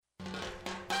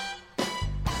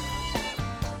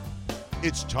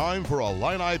It's time for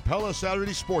Illini Pella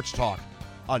Saturday Sports Talk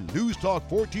on News Talk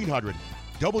 1400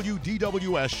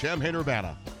 WDWS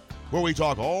Champaign-Urbana, where we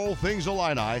talk all things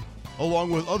Illini along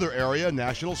with other area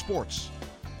national sports.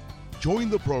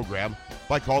 Join the program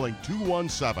by calling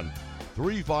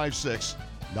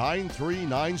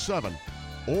 217-356-9397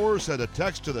 or send a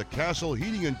text to the Castle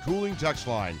Heating and Cooling text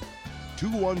line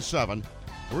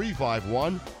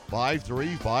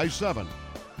 217-351-5357.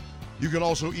 You can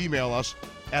also email us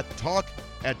at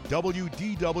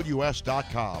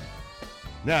talk@wdws.com.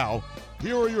 Now,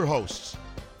 here are your hosts,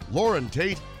 Loren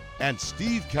Tate and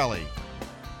Steve Kelly.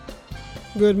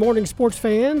 Good morning, sports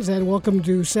fans, and welcome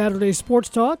to Saturday Sports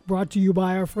Talk, brought to you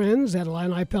by our friends at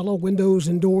Illini Pella Windows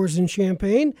and Doors in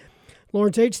Champaign.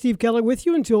 Loren Tate, Steve Kelly with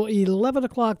you until 11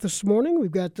 o'clock this morning.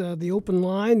 We've got the open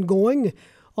line going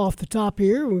off the top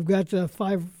here. We've got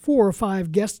 4 or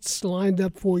 5 guests lined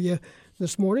up for you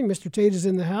this morning. Mr. Tate is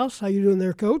in the house. How you doing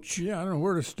there, Coach? Yeah, I don't know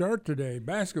where to start today.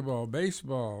 Basketball,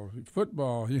 baseball,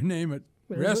 football, you name it.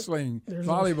 Wrestling,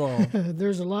 volleyball.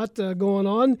 There's a lot going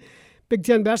on. Big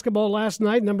Ten basketball last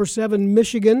night. Number 7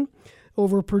 Michigan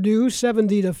over Purdue,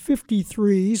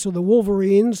 70-53. So the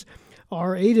Wolverines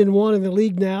are 8-1 in the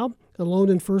league now, alone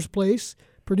in first place.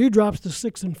 Purdue drops to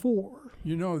 6-4.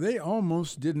 You know, they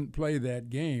almost didn't play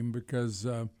that game because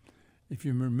if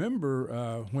you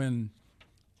remember when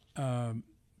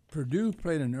Purdue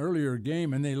played an earlier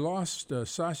game and they lost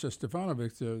Sasha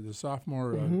Stefanovic, the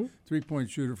sophomore three-point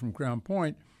shooter from Crown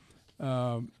Point.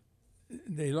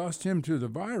 They lost him to the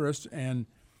virus, and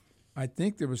I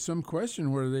think there was some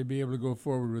question whether they'd be able to go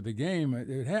forward with the game.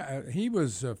 He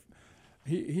was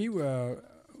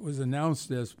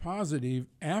announced as positive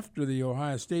after the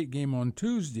Ohio State game on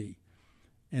Tuesday,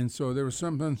 and so there was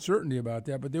some uncertainty about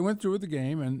that. But they went through with the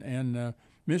game, and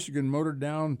Michigan motored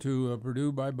down to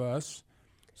Purdue by bus,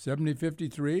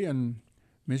 70-53, and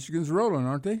Michigan's rolling,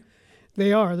 aren't they?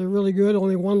 They are. They're really good.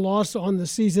 Only one loss on the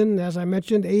season. As I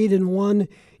mentioned, 8-1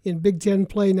 in Big Ten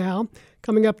play now.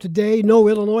 Coming up today, no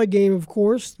Illinois game, of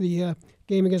course. The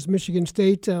game against Michigan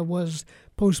State was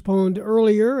postponed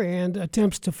earlier, and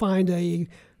attempts to find a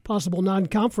possible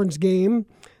non-conference game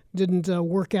didn't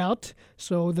work out.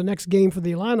 So the next game for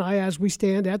the Illini, as we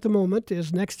stand at the moment,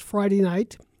 is next Friday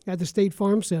night at the State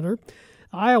Farm Center.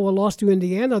 Iowa lost to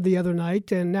Indiana the other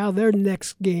night, and now their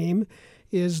next game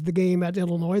is the game at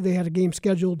Illinois. They had a game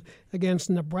scheduled against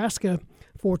Nebraska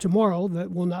for tomorrow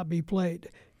that will not be played.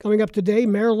 Coming up today,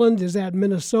 Maryland is at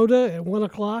Minnesota at 1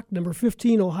 o'clock. Number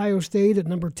 15, Ohio State at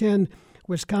number 10,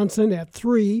 Wisconsin at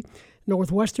 3.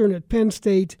 Northwestern at Penn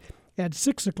State at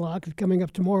 6 o'clock. Coming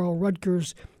up tomorrow,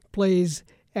 Rutgers plays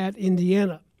at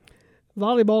Indiana.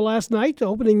 Volleyball last night,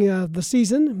 opening the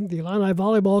season, the Illini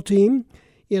volleyball team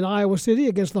in Iowa City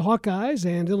against the Hawkeyes,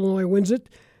 and Illinois wins it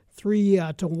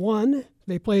 3-1.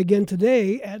 They play again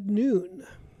today at noon.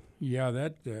 Yeah, they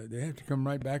have to come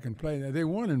right back and play. They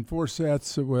won in 4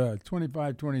 sets,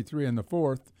 25-23 in the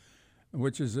fourth,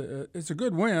 which is it's a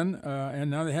good win, and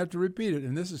now they have to repeat it.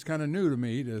 And this is kind of new to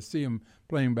me to see them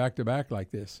playing back-to-back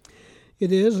like this.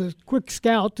 It is. A quick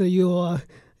scout. You'll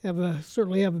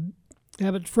certainly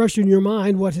have it fresh in your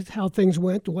mind how things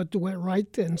went, what went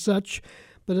right and such.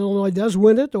 But Illinois does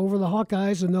win it over the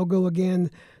Hawkeyes, and they'll go again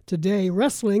today.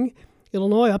 Wrestling,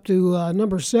 Illinois up to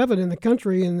number 7 in the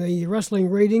country in the wrestling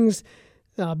ratings,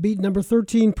 beat number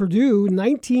 13 Purdue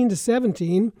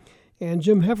 19-17, and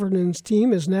Jim Heffernan's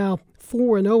team is now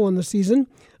 4-0 on the season.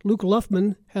 Luke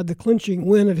Luffman had the clinching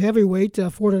win at heavyweight,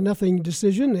 4-0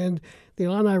 decision, and the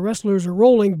Illini wrestlers are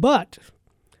rolling, but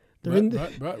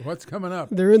what's coming up?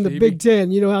 They're in the Big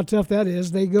Ten. You know how tough that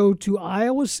is. They go to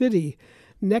Iowa City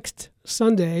next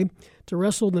Sunday to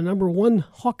wrestle the number 1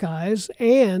 Hawkeyes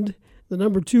and the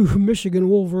number 2 Michigan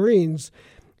Wolverines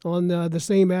on the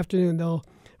same afternoon. They'll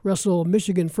wrestle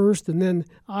Michigan first and then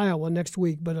Iowa next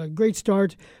week. But a great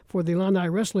start for the Illini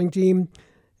wrestling team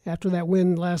after that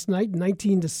win last night,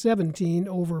 19-17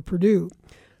 over Purdue.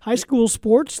 High school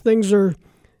sports, things are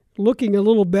looking a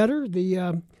little better.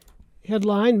 The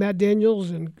headline, Matt Daniels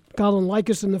and Colin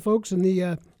Likas and the folks in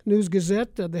the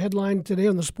News-Gazette, the headline today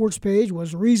on the sports page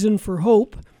was Reason for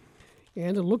Hope.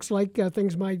 And it looks like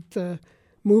things might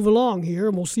move along here,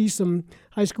 and we'll see some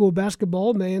high school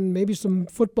basketball and maybe some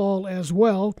football as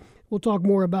well. We'll talk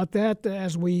more about that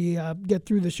as we get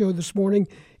through the show this morning.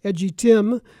 Edgy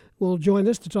Tim will join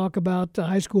us to talk about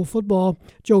high school football.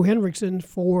 Joe Henriksen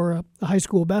for a high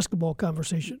school basketball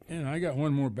conversation. And I got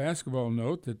one more basketball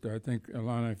note that I think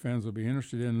Illini fans will be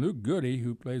interested in. Luke Goody,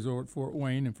 who plays over at Fort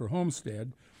Wayne and for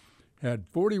Homestead, had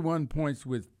 41 points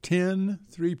with 10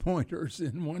 three-pointers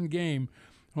in one game.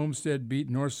 Homestead beat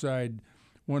Northside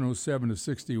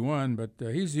 107-61. But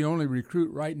he's the only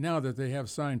recruit right now that they have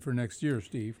signed for next year,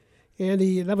 Steve. And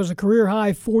that was a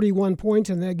career-high 41 points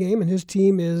in that game, and his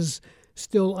team is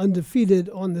still undefeated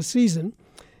on the season.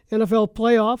 NFL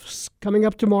playoffs coming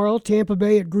up tomorrow. Tampa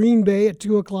Bay at Green Bay at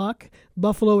 2 o'clock.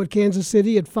 Buffalo at Kansas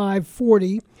City at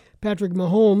 5:40. Patrick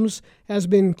Mahomes has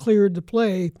been cleared to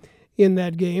play in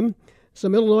that game.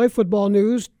 Some Illinois football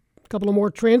news. A couple of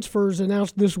more transfers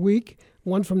announced this week.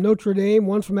 One from Notre Dame,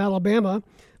 one from Alabama.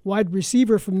 Wide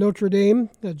receiver from Notre Dame,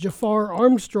 Jafar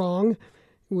Armstrong,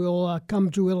 will come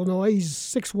to Illinois. He's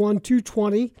 6'1",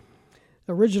 220.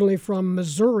 Originally from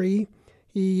Missouri.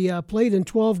 He played in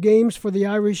 12 games for the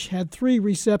Irish, had 3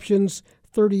 receptions,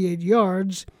 38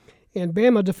 yards. And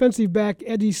Bama defensive back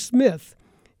Eddie Smith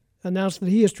announced that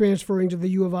he is transferring to the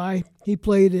U of I. He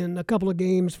played in a couple of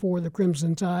games for the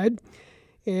Crimson Tide.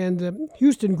 And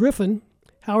Houston Griffin,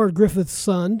 Howard Griffith's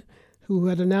son, who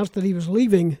had announced that he was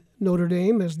leaving Notre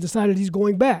Dame, has decided he's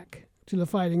going back to the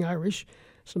Fighting Irish.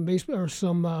 Some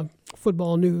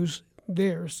football news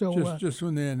there. So just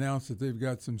when they announced that they've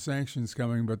got some sanctions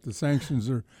coming, but the sanctions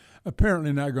are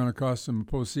apparently not going to cost them a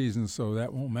postseason, so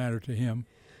that won't matter to him.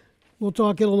 We'll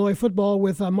talk Illinois football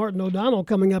with Martin O'Donnell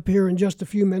coming up here in just a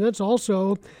few minutes.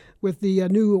 Also with the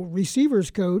new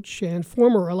receivers coach and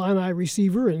former Illini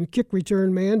receiver and kick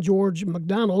return man, George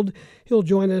McDonald. He'll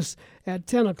join us at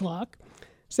 10 o'clock.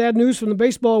 Sad news from the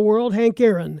baseball world. Hank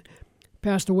Aaron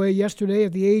passed away yesterday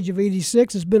at the age of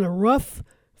 86. It's been a rough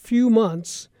few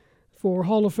months for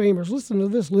Hall of Famers. Listen to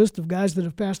this list of guys that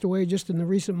have passed away just in the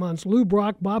recent months. Lou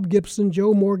Brock, Bob Gibson,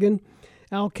 Joe Morgan,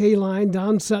 Al Kaline,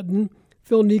 Don Sutton,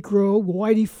 Phil Necro,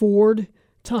 Whitey Ford,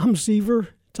 Tom Seaver,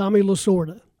 Tommy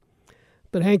Lasorda.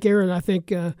 But Hank Aaron, I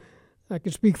think I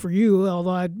could speak for you,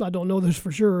 although I don't know this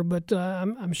for sure, but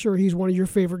I'm sure he's one of your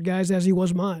favorite guys, as he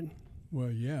was mine.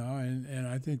 Well, yeah, and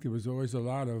I think there was always a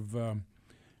lot of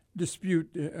dispute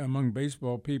among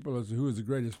baseball people as to who was the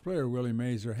greatest player, Willie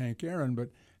Mays or Hank Aaron, but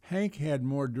Hank had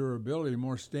more durability,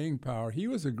 more staying power. He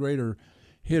was a greater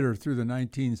hitter through the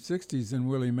 1960s than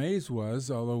Willie Mays was,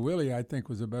 although Willie, I think,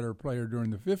 was a better player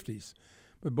during the 50s.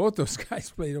 But both those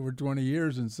guys played over 20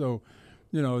 years, and so,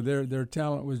 you know, their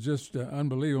talent was just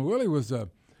unbelievable. Willie was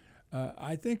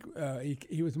I think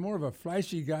he was more of a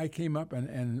flashy guy, came up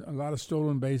and a lot of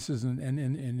stolen bases, and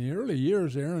in the early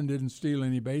years, Aaron didn't steal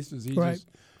any bases. He just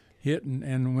hit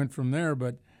and went from there,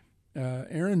 but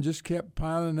Aaron just kept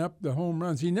piling up the home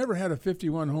runs. He never had a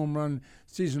 51 home run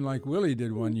season like Willie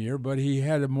did one year, but he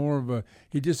had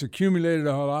he just accumulated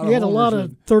a lot of homers. He had a lot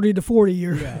of 30 to 40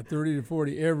 years. Yeah, 30 to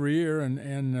 40 every year,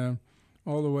 and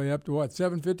all the way up to,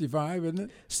 755, isn't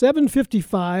it?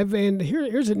 755, and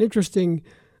here's an interesting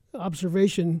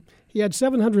observation. He had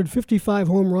 755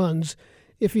 home runs.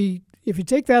 If you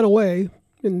take that away,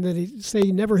 and that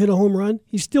he never hit a home run,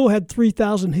 he still had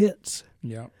 3,000 hits.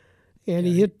 Yeah. And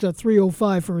he hit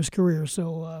 305 for his career,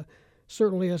 so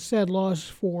certainly a sad loss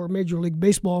for Major League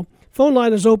Baseball. Phone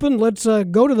line is open. Let's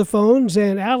go to the phones,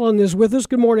 and Alan is with us.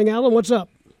 Good morning, Alan. What's up?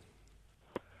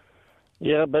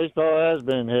 Yeah, baseball has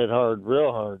been hit hard,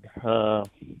 real hard.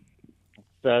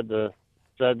 Sad to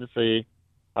see.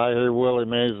 I hear Willie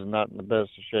Mays is not in the best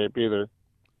of shape either.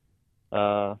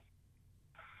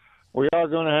 We are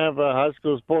going to have high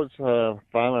school sports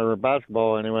finally, or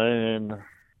basketball anyway, and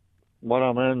what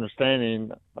I'm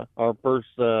understanding, our first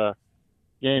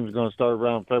game is going to start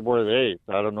around February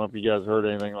the 8th. I don't know if you guys heard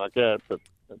anything like that, but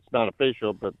it's not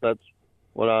official, but that's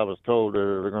what I was told.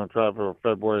 They're going to try for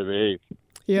February the 8th.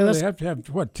 Yeah, they have to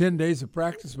have, 10 days of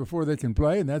practice before they can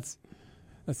play, and that's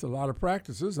a lot of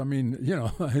practices. I mean, you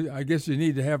know, I guess you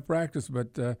need to have practice,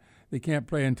 but they can't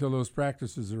play until those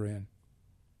practices are in.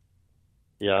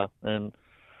 Yeah, and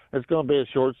it's going to be a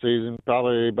short season,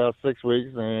 probably about 6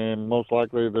 weeks, and most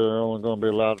likely they're only going to be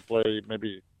allowed to play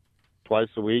maybe twice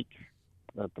a week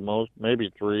at the most,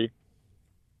 maybe 3.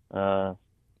 That's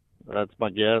my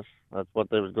guess. That's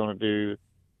what they was going to do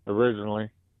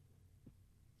originally.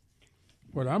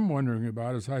 What I'm wondering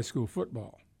about is high school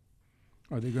football.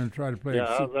 Are they going to try to play? Yeah,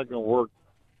 how's that going to work?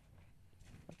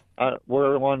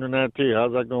 We're wondering that too.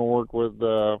 How's that going to work with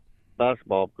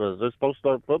basketball? Because they're supposed to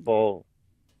start football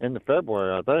in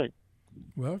February, I think.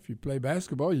 Well, if you play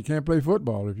basketball, you can't play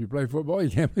football. If you play football, you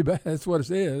can't play basketball. That's what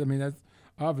it is. I mean, that's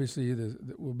obviously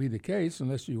that will be the case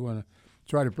unless you want to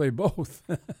try to play both.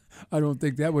 I don't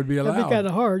think that would be allowed. That'd be kind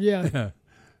of hard, yeah.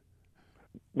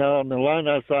 No, on the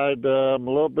Illini side, I'm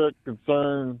a little bit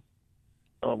concerned.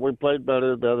 We played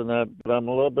better the other night, but I'm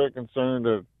a little bit concerned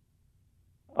that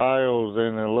Io's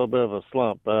in a little bit of a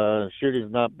slump.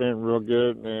 Shooting's not been real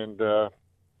good, and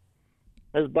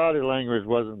his body language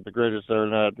wasn't the greatest the other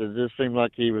night. It just seemed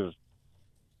like he was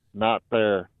not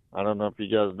there. I don't know if you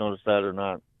guys noticed that or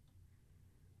not.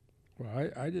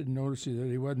 Well, I didn't notice that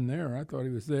he wasn't there. I thought he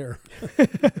was there.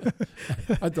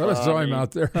 I thought I saw him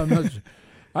out there. I'm not sure.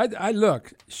 I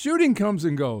look, shooting comes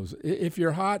and goes. If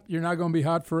you're hot, you're not going to be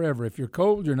hot forever. If you're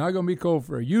cold, you're not going to be cold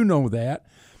forever. You know that.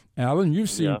 Alan, you've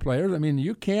seen players. I mean,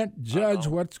 you can't judge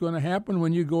what's going to happen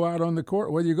when you go out on the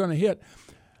court, whether you're going to hit.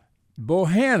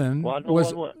 Bohannon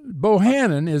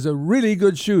is a really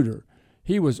good shooter.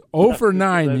 He was 0 for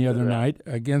 9 the other night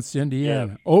against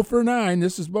Indiana. 0 for 9.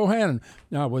 This is Bohannon.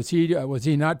 Now, was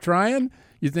he not trying?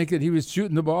 You think that he was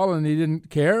shooting the ball and he didn't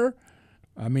care?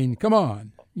 I mean, come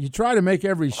on. You try to make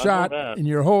every shot in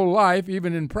your whole life,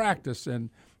 even in practice, and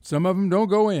some of them don't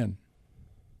go in.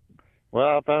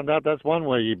 Well, I found out that's one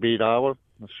way you beat Iowa.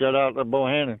 Shut out the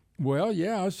Bohannon. Well,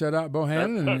 yeah, I'll shut out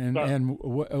Bohannon, and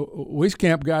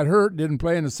Wieskamp got hurt, didn't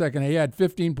play in the second half. He had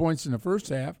 15 points in the first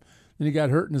half. Then he got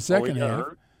hurt in the second half.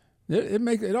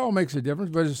 It all makes a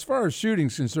difference. But as far as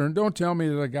shooting's concerned, don't tell me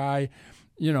that a guy,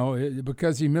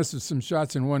 because he misses some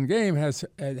shots in one game, has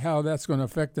how that's going to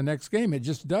affect the next game. It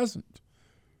just doesn't.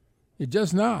 It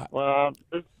just not. Well,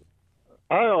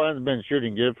 Iowa hasn't been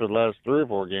shooting good for the last 3 or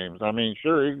 4 games. I mean,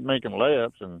 sure, he's making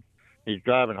layups and he's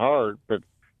driving hard, but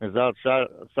his outside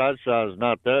shot is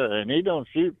not there, and he don't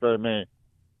shoot very many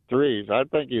threes. I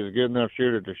think he's a good enough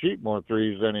shooter to shoot more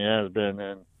threes than he has been,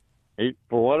 and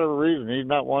for whatever reason, he's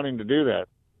not wanting to do that.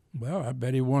 Well, I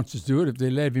bet he wants to do it if they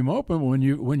leave him open. When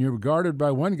you're guarded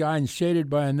by one guy and shaded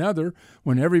by another,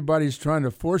 when everybody's trying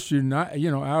to force you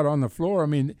out on the floor. I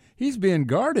mean, he's being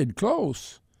guarded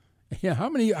close. Yeah, how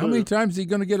many times is he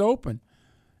going to get open?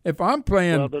 If I'm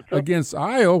playing against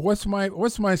Iowa, what's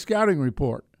my scouting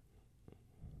report?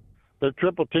 They're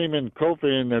triple teaming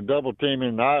Kofi and they're double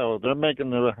teaming Iowa. They're making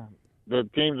the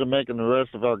teams are making the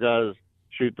rest of our guys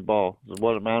shoot the ball, is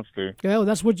what it amounts to. Yeah, well,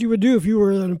 that's what you would do if you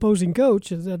were an opposing coach.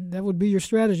 That would be your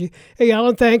strategy. Hey,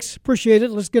 Alan, thanks. Appreciate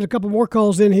it. Let's get a couple more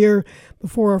calls in here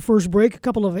before our first break. A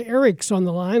couple of Erics on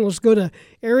the line. Let's go to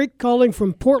Eric calling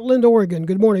from Portland, Oregon.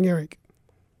 Good morning, Eric.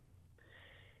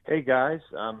 Hey, guys.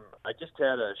 I just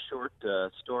had a short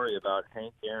story about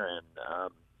Hank Aaron.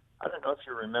 I don't know if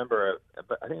you remember,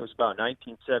 but I think it was about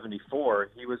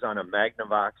 1974. He was on a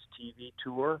Magnavox TV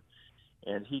tour,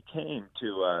 and he came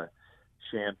to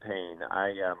Champaign.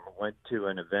 I went to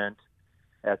an event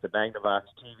at the Magnavox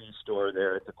TV store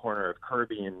there at the corner of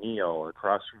Kirby and Neal,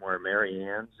 across from where Mary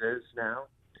Ann's is now.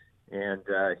 And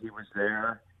he was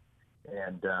there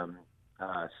and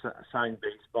signed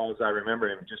baseballs. I remember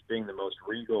him just being the most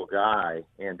regal guy,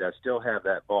 and still have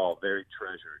that ball very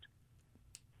treasured.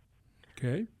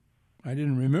 Okay. I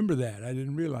didn't remember that. I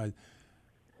didn't realize.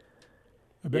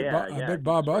 I bet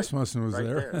Bob Asmussen was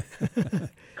there.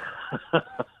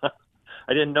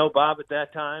 I didn't know Bob at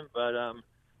that time, but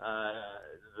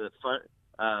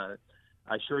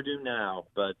I sure do now.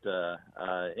 But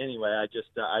anyway,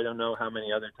 I don't know how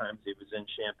many other times he was in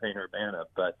Champaign-Urbana,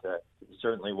 but he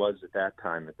certainly was at that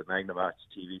time at the Magnavox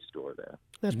TV store there.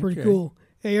 That's pretty cool.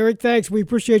 Hey, Eric, thanks. We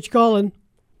appreciate you calling.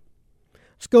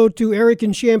 Let's go to Eric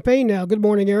in Champaign now. Good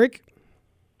morning, Eric.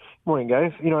 Morning,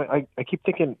 guys. I keep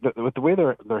thinking that with the way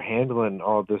they're handling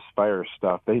all this virus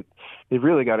stuff, they've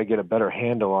really got to get a better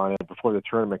handle on it before the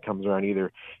tournament comes around.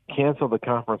 Either cancel the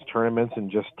conference tournaments and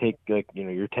just take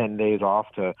your 10 days off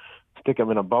to stick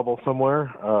them in a bubble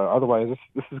somewhere. Otherwise,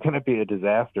 this is going to be a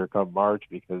disaster come March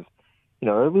because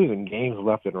they're losing games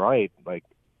left and right like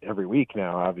every week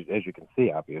now, as you can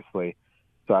see, obviously.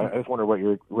 So I just wonder what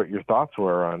your thoughts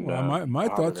were on. Well, my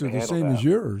thoughts are the same as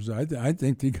yours. I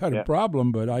think they got a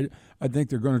problem, but I think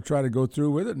they're going to try to go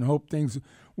through with it and hope things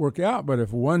work out. But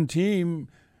if one team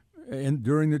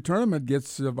during the tournament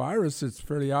gets the virus, it's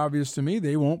fairly obvious to me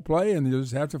they won't play and they'll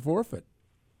just have to forfeit.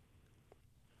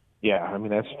 Yeah, I mean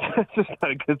that's just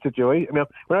not a good situation. I mean,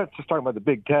 we're not just talking about the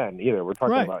Big Ten either. We're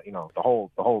talking about the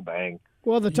whole bang.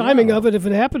 Well, the timing of it, if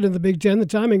it happened in the Big Ten, the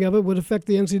timing of it would affect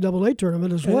the NCAA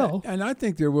tournament as well. And I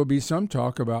think there will be some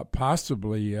talk about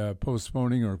possibly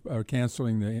postponing or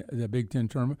canceling the Big Ten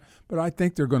tournament. But I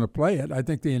think they're going to play it. I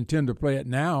think they intend to play it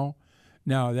now.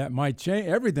 Now, that might change.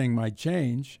 Everything might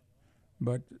change.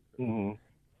 But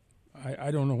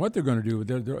I don't know what they're going to do.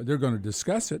 They're going to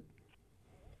discuss it.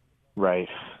 Right.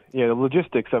 Yeah, the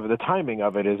logistics of it, the timing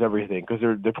of it is everything because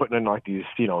they're putting in like these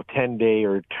 10-day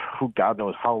or God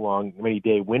knows how long many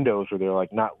day windows where they're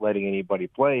like not letting anybody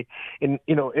play. And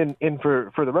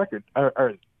for the record,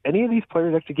 are any of these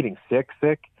players actually getting sick?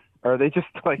 Or are they just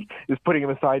just putting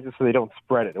them aside just so they don't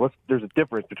spread it? There's a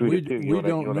difference between the two. We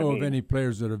don't know of any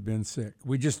players that have been sick.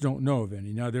 We just don't know of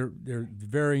any. Now there are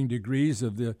varying degrees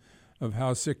of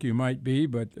how sick you might be,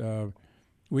 but.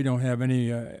 We don't have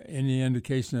any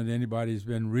indication that anybody's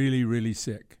been really, really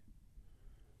sick.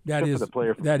 That is the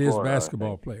player from that is Florida,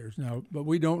 basketball players now, but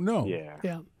we don't know.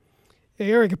 Yeah.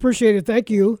 Hey, Eric, appreciate it. Thank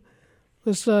you.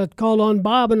 Let's call on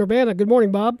Bob in Urbana. Good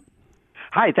morning, Bob.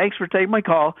 Hi, thanks for taking my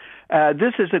call.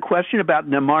 This is a question about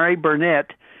Namari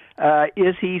Burnett.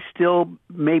 Is he still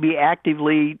maybe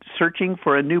actively searching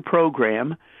for a new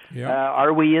program? Yeah.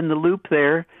 Are we in the loop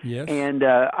there? Yes. And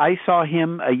I saw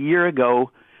him a year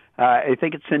ago, I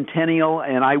think it's Centennial,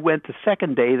 and I went the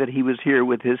second day that he was here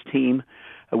with his team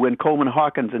when Coleman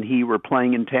Hawkins and he were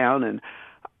playing in town, and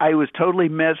I was totally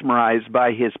mesmerized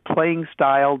by his playing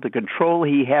style, the control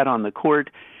he had on the court,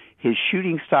 his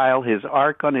shooting style, his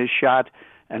arc on his shot,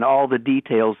 and all the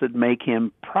details that make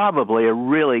him probably a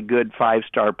really good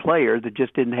five-star player that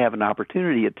just didn't have an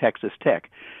opportunity at Texas Tech.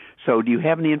 So do you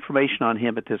have any information on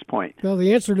him at this point? Well,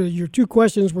 the answer to your two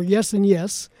questions were yes and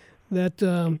yes,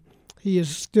 that he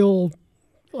is still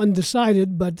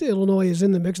undecided, but Illinois is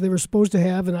in the mix. They were supposed to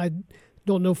have, and I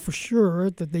don't know for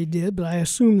sure that they did, but I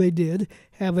assume they did,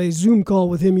 have a Zoom call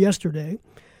with him yesterday,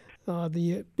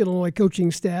 the Illinois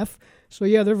coaching staff. So,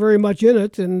 yeah, they're very much in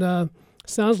it, and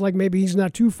sounds like maybe he's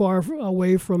not too far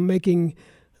away from making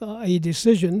a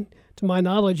decision. To my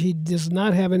knowledge, he does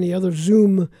not have any other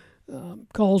Zoom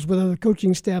calls with other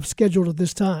coaching staff scheduled at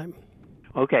this time.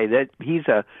 Okay, that he's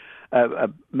a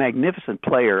magnificent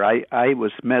player. I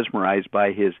was mesmerized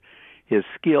by his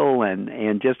skill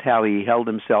and just how he held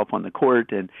himself on the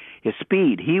court and his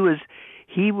speed. He was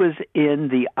in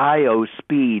the IO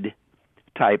speed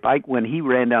type. When he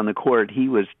ran down the court, he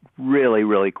was really,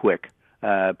 really quick,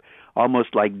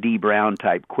 almost like D. Brown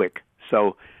type quick.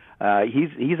 So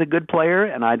he's a good player,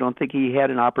 and I don't think he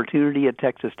had an opportunity at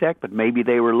Texas Tech, but maybe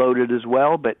they were loaded as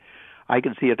well. But I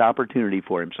can see an opportunity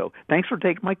for him. So thanks for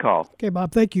taking my call. Okay,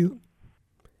 Bob, thank you.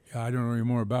 Yeah, I don't know any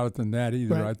more about it than that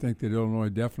either. Right. I think that Illinois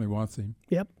definitely wants him.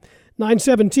 Yep.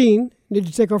 9:17. Need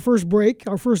to take our first break.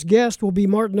 Our first guest will be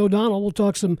Martin O'Donnell. We'll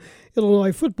talk some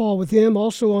Illinois football with him.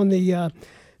 Also on the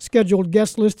scheduled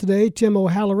guest list today, Tim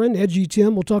O'Halloran, Edgy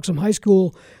Tim. We'll talk some high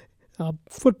school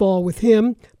football with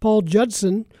him. Paul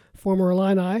Judson, former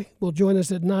Illini, will join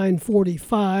us at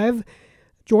 9:45.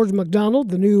 George McDonald,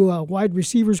 the new wide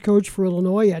receivers coach for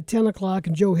Illinois, at 10 o'clock,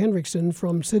 and Joe Hendrickson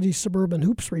from City Suburban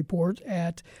Hoops Report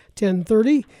at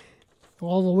 10:30.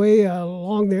 All the way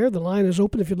along there, the line is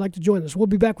open if you'd like to join us. We'll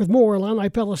be back with more Illini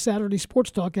Pella Saturday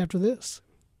Sports Talk after this.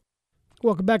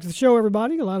 Welcome back to the show,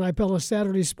 everybody. Illini Pella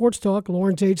Saturday Sports Talk.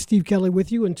 Loren Tate, Steve Kelly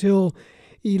with you until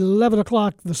 11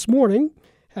 o'clock this morning.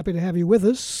 Happy to have you with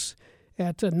us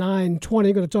at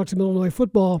 9:20. Going to talk some Illinois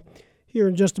football here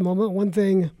in just a moment. One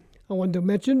thing I wanted to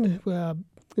mention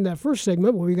in that first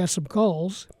segment where we got some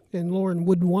calls, and Lauren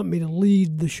wouldn't want me to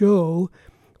lead the show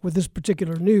with this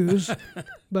particular news,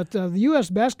 but the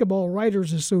U.S. Basketball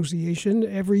Writers Association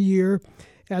every year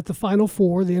at the Final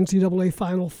Four, the NCAA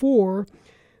Final Four,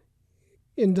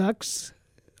 inducts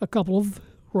a couple of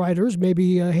writers,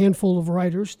 maybe a handful of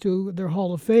writers, to their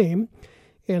Hall of Fame,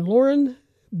 and Loren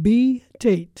B.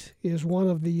 Tate is one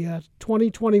of the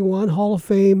 2021 Hall of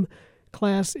Fame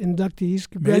class inductees.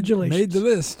 Congratulations. Made the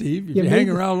list, Steve. If you hang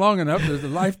around long enough, there's a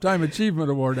Lifetime Achievement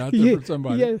Award out there for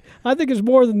somebody. Yeah, I think it's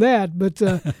more than that, but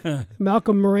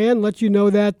Malcolm Moran let you know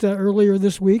that earlier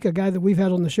this week, a guy that we've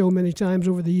had on the show many times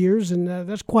over the years, and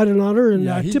that's quite an honor, and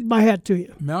I tip my hat to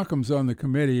you. Malcolm's on the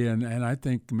committee, and I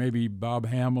think maybe Bob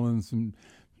Hamill and some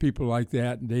people like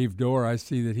that, and Dave Dorr, I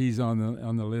see that he's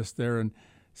on the list there, and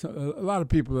so a lot of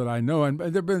people that I know, and there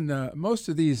have been most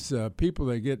of these people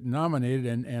that get nominated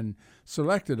and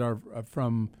selected are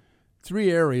from three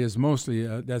areas mostly.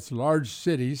 That's large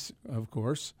cities, of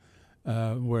course,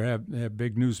 where they have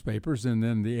big newspapers, and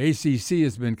then the ACC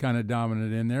has been kind of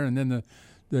dominant in there, and then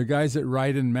the guys that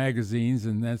write in magazines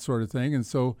and that sort of thing. And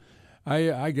so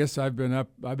I guess I've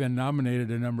been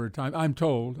nominated a number of times. I'm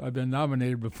told I've been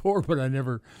nominated before, but I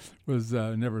never was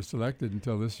never selected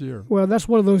until this year. Well, that's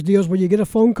one of those deals where you get a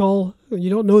phone call,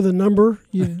 you don't know the number,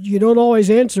 you don't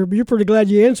always answer, but you're pretty glad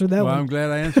you answered that one. Well, I'm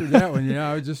glad I answered that one. Yeah,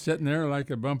 I was just sitting there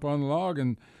like a bump on the log,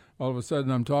 and all of a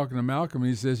sudden I'm talking to Malcolm, and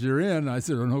he says, "You're in." I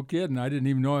said, "Oh, no kidding. I didn't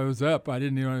even know I was up. I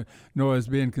didn't even know I was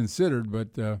being considered."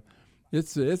 But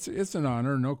it's an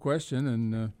honor, no question,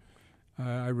 and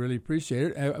I really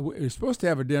appreciate it. We were supposed to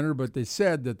have a dinner, but they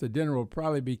said that the dinner will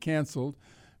probably be canceled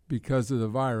because of the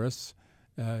virus.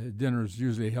 Dinner is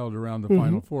usually held around the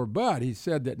Final Four, but he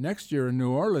said that next year in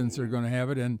New Orleans they're going to have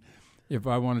it, and if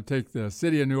I want to take the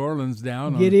city of New Orleans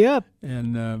down, giddy up,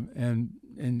 and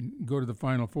go to the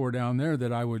Final Four down there,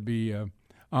 that I would be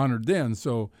honored then.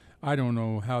 So I don't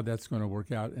know how that's going to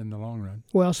work out in the long run.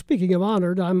 Well, speaking of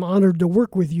honored, I'm honored to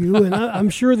work with you, and I'm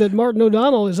sure that Martin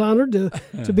O'Donnell is honored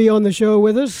to be on the show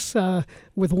with us,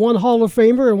 with one Hall of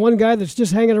Famer and one guy that's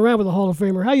just hanging around with a Hall of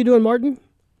Famer. How you doing, Martin?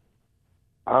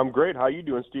 I'm great. How you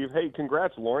doing, Steve? Hey,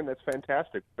 congrats, Loren. That's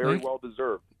fantastic. Very well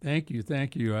deserved. Thank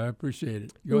you. I appreciate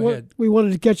it. Go ahead. We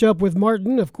wanted to catch up with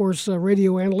Martin, of course, a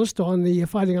radio analyst on the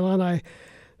Fighting Illini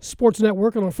Sports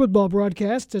Network and on football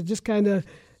broadcast, to just kind of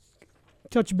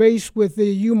touch base with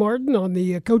you, Martin, on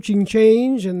the coaching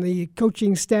change and the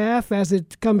coaching staff as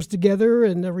it comes together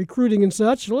and recruiting and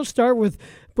such. So let's start with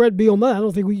Brett Bielema. I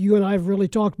don't think you and I have really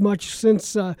talked much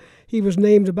since he was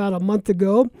named about a month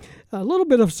ago. A little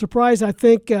bit of surprise, I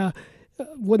think,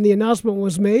 when the announcement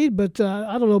was made, but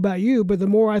I don't know about you, but the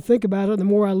more I think about it, the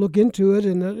more I look into it,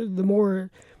 and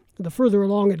the further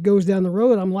along it goes down the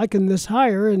road, I'm liking this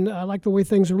hire, and I like the way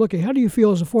things are looking. How do you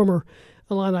feel as a former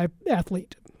Illini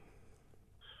athlete?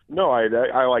 No,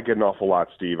 I like it an awful lot,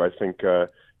 Steve. I think,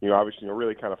 obviously,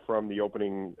 really kind of from the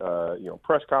opening,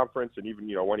 press conference, and even,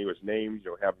 when he was named,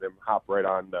 have them hop right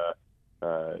on the,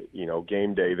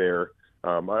 game day there.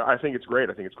 I think it's great.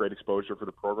 I think it's great exposure for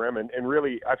the program. And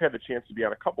really, I've had the chance to be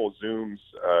on a couple of Zooms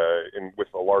with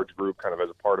a large group kind of as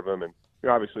a part of them. And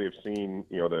obviously have seen,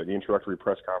 the introductory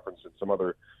press conference and some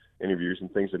other interviews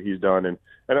and things that he's done. And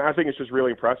I think it's just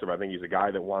really impressive. I think he's a guy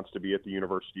that wants to be at the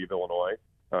University of Illinois.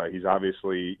 He's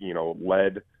obviously,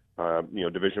 led,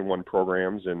 Division I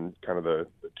programs in kind of the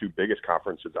two biggest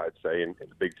conferences, I'd say, in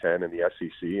the Big Ten and the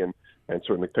SEC, and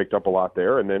certainly picked up a lot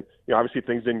there. And then, obviously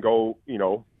things didn't go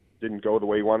the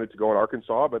way he wanted to go in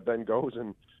Arkansas, but then goes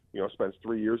and, spends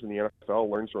 3 years in the NFL,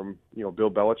 learns from, Bill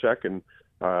Belichick. And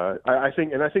I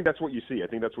think that's what you see. I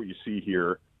think that's what you see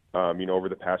here, over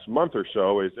the past month or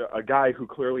so, is a guy who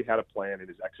clearly had a plan and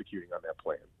is executing on that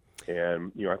plan.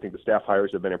 And, I think the staff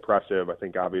hires have been impressive. I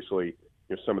think obviously,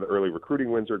 some of the early recruiting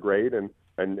wins are great, and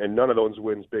none of those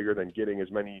wins bigger than getting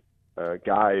as many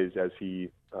guys as he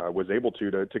was able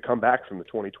to come back from the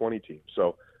 2020 team.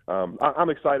 So I'm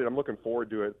excited. I'm looking forward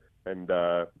to it. And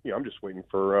I'm just waiting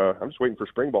for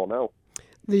spring ball now.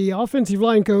 The offensive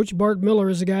line coach, Bart Miller,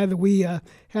 is a guy that we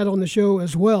had on the show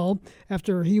as well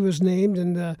after he was named,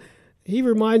 and he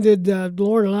reminded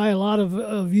Loren and I a lot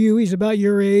of you. He's about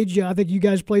your age. I think you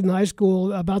guys played in high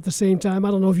school about the same time.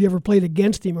 I don't know if you ever played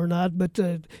against him or not, but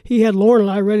he had Loren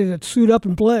and I ready to suit up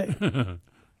and play.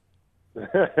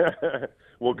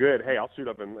 Well, good. Hey, I'll suit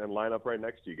up and line up right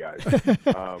next to you guys.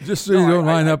 Just so you don't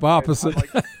line up opposite.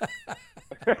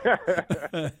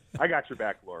 I got your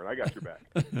back, Loren. I got your back.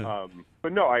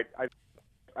 But no,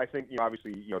 I think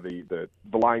obviously the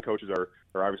line coaches are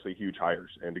obviously huge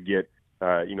hires, and to get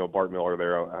Bart Miller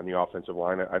there on the offensive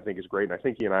line, I think is great. And I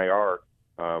think he and I are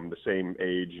the same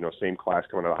age, same class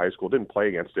coming out of high school. Didn't play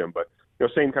against him, but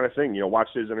same kind of thing.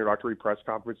 Watched his introductory press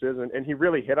conferences, and he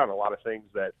really hit on a lot of things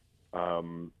that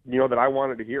that I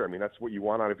wanted to hear. I mean, that's what you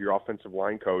want out of your offensive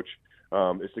line coach,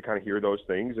 is to kind of hear those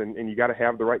things, and you got to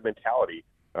have the right mentality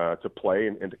to play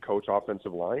and to coach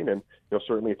offensive line. And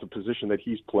certainly it's a position that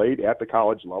he's played at the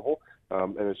college level,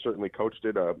 and has certainly coached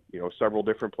it several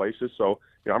different places. So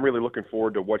I'm really looking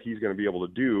forward to what he's going to be able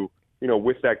to do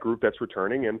with that group that's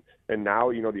returning, and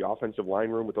now the offensive line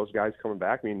room with those guys coming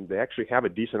back. I mean, they actually have a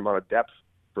decent amount of depth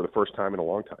for the first time in a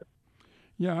long time.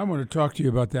 Yeah, I want to talk to you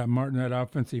about that, Martin, that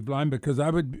offensive line, because I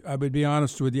would be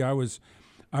honest with you.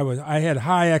 I had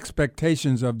high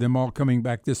expectations of them all coming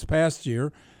back this past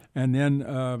year, and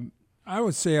then I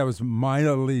would say I was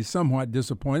mildly, somewhat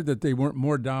disappointed that they weren't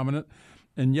more dominant.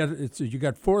 And yet, you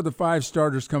got 4 of the 5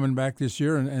 starters coming back this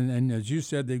year, and as you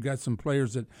said, they've got some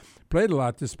players that played a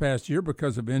lot this past year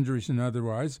because of injuries and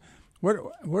otherwise.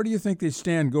 Where do you think they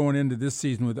stand going into this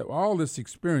season with all this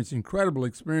experience, incredible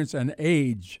experience and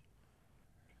age?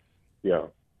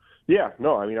 Yeah.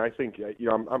 No, I mean, I think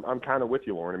I'm kind of with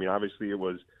you, Loren. I mean, obviously it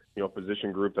was a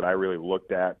position group that I really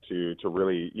looked at to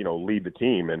really lead the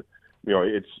team, and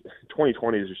it's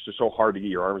 2020 is just so hard to get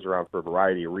your arms around for a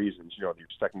variety of reasons. Your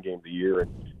second game of the year,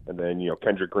 and then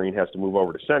Kendrick Green has to move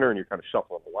over to center, and you're kind of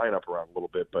shuffling the lineup around a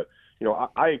little bit. But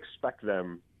I expect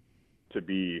them to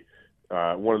be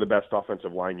one of the best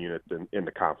offensive line units in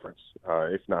the conference,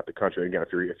 if not the country. Again,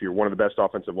 if you're one of the best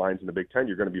offensive lines in the Big Ten,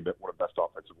 you're going to be one of the best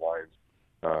offensive lines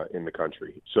in the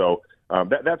country. So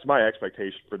that's my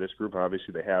expectation for this group. And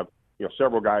obviously, they have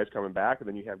several guys coming back, and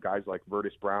then you have guys like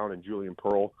Vertus Brown and Julian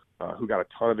Pearl, who got a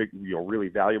ton of really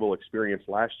valuable experience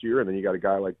last year, and then you got a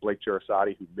guy like Blake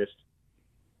Jarosati who missed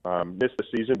the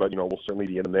season, but will certainly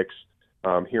be in the mix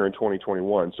here in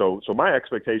 2021. So my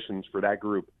expectations for that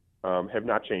group have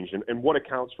not changed. And what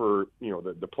accounts for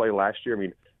the play last year? I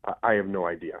mean, I have no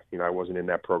idea. I wasn't in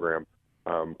that program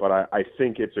But I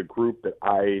think it's a group that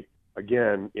I'm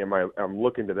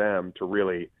looking to them to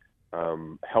really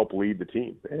help lead the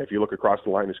team. And if you look across the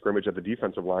line of scrimmage at the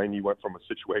defensive line, you went from a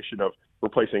situation of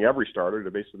replacing every starter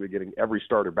to basically getting every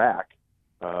starter back.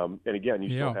 And again,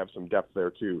 you still have some depth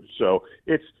there too. So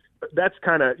that's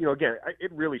kind of, again,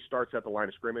 it really starts at the line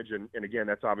of scrimmage. And again,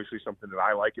 that's obviously something that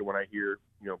I like it when I hear,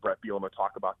 Brett Bielema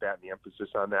talk about that and the emphasis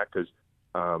on that, because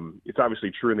it's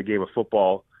obviously true in the game of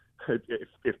football.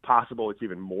 If possible, it's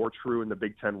even more true in the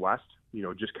Big Ten West,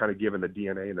 just kind of given the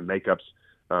DNA and the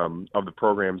makeups of the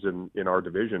programs in our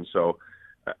division. So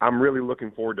I'm really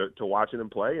looking forward to watching them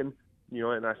play. And,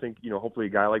 and I think, hopefully a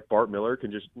guy like Bart Miller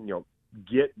can just,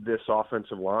 get this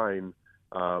offensive line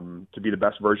to be the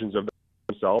best versions of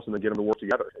themselves and then get them to work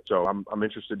together. So I'm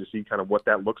interested to see kind of what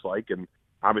that looks like. And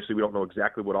obviously we don't know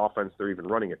exactly what offense they're even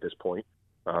running at this point.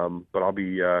 But I'll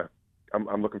be,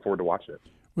 I'm looking forward to watching it.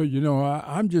 Well,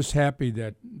 I'm just happy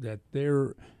that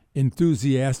they're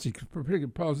enthusiastic, particularly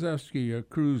Paulzewski,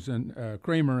 Cruz, and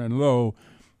Kramer and Lowe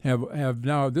have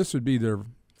now. This would be their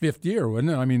fifth year,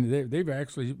 wouldn't it? I mean, they've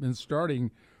actually been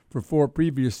starting for 4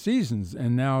 previous seasons,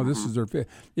 and now this is their fifth.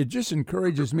 It just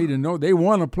encourages me to know they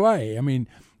want to play. I mean,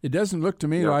 it doesn't look to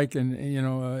me like,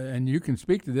 and you can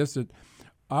speak to this, that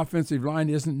offensive line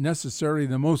isn't necessarily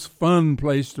the most fun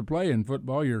place to play in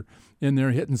football. You're in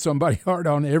there hitting somebody hard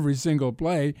on every single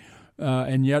play,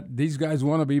 and yet these guys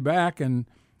want to be back, and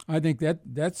I think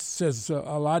that says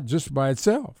a lot just by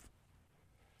itself.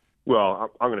 Well,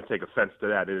 I'm going to take offense to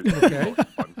that. It is the most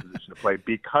fun position to play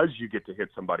because you get to hit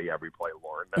somebody every play,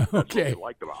 Loren. That's what we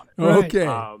liked about it. Okay.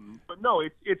 But no,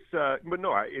 it's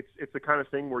the kind of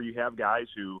thing where you have guys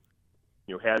who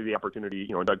had the opportunity.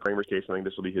 In Doug Kramer's case, I think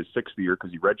this will be his 6th year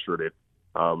because he redshirted.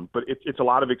 But it's a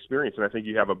lot of experience, and I think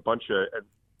you have a bunch of.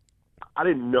 I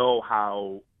didn't know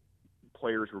how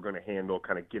players were going to handle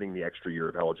kind of getting the extra year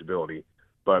of eligibility,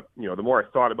 but the more I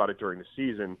thought about it during the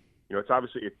season, it's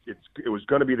obviously it was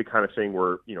going to be the kind of thing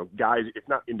where guys, it's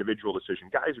not individual decision.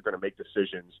 Guys are going to make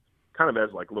decisions kind of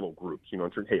as like little groups. In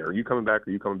terms, hey, are you coming back?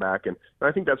 Are you coming back? And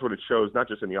I think that's what it shows, not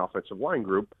just in the offensive line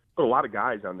group, but a lot of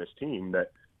guys on this team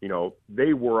that.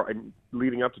 They were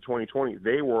leading up to 2020.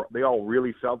 They all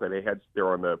really felt that they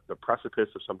were on the precipice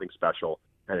of something special,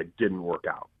 and it didn't work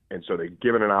out. And so they've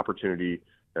given an opportunity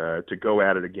to go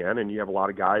at it again. And you have a lot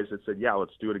of guys that said, "Yeah,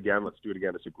 let's do it again. Let's do it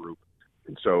again as a group."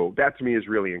 And so that to me is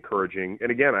really encouraging.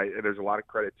 And again, there's a lot of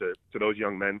credit to those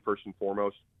young men first and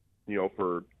foremost,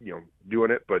 for doing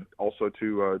it, but also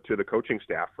to the coaching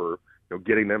staff for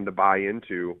getting them to buy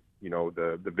into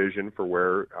the vision for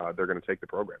where they're going to take the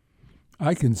program.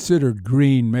 I considered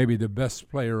Green maybe the best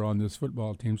player on this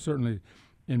football team. Certainly,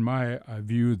 in my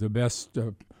view, the best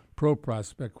pro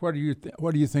prospect. What do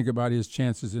you think about his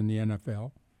chances in the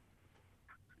NFL?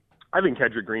 I think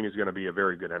Kendrick Green is going to be a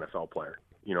very good NFL player.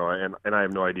 And I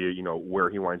have no idea, where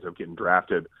he winds up getting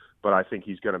drafted. But I think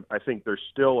I think there's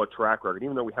still a track record,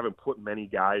 even though we haven't put many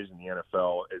guys in the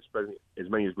NFL, as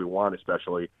many as we want,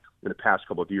 especially in the past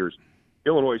couple of years.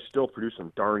 Illinois still produced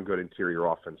some darn good interior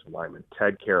offensive linemen.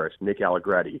 Ted Karras, Nick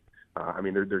Allegretti.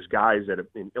 There's guys that have,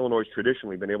 in Illinois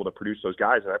traditionally been able to produce those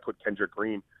guys, and I put Kendrick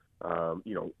Green,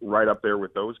 right up there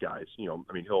with those guys. I'm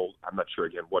not sure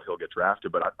again what he'll get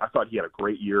drafted, but I thought he had a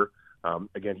great year.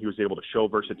 Again, he was able to show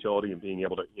versatility and being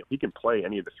able to, he can play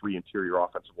any of the 3 interior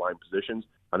offensive line positions.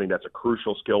 I think that's a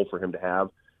crucial skill for him to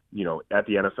have. At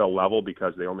the NFL level,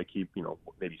 because they only keep,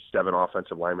 maybe 7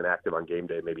 offensive linemen active on game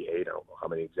day, maybe 8. I don't know how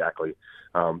many exactly.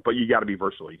 But you got to be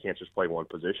versatile. You can't just play one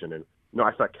position. And,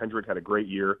 I thought Kendrick had a great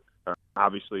year.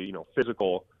 Obviously,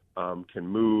 physical, can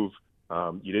move.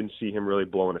 You didn't see him really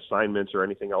blowing assignments or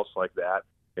anything else like that.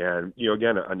 And,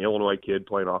 again, an Illinois kid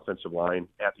playing offensive line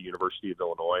at the University of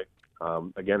Illinois.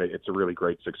 Again, it's a really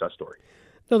great success story.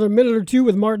 Another minute or two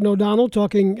with Martin O'Donnell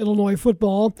talking Illinois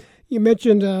football. You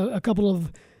mentioned a couple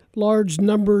of large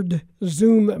numbered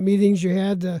Zoom meetings you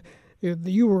had that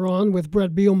you were on with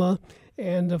Brett Bielema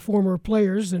and former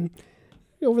players. And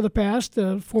over the past,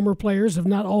 former players have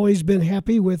not always been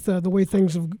happy with the way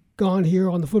things have gone here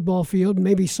on the football field.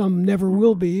 Maybe some never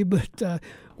will be. But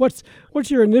what's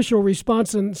your initial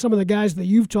response and some of the guys that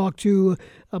you've talked to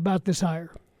about this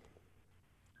hire?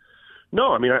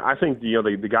 No, I think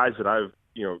the guys that I've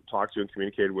talked to and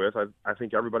communicated with, I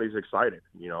think everybody's excited.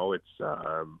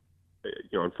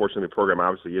 Unfortunately, the program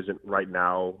obviously isn't right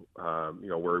now,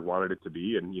 where we wanted it to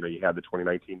be. And, you had the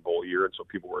 2019 bowl year, and so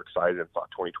people were excited and thought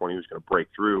 2020 was going to break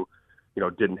through.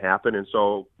 Didn't happen. And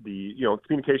so the,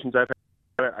 communications I've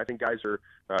had, I think guys are,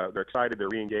 they're excited, they're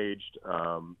re-engaged.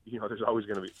 There's always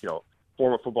going to be,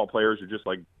 former football players are just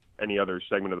like any other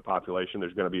segment of the population.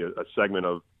 There's going to be a segment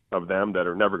of them that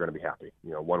are never going to be happy,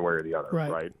 one way or the other.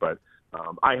 Right. But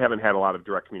I haven't had a lot of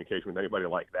direct communication with anybody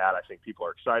like that. I think people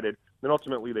are excited. Then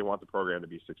ultimately they want the program to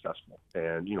be successful.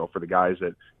 And, for the guys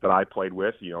that I played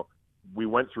with, we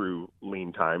went through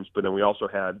lean times, but then we also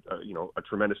had, a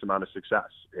tremendous amount of success.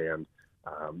 And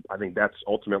I think that's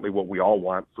ultimately what we all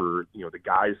want for, the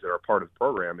guys that are part of the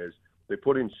program is they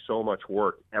put in so much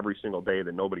work every single day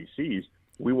that nobody sees.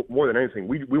 More than anything,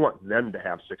 we want them to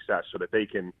have success so that they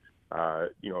can,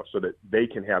 so that they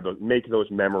can make those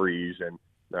memories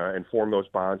and form those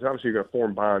bonds. And obviously you're going to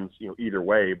form bonds, either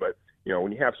way, but,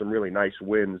 when you have some really nice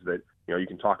wins that, you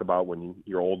can talk about when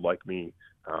you're old like me,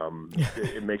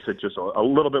 it makes it just a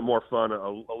little bit more fun, a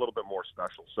little bit more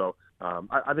special. So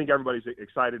I think everybody's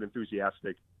excited,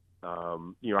 enthusiastic.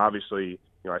 Obviously,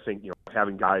 I think,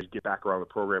 having guys get back around the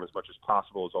program as much as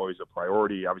possible is always a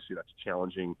priority. Obviously that's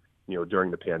challenging,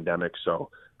 during the pandemic. So,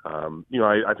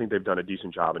 I think they've done a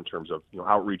decent job in terms of,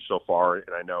 outreach so far.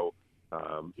 And I know,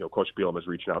 Coach Bielema is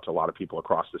reaching out to a lot of people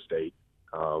across the state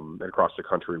and across the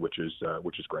country, which is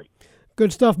great.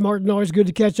 Good stuff, Martin. Always good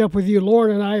to catch up with you.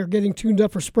 Lauren and I are getting tuned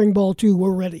up for spring ball, too.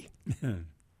 We're ready.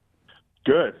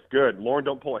 Good. Lauren,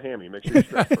 don't pull a hammy. Make sure you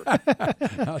stretch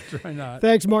first. I'll try not.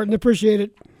 Thanks, Martin. Appreciate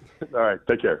it. All right.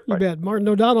 Take care. You Bye. bet. Martin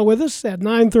O'Donnell with us at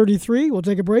 9:33. We'll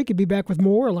take a break and be back with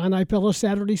more Illini Pella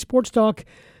Saturday Sports Talk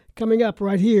coming up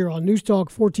right here on News Talk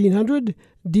 1400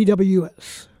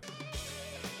 DWS.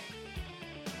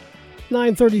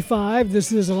 9:35.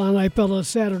 This is Illini Pella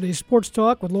Saturday Sports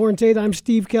Talk with Loren Tate. I'm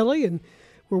Steve Kelly, and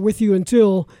we're with you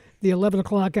until the 11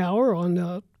 o'clock hour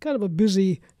on kind of a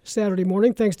busy Saturday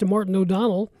morning. Thanks to Martin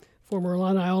O'Donnell, former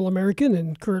Illini All-American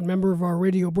and current member of our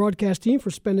radio broadcast team,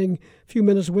 for spending a few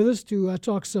minutes with us to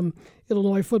talk some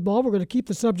Illinois football. We're going to keep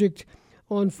the subject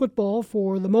on football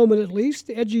for the moment at least.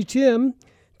 Edgy Tim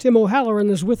O'Halloran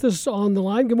is with us on the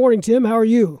line. Good morning, Tim. How are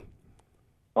you?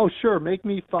 Oh, sure. Make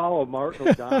me follow Martin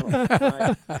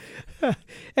O'Donnell.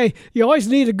 Hey, you always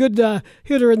need a good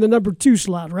hitter in the number 2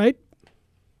 slot, right?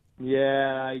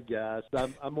 Yeah, I guess.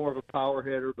 I'm more of a power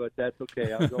hitter, but that's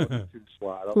okay. I'll go with the 2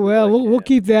 slot. We'll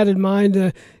keep that in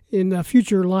mind in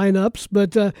future lineups.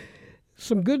 But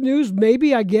some good news,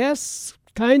 maybe, I guess,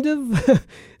 kind of,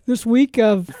 this week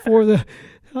for the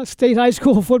state high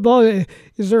school football.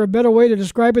 Is there a better way to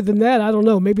describe it than that? I don't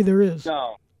know. Maybe there is.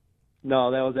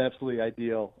 No, that was absolutely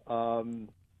ideal.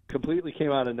 Completely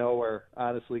came out of nowhere,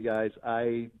 honestly, guys.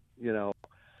 There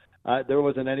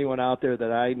wasn't anyone out there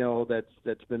that I know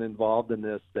that's been involved in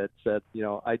this that said,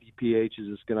 IDPH is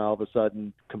just going to all of a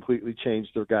sudden completely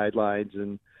change their guidelines,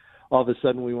 and all of a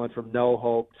sudden we went from no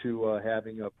hope to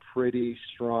having a pretty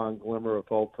strong glimmer of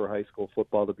hope for high school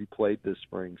football to be played this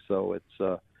spring. So it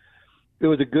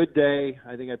was a good day.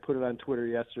 I think I put it on Twitter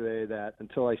yesterday that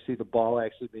until I see the ball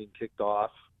actually being kicked off,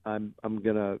 I'm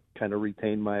going to kind of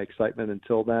retain my excitement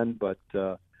until then. But,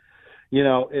 it's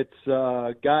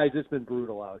guys, it's been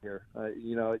brutal out here.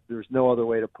 There's no other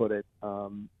way to put it.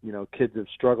 Kids have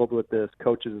struggled with this.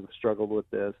 Coaches have struggled with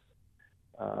this.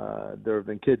 There have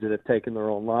been kids that have taken their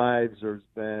own lives. There's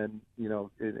been,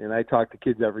 and I talk to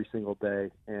kids every single day.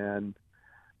 And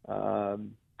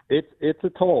it's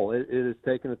a toll. It has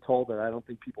taken a toll that I don't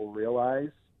think people realize.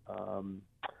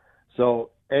 So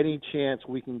any chance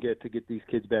we can get to get these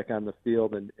kids back on the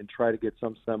field and try to get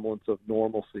some semblance of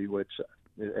normalcy, which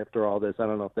after all this, I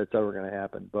don't know if that's ever going to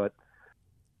happen, but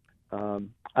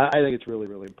I think it's really,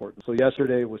 really important. So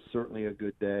yesterday was certainly a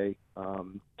good day,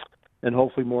 and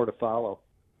hopefully more to follow.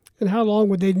 And how long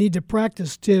would they need to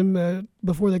practice, Tim,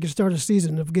 before they could start a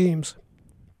season of games?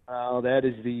 That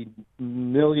is the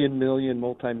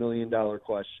multi-million-dollar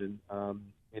question.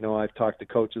 I've talked to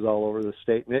coaches all over the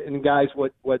state. And guys,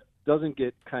 what doesn't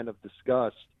get kind of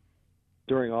discussed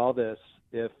during all this,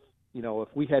 if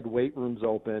we had weight rooms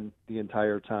open the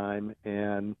entire time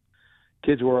and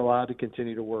kids were allowed to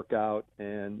continue to work out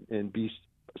and be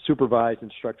supervised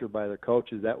and structured by their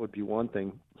coaches, that would be one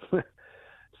thing.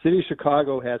 City of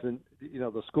Chicago hasn't,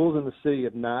 the schools in the city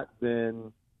have not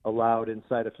been allowed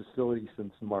inside a facility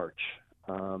since March.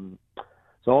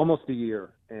 So almost a year.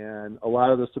 And a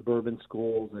lot of the suburban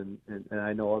schools, and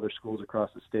I know other schools across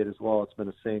the state as well, it's been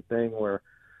the same thing where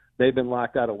they've been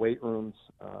locked out of weight rooms.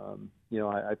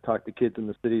 I've talked to kids in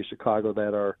the city of Chicago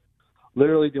that are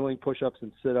literally doing push-ups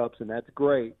and sit-ups, and that's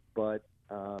great. But,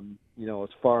 as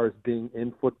far as being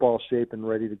in football shape and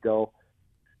ready to go,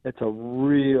 it's a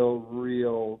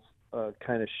real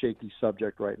kind of shaky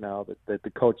subject right now that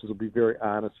the coaches will be very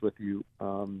honest with you.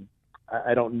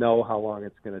 I don't know how long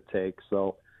it's going to take.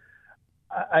 So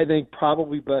I think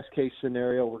probably best case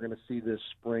scenario, we're going to see this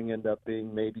spring end up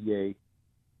being maybe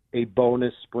a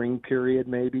bonus spring period,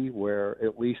 maybe, where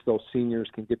at least those seniors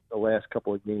can get the last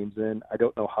couple of games in. I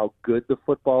don't know how good the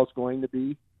football is going to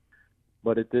be.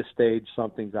 But at this stage,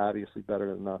 something's obviously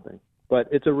better than nothing. But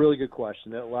it's a really good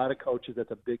question. A lot of coaches,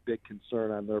 that's a big, big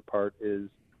concern on their part is,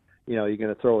 you're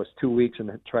going to throw us 2 weeks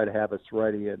and try to have us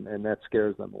ready, and that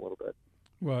scares them a little bit.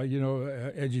 Well,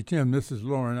 Edgy Tim, this is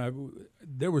Loren.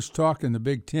 There was talk in the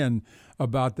Big Ten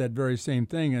about that very same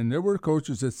thing, and there were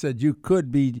coaches that said you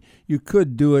could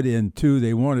do it in 2.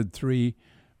 They wanted 3,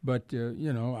 but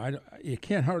you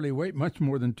can't hardly wait much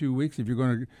more than 2 weeks if you're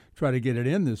going to try to get it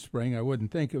in this spring. I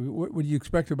wouldn't think. What would you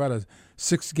expect about a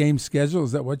 6-game schedule?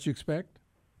 Is that what you expect?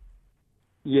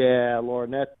 Yeah, Lauren,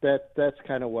 that's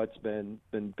kind of what's been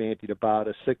bantied about,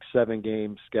 a 6-7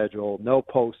 game schedule, no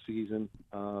postseason.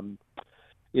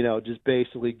 Just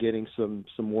basically getting some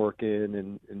work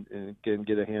in and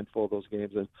get a handful of those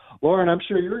games. And Lauren, I'm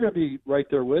sure you're going to be right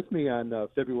there with me on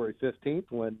February 15th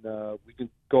when we can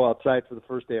go outside for the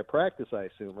first day of practice, I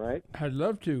assume, right? I'd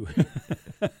love to.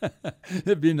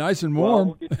 It'd be nice and warm.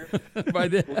 Well,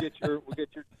 we'll get your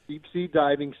deep sea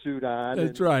diving suit on.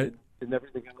 That's right. And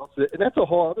everything else. And that's a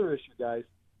whole other issue, guys.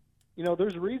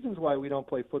 There's reasons why we don't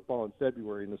play football in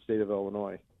February in the state of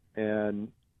Illinois. And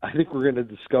I think we're going to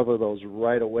discover those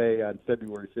right away on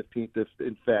February 15th, if,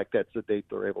 in fact, that's the date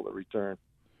they're able to return.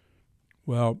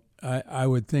 Well, I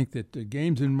would think that the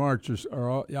games in March are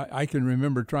all – I can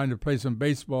remember trying to play some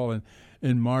baseball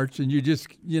in March, and you just,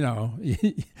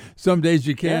 some days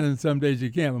you can and some days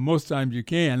you can't, but most times you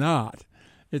cannot.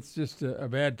 It's just a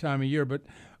bad time of year. But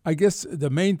I guess the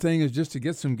main thing is just to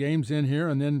get some games in here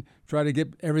and then try to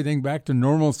get everything back to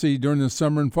normalcy during the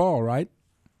summer and fall, right?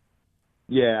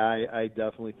 Yeah, I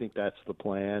definitely think that's the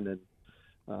plan, and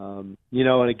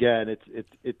and again,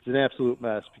 it's an absolute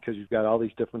mess because you've got all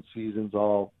these different seasons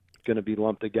all going to be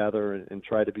lumped together and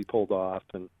try to be pulled off,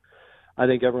 and I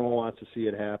think everyone wants to see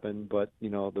it happen, but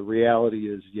the reality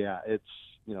is, it's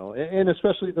and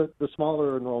especially the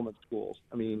smaller enrollment schools.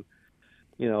 I mean,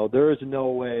 there is no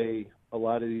way a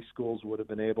lot of these schools would have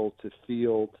been able to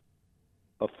field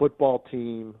a football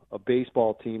team, a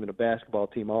baseball team, and a basketball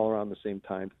team all around the same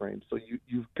time frame. So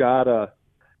you've got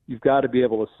to be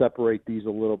able to separate these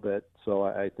a little bit. So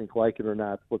I think, like it or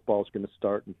not, football is going to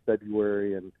start in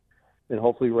February and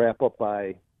hopefully wrap up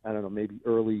by, I don't know, maybe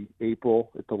early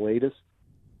April at the latest.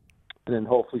 And then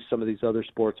hopefully some of these other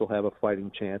sports will have a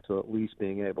fighting chance of at least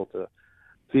being able to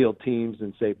field teams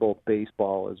in, say, both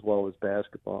baseball as well as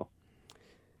basketball.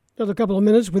 Another couple of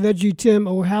minutes with Edgy Tim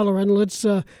O'Halloran. Let's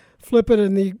flip it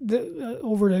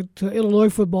over to Illinois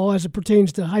football as it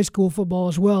pertains to high school football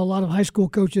as well. A lot of high school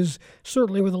coaches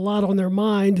certainly with a lot on their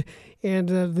mind, and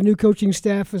the new coaching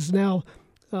staff has now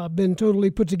been totally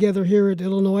put together here at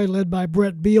Illinois, led by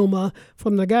Brett Bielema.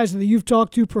 From the guys that you've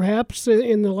talked to perhaps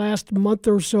in the last month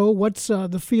or so, what's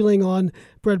the feeling on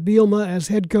Brett Bielema as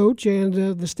head coach and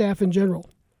the staff in general?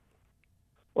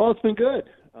 Well, it's been good.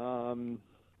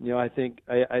 I think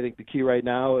the key right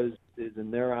now is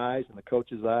in their eyes and the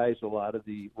coach's eyes. A lot of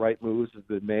the right moves have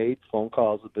been made. Phone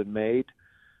calls have been made.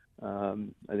 I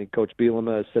think Coach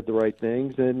Bielema has said the right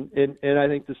things, and I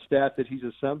think the staff that he's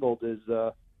assembled is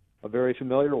a very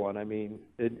familiar one. I mean,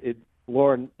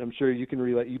 Lauren, I'm sure you can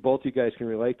relate. Both you guys can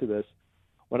relate to this.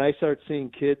 When I start seeing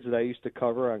kids that I used to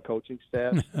cover on coaching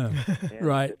staff,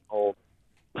 right?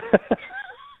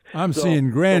 I'm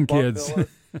seeing grandkids.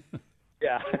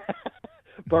 Yeah.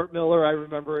 Bart Miller, I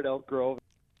remember at Elk Grove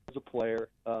as a player,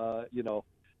 and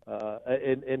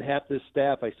half this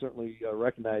staff I certainly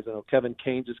recognize. I know Kevin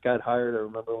Kane just got hired. I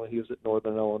remember when he was at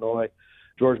Northern Illinois.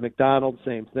 George McDonald,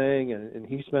 same thing, and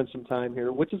he spent some time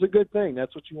here, which is a good thing.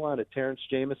 That's what you wanted. Terrence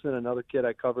Jamison, another kid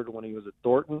I covered when he was at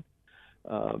Thornton.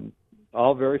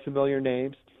 All very familiar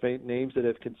names that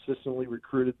have consistently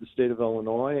recruited the state of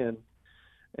Illinois,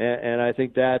 and I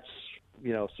think that's,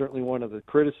 certainly one of the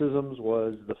criticisms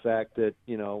was the fact that,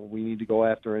 we need to go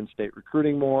after in-state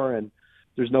recruiting more, and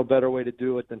there's no better way to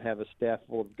do it than have a staff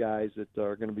full of guys that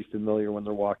are going to be familiar when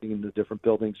they're walking into different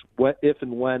buildings, if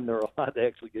and when they're allowed to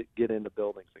actually get into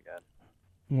buildings again.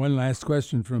 One last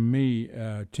question from me,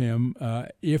 Tim.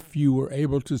 If you were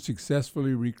able to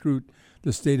successfully recruit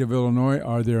the state of Illinois,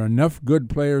 are there enough good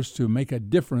players to make a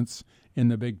difference in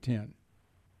the Big Ten?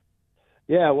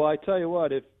 Yeah, well, I tell you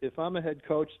what, if I'm a head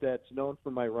coach that's known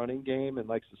for my running game and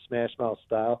likes the smash mouth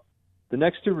style, the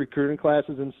next 2 recruiting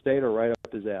classes in the state are right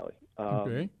up his alley.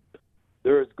 Okay.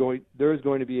 There is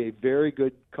going to be a very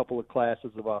good couple of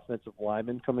classes of offensive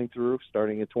linemen coming through,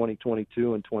 starting in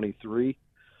 2022 and 23.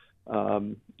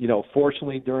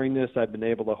 Fortunately during this, I've been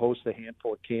able to host a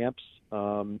handful of camps.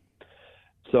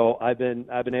 So I've been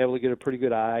able to get a pretty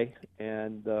good eye,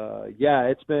 and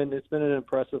it's been an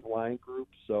impressive line group.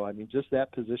 So I mean, just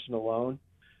that position alone,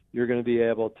 you're going to be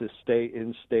able to stay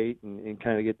in state and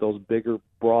kind of get those bigger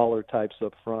brawler types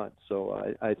up front.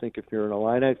 So I think if you're an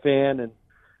Illini fan and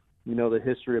you know the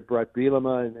history of Brett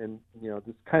Bielema and you know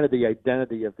just kind of the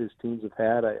identity of his teams have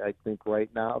had, I think right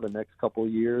now the next couple of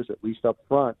years, at least up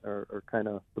front, are kind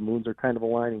of the moons are kind of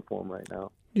aligning for him right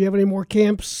now. Do you have any more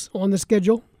camps on the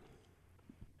schedule?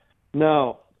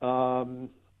 No.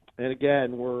 And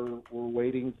again, we're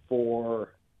waiting for,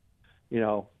 you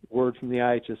know, word from the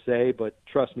IHSA, but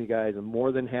trust me, guys, I'm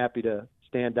more than happy to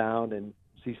stand down and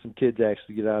see some kids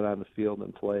actually get out on the field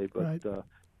and play. But, right.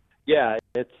 Yeah,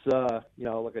 it's, you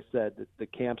know, like I said, the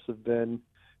camps have been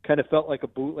kind of felt like a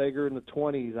bootlegger in the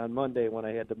 20s on Monday when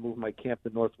I had to move my camp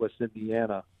to Northwest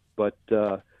Indiana. But,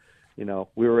 you know,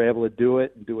 we were able to do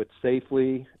it and do it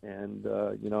safely. And,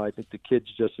 you know, I think the kids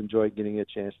just enjoyed getting a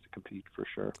chance to compete for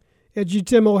sure. Edgy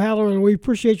Tim O'Halloran, we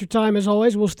appreciate your time as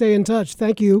always. We'll stay in touch.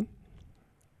 Thank you.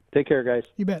 Take care, guys.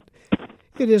 You bet.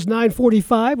 It is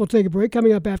 9:45. We'll take a break.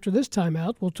 Coming up after this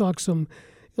timeout, we'll talk some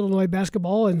Illinois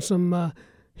basketball and some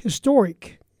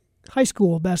historic high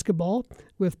school basketball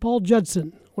with Paul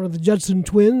Judson, one of the Judson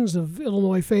twins of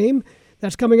Illinois fame.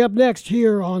 That's coming up next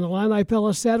here on Illini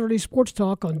Pella Saturday Sports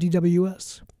Talk on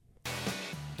DWS.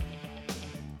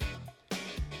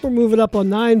 We're moving up on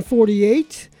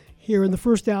 9:48. Here in the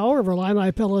first hour of our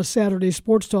Illini Pella Saturday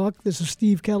Sports Talk. This is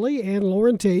Steve Kelly and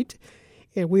Loren Tate,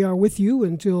 and we are with you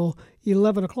until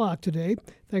 11 o'clock today.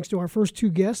 Thanks to our first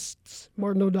two guests,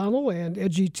 Martin O'Donnell and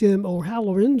Edgy Tim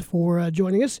O'Halloran, for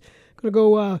joining us. Going to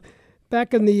go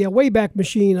back in the Wayback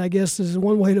Machine, I guess is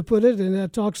one way to put it,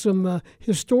 and talk some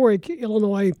historic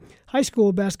Illinois high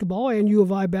school basketball and U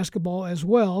of I basketball as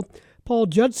well. Paul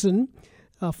Judson,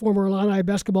 a former Illini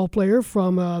basketball player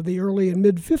from the early and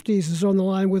mid-'50s, is on the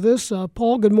line with us.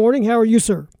 Paul, good morning. How are you,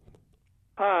 sir?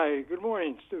 Hi, good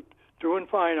morning. Doing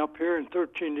fine up here in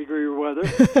 13-degree weather.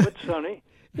 It's sunny.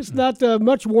 It's not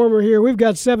much warmer here. We've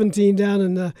got 17 down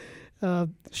in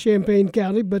Champaign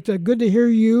County, but good to hear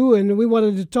you. And we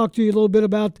wanted to talk to you a little bit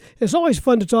about, it's always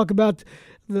fun to talk about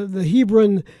the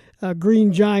Hebron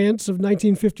Green Giants of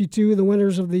 1952, the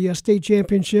winners of the state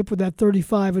championship with that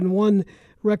 35-1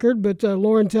 record. But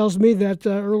Loren tells me that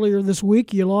earlier this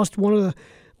week you lost one of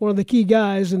the key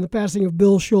guys in the passing of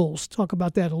Bill Schultz. Talk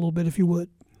about that a little bit, if you would.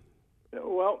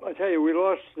 Well, I tell you, we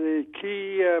lost the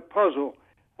key puzzle.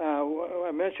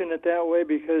 I mention it that way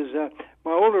because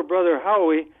my older brother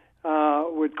Howie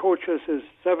would coach us as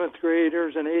 7th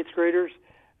graders and 8th graders.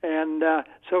 And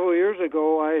several years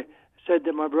ago, I said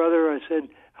to my brother, I said,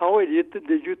 Howie,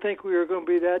 did you think we were going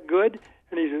to be that good?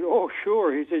 And he said, oh,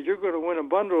 sure. He said, you're going to win a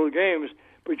bundle of games,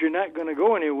 but you're not going to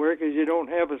go anywhere because you don't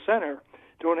have a center,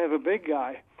 don't have a big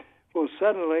guy. Well,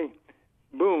 suddenly,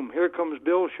 boom, here comes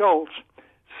Bill Schultz,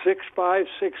 6'5",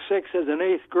 6'6", as an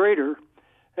 8th grader,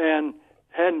 and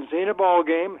hadn't seen a ball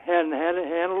game, hadn't had to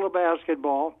handle a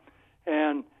basketball,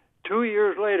 and 2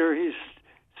 years later, he's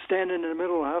standing in the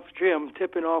middle of half gym,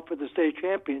 tipping off for the state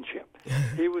championship.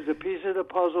 He was a piece of the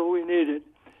puzzle we needed.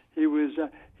 He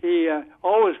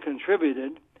always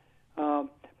contributed,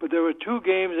 but there were 2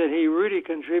 games that he really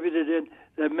contributed in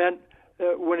that meant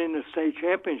winning the state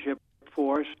championship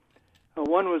for us.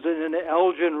 One was in the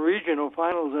Elgin Regional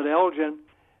Finals at Elgin.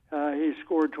 He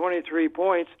scored 23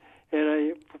 points in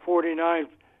a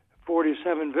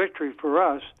 49-47 victory for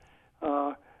us.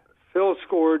 Phil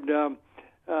scored. Phil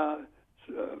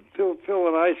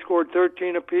and I scored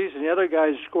 13 apiece, and the other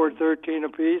guys scored 13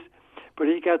 apiece. But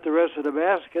he got the rest of the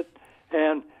basket.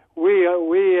 And we,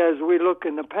 as we look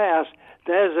in the past,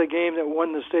 that is a game that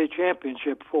won the state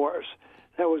championship for us.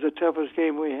 That was the toughest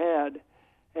game we had,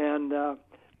 and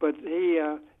but he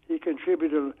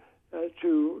contributed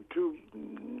to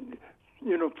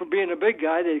for being a big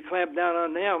guy. They clamped down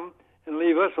on them and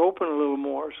leave us open a little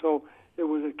more. So it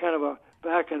was a kind of a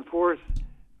back and forth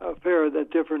affair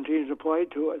that different teams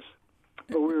applied to us.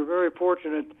 But we were very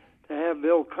fortunate to have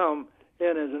Bill come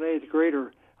in as an 8th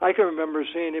grader. I can remember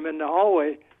seeing him in the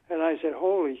hallway, and I said,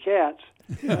 "Holy cats!"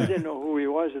 I didn't know who he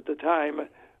was at the time,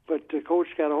 but the coach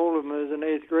got a hold of him as an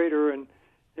 8th grader, and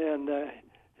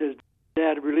his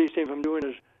dad released him from doing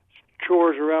his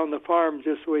chores around the farm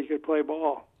just so he could play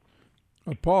ball.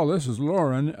 Paul, this is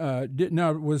Loren.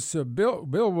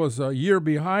 Bill was a year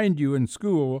behind you in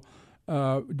school.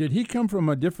 Did he come from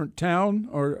a different town,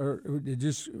 or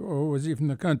was he from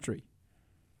the country?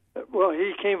 Well,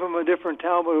 he came from a different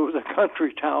town, but it was a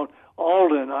country town,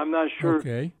 Alden. I'm not sure.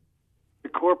 Okay.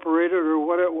 Incorporated or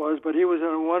what it was, but he was in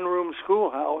a one-room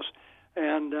schoolhouse,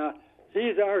 and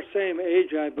he's our same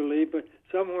age, I believe, but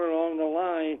somewhere along the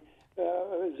line,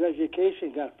 his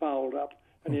education got fouled up,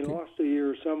 and he lost a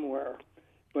year somewhere.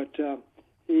 But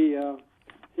he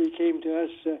came to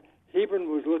us. Hebron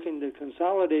was looking to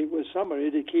consolidate with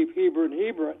somebody to keep Hebron.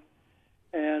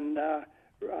 And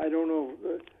I don't know,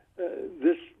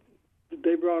 this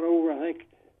they brought over, I think,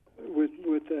 with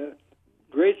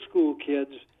grade school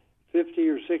kids, 50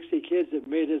 or 60 kids that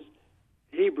made it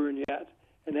Hebron yet.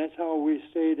 And that's how we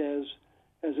stayed as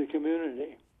a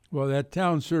community. Well, that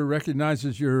town sure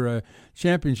recognizes your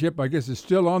championship. I guess it's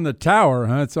still on the tower,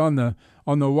 huh? It's on the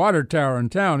water tower in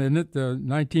town, isn't it? The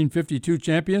 1952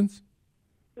 champions?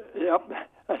 Yep.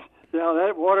 Now,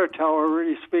 that water tower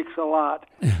really speaks a lot.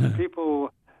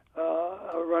 People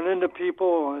run into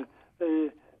people. They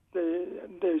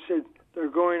said they're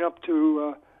going up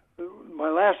to. My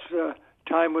last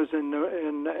time was in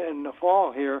the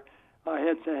fall here. I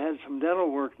had some dental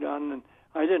work done, and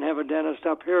I didn't have a dentist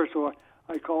up here, so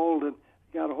I called and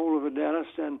got a hold of a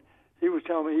dentist, and he was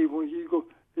telling me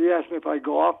he asked me if I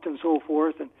golfed and so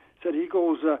forth, and said he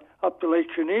goes up to Lake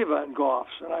Geneva and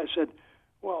golfs. And I said,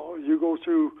 well, you go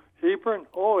through Hebron?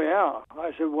 Oh, yeah.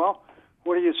 I said, well,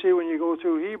 what do you see when you go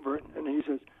through Hebron? And he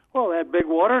says, well, that big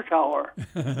water tower.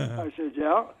 I said,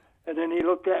 yeah. And then he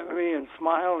looked at me and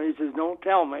smiled, and he says, don't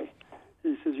tell me.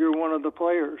 He says, you're one of the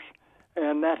players.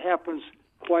 And that happens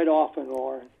quite often,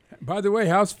 Loren. By the way,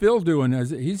 how's Phil doing?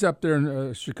 He's up there in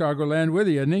Chicagoland with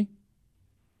you, isn't he?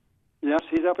 Yes,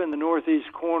 he's up in the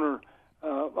northeast corner,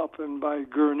 up in by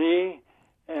Gurnee,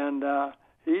 and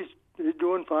he's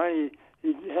doing fine.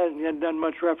 He hasn't done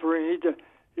much refereeing.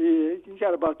 He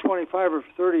got about 25 or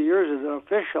 30 years as an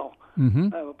official,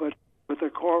 but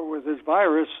with his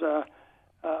virus,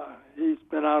 he's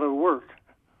been out of work.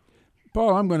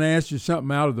 Paul, I'm going to ask you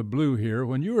something out of the blue here.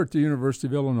 When you were at the University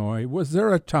of Illinois, was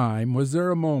there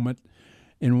a moment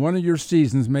in one of your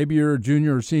seasons, maybe your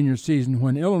junior or senior season,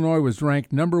 when Illinois was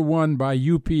ranked number 1 by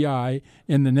UPI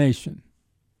in the nation?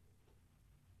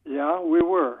 Yeah, we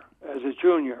were, as a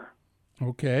junior.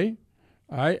 Okay.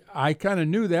 I kind of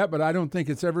knew that, but I don't think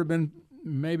it's ever been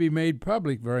maybe made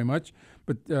public very much.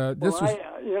 But when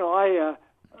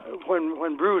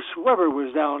Bruce Weber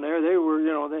was down there,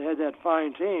 they had that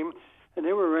fine team, and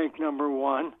they were ranked number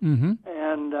 1. Mm-hmm.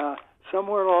 And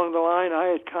somewhere along the line, I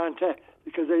had contact,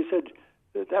 because they said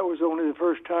that was only the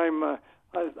first time.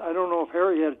 I don't know if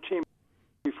Harry had a team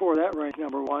before that ranked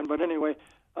number 1, but anyway,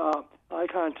 I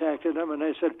contacted them, and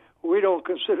they said, we don't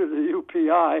consider the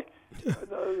UPI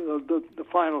the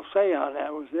final say on that.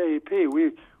 It was the AP.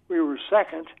 We were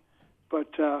second,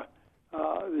 but the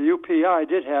UPI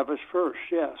did have us first,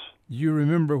 yes. Do you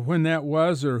remember when that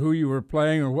was, or who you were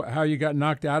playing, or how you got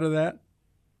knocked out of that?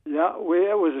 Yeah,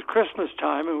 it was at Christmas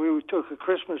time, and we took a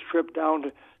Christmas trip down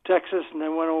to Texas and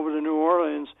then went over to New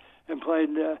Orleans and played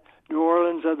New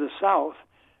Orleans of the South.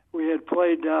 We had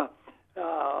played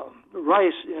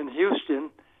Rice in Houston,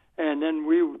 and then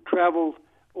we traveled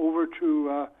over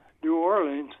to New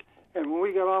Orleans. And when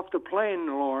we got off the plane,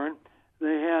 Loren,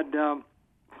 they had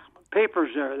papers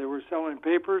there. They were selling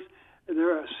papers.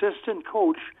 Their assistant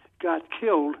coach got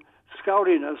killed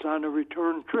scouting us on a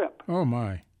return trip. Oh,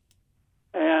 my.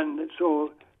 And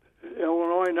so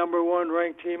Illinois number 1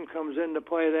 ranked team comes in to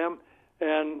play them,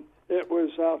 and it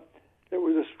was a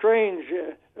strange.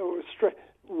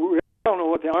 We don't know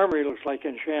what the Armory looks like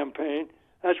in Champaign.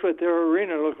 That's what their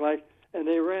arena looked like, and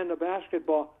they ran the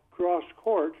basketball cross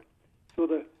court, so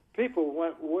the people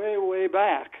went way, way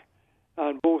back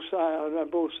on both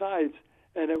sides,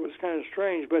 and it was kind of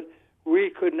strange. But we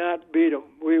could not beat them.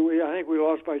 I think we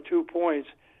lost by 2 points,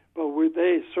 but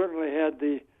they certainly had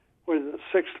the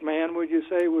sixth man, would you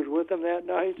say, was with them that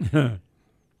night?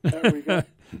 There we go.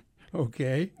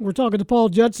 Okay. We're talking to Paul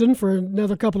Judson for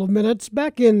another couple of minutes.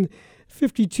 Back in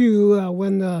 52,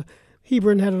 when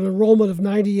Hebron had an enrollment of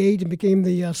 98 and became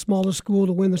the smallest school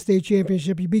to win the state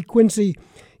championship, you beat Quincy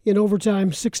in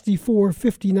overtime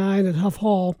 64-59 at Huff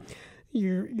Hall.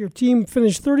 Your team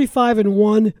finished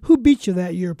 35-1. Who beat you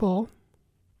that year, Paul?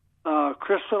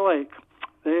 Crystal Lake.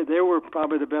 They were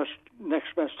probably the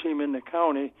next best team in the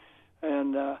county,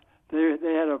 and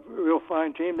they had a real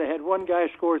fine team. They had one guy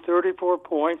score 34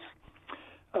 points.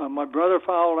 My brother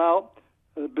fouled out.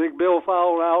 Big Bill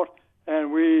fouled out,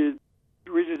 and we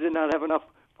just did not have enough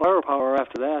firepower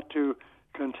after that to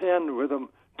contend with them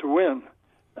to win.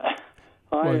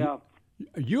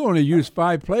 You only used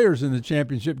 5 players in the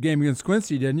championship game against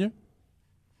Quincy, didn't you?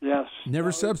 Yes.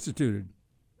 Never substituted.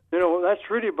 That's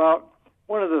really about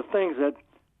one of the things that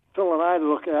Phil and I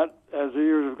look at as the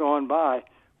years have gone by.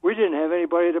 We didn't have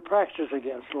anybody to practice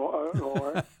against,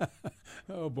 Loren.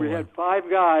 Oh, boy. We had 5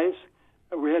 guys.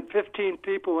 We had 15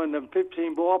 people and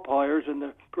 15 ball players in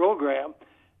the program,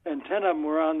 and 10 of them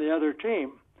were on the other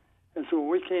team. And so when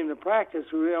we came to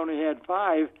practice, we only had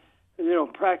 5,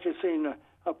 practicing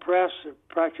a press,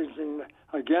 practicing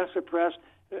against the press.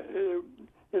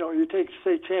 You take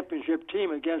state championship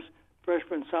team against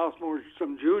freshman, sophomores,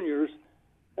 some juniors.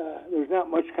 There's not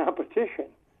much competition.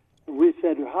 And we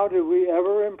said, how did we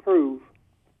ever improve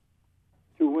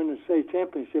to win the state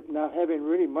championship, not having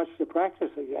really much to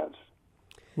practice against?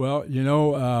 Well,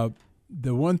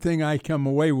 the one thing I come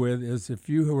away with is if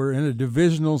you were in a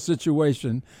divisional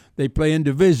situation, they play in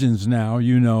divisions now,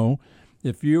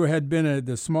 If you had been at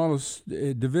the smallest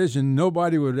division,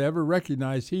 nobody would ever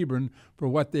recognize Hebron for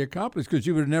what they accomplished because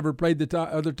you would have never played the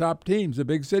other top teams, the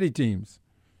big city teams.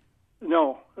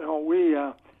 No, we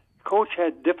coach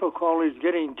had difficulties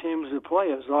getting teams to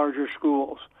play as larger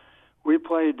schools. We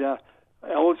played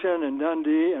Elgin and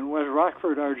Dundee and West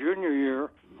Rockford our junior year,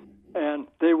 and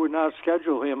they would not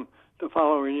schedule him the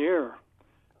following year.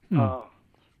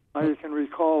 I can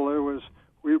recall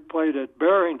we played at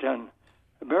Barrington.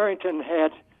 Barrington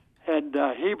had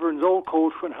Hebron's old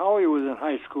coach when Howie was in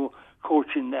high school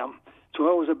coaching them. So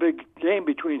it was a big game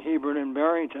between Hebron and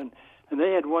Barrington. And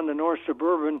they had won the North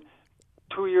Suburban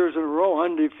 2 years in a row,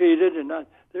 undefeated. And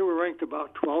they were ranked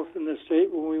about 12th in the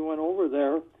state when we went over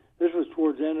there. This was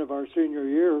towards the end of our senior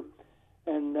year.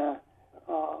 And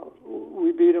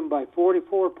we beat them by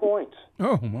 44 points.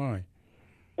 Oh, my.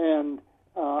 And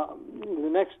the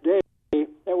next day,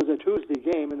 that was a Tuesday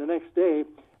game, and the next day,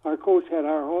 our coach had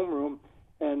our homeroom,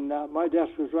 and my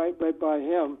desk was right by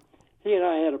him. He and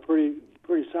I had a pretty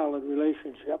solid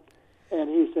relationship. And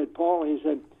he said, Paul,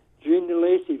 Gene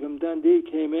DeLacy from Dundee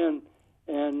came in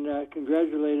and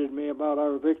congratulated me about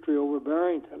our victory over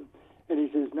Barrington. And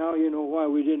he says, now you know why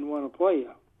we didn't want to play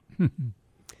you.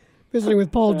 Visiting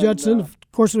with Paul Judson. Of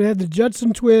course, we had the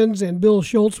Judson twins and Bill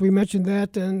Schultz. We mentioned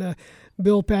that, and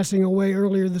Bill passing away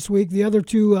earlier this week. The other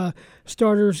two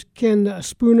starters, Ken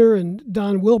Spooner and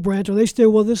Don Wilbrandt, are they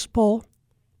still with us, Paul?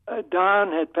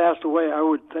 Don had passed away, I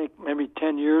would think, maybe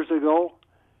 10 years ago.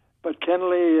 But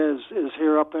Kenley is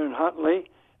here up in Huntley,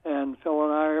 and Phil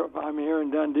and I'm here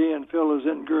in Dundee, and Phil is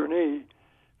in Gurnee.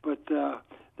 But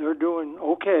they're doing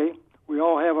okay. We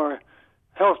all have our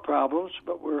health problems,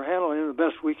 but we're handling it the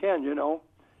best we can,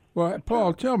 Well,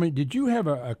 Paul, tell me, did you have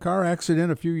a car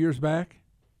accident a few years back?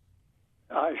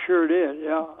 I sure did,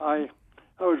 yeah. I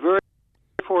was very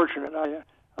fortunate. I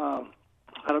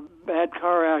had a bad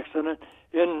car accident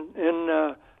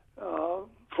in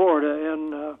Florida,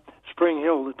 in Spring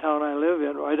Hill, the town I live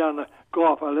in, right on the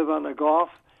Gulf. I live on the Gulf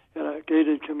in a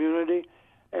gated community,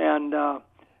 and I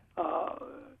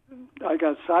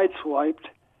got sideswiped,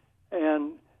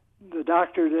 and the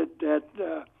doctor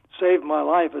that saved my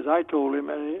life, as I told him,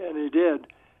 and he did,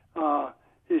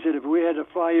 he said, if we had to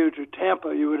fly you to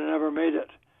Tampa, you would have never made it.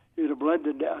 You'd have bled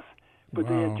to death. But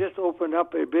They had just opened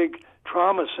up a big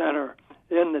trauma center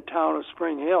in the town of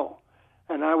Spring Hill,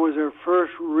 and I was their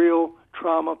first real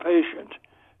trauma patient.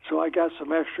 So I got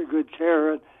some extra good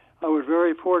care, and I was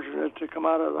very fortunate to come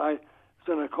out of it. I was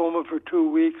in a coma for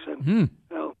 2 weeks, and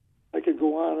I could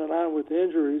go on and on with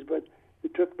injuries, but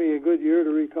it took me a good year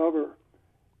to recover.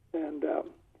 And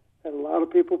a lot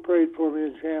of people prayed for me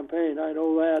in Champaign. I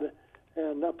know that.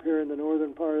 And up here in the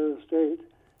northern part of the state,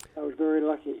 I was very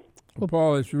lucky. Well,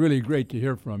 Paul, it's really great to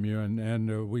hear from you,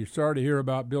 and we're sorry to hear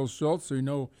about Bill Schultz. We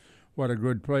know what a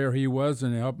good player he was,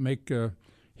 and helped make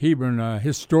Hebron a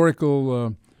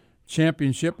historical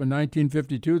championship in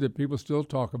 1952 that people still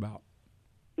talk about.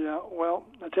 Yeah, well,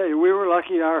 I tell you, we were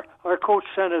lucky. Our coach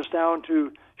sent us down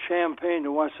to Champaign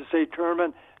to watch the state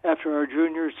tournament after our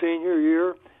senior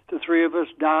year. The three of us,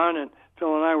 Don and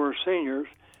Phil and I, were seniors,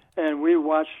 and we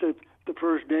watched it the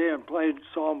first day and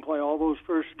saw him play all those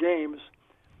first games.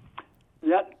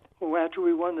 Yet, after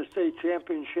we won the state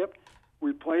championship,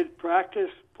 we played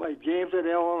games at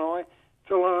Illinois.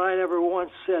 Phil and I never once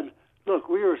said, look,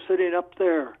 we were sitting up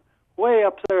there, way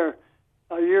up there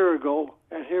a year ago,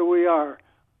 and here we are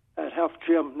at Huff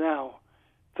Gym now.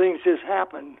 Things just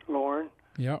happened, Loren.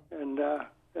 Yep. And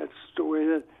that's the way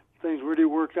that things really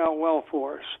worked out well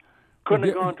for us. Couldn't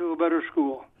have gone to a better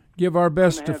school. Give our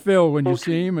best to Phil when you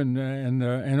see him,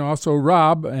 and also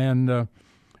Rob, and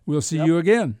we'll see you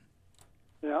again.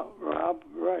 Yeah, Rob,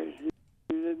 right.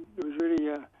 It was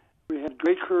really, we had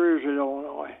great careers at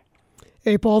Illinois.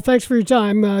 Hey, Paul, thanks for your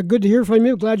time. Good to hear from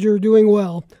you. Glad you're doing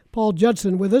well. Paul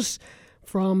Judson with us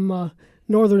from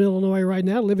northern Illinois right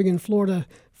now, living in Florida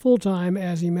full-time,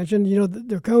 as he mentioned.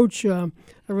 Their coach, I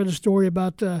read a story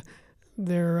about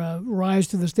their rise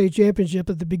to the state championship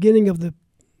at the beginning of the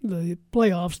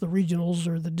playoffs, the regionals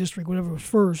or the district, whatever was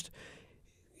first.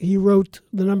 He wrote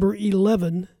the number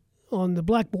 11 on the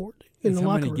blackboard in the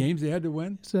locker room. How many games they had to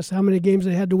win? So that's how many games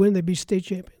they had to win. They'd be state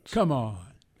champions. Come on.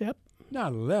 Yep.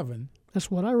 Not 11. That's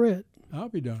what I read. I'll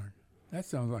be darned. That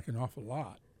sounds like an awful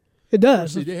lot. It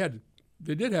does. See,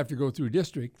 they did have to go through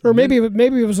district, or maybe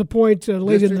it was a point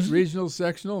late in the regional,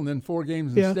 sectional, and then 4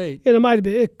 games in state. And it might have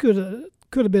been. It could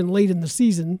have been late in the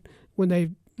season when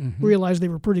they realized they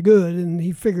were pretty good, and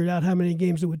he figured out how many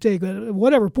games it would take. But at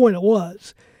whatever point it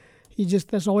was,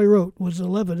 that's all he wrote was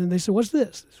 11. And they said, "What's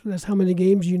this? That's how many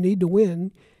games you need to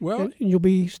win. Well, and you'll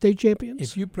be state champions."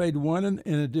 If you played 1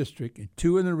 in a district, and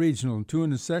 2 in the regional, and 2 in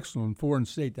the sectional, and 4 in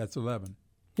state, that's 11.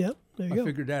 Yep, there you go. I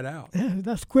figured that out. Yeah,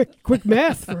 that's quick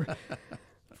math for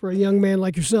a young man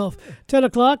like yourself. 10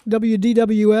 o'clock,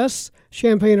 WDWS,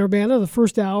 Champaign-Urbana, the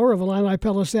first hour of Illini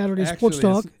Pella Saturday Sports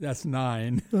Talk. That's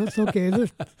 9. That's okay.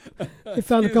 They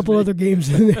found a couple other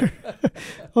games in there.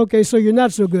 Okay, so you're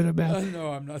not so good at math.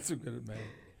 No, I'm not so good at math.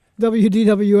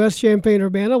 WDWS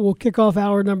Champaign-Urbana will kick off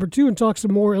hour number 2 and talk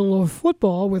some more Illinois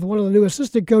football with one of the new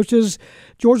assistant coaches,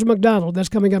 George McDonald. That's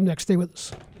coming up next. Stay with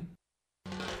us.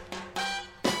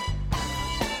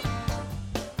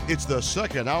 It's the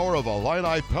second hour of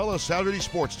Illini Pella Saturday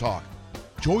Sports Talk.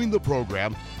 Join the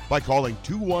program by calling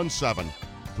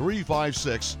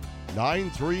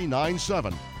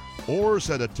 217-356-9397 or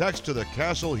send a text to the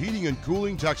Castle Heating and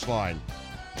Cooling text line,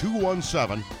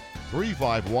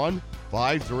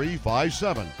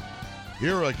 217-351-5357.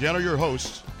 Here again are your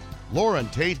hosts, Loren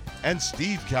Tate and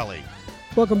Steve Kelly.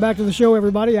 Welcome back to the show,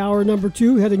 everybody. Hour number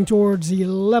 2, heading towards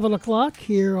 11 o'clock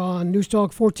here on News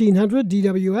Talk 1400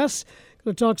 DWS.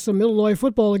 Going to talk some Illinois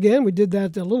football again. We did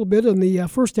that a little bit in the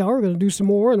first hour. We're going to do some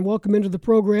more and welcome into the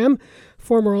program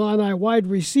former Illini wide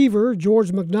receiver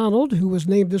George McDonald, who was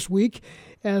named this week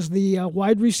as the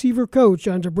wide receiver coach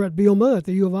under Brett Bielema at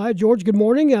the U of I. George, good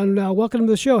morning and welcome to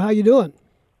the show. How you doing?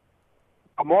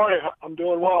 Good morning. I'm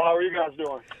doing well. How are you guys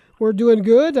doing? We're doing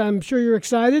good. I'm sure you're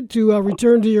excited to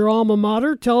return to your alma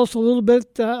mater. Tell us a little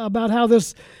bit about how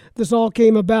this all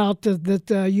came about,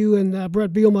 that you and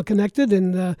Brett Bielema connected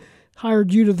and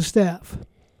hired you to the staff.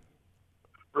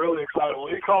 Really excited. Well,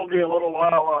 he called me a little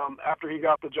while after he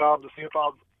got the job to see if I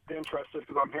was interested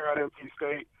because I'm here at NC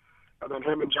State. And then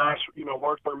him and Josh,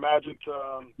 worked their magic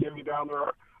to get me down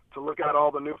there to look at all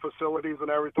the new facilities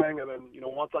and everything. And then,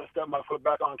 once I stepped my foot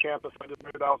back on campus, I just knew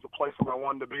that was the place where I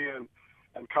wanted to be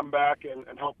and come back and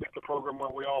help get the program where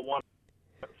we all want.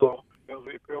 So it was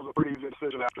a pretty easy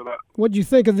decision after that. What did you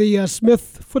think of the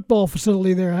Smith football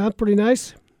facility there, huh? Pretty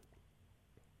nice?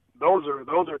 Those are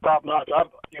top notch.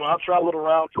 I've traveled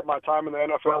around for my time in the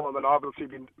NFL, and then obviously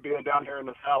being down here in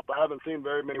the South, I haven't seen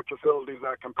very many facilities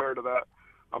that compare to that.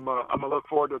 I'm gonna look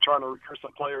forward to trying to recruit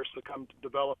some players to come to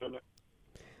develop in it.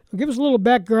 Well, give us a little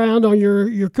background on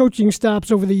your coaching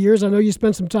stops over the years. I know you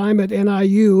spent some time at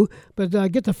NIU, but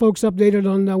get the folks updated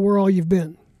on where all you've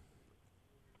been.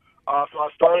 So I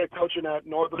started coaching at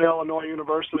Northern Illinois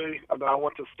University, and then I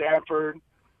went to Stanford.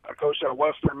 I coached at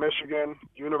Western Michigan,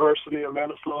 University of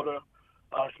Minnesota.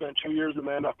 I spent 2 years in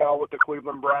the NFL with the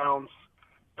Cleveland Browns.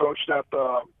 Coached at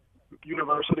the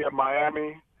University of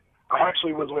Miami. I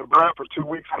actually was with Brett for 2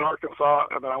 weeks in Arkansas,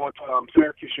 and then I went to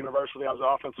Syracuse University as an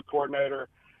offensive coordinator.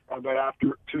 And then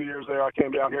after 2 years there, I came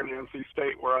down here to NC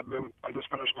State, where I just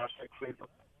finished my 6th season.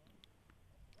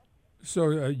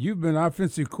 So you've been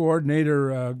offensive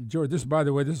coordinator, George. By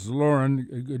the way, this is Loren.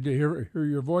 Good to hear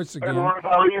your voice again. Hey, Loren,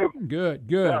 how are you? Good.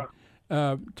 Yeah.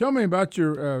 Tell me about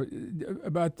your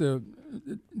about the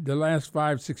last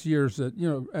 5-6 years at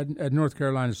North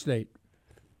Carolina State.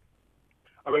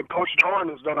 I mean, Coach Doran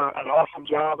has done an awesome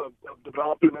job of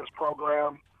developing this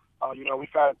program. We've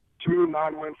had 2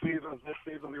 9-win seasons. This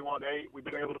season we won 8. We've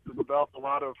been able to develop a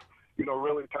lot of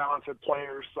really talented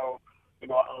players. So.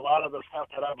 A lot of the stuff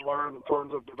that I've learned in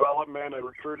terms of development and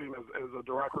recruiting is a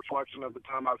direct reflection of the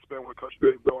time I've spent with Coach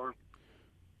Dave Doran.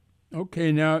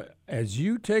 Okay, now as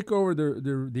you take over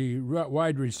the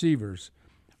wide receivers,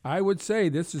 I would say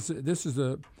this is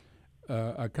a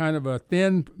kind of a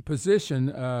thin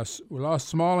position. We lost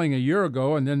Smalling a year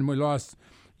ago, and then we lost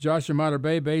Josh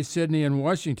Amatabebe, Sidney, and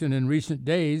Washington in recent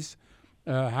days.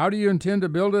 How do you intend to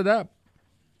build it up?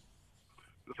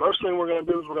 The first thing we're going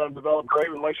to do is we're going to develop great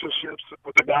relationships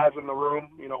with the guys in the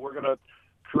room. We're going to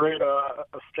create a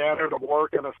standard of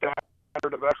work and a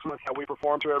standard of excellence that we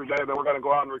perform to every day. Then we're going to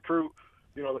go out and recruit,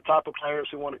 the type of players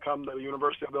who want to come to the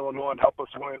University of Illinois and help us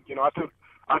win.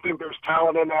 I think there's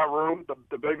talent in that room.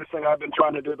 The biggest thing I've been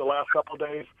trying to do the last couple of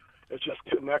days is just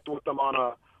connect with them on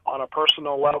a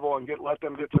personal level and let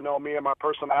them get to know me and my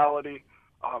personality.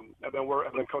 And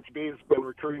then Coach B's been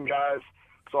recruiting guys.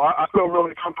 So I feel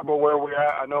really comfortable where we're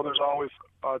at. I know there's always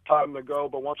time to go,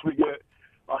 but once we get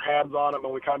our hands on them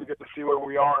and we kind of get to see where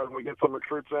we are and we get some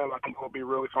recruits in, I think we'll be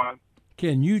really fine.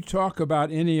 Can you talk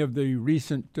about any of the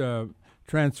recent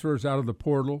transfers out of the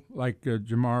portal, like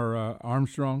Jamar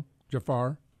Armstrong?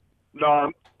 Jafar?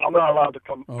 No, I'm not allowed to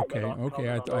come. Okay.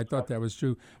 I thought that was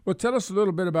true. Well, tell us a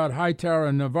little bit about Hightower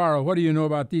and Navarro. What do you know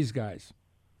about these guys?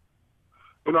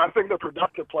 I think they're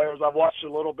productive players. I've watched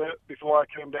a little bit before I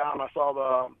came down. I saw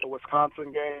the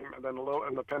Wisconsin game and then a little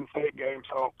in the Penn State game.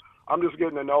 So I'm just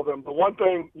getting to know them. The one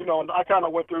thing, and I kind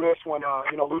of went through this when,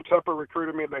 Lou Tepper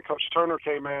recruited me and then Coach Turner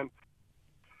came in.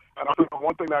 And I think the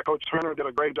one thing that Coach Turner did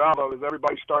a great job of is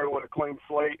everybody started with a clean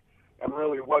slate, and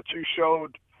really what you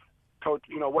showed, Coach,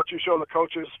 what you show the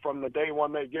coaches from the day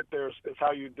one they get there is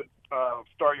how you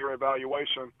start your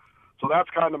evaluation. So that's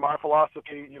kind of my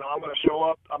philosophy. I'm going to show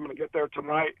up. I'm going to get there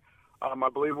tonight. I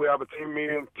believe we have a team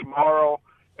meeting tomorrow,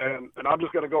 and I'm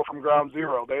just going to go from ground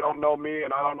zero. They don't know me,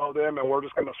 and I don't know them, and we're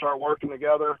just going to start working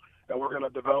together, and we're going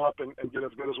to develop and get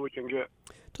as good as we can get.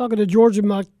 Talking to George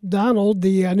McDonald,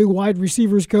 the new wide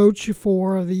receivers coach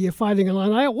for the Fighting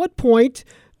Illini. At what point,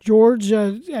 George,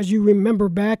 as you remember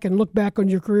back and look back on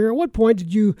your career, at what point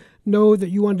did you know that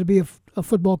you wanted to be a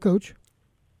football coach?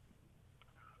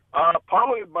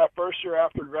 Probably my first year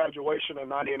after graduation in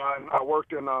 '99. I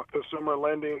worked in consumer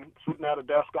lending, sitting at a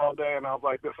desk all day, and I was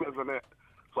like, this isn't it.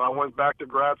 So I went back to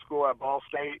grad school at Ball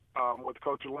State with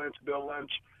Coach Lynch, Bill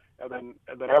Lynch, and then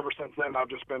ever since then I've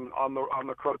just been on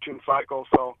the coaching cycle.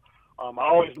 So I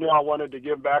always knew I wanted to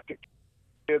give back to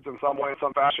kids in some way, in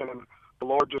some fashion, and the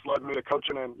Lord just led me to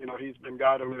coaching, and He's been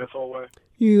guiding me this whole way.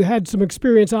 You had some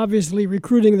experience, obviously,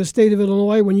 recruiting the state of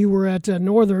Illinois when you were at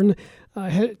Northern.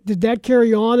 Did that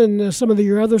carry on in some of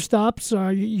your other stops?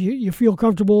 You feel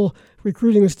comfortable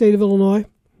recruiting the state of Illinois?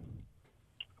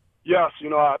 Yes,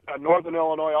 at Northern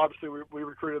Illinois, obviously we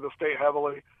recruited the state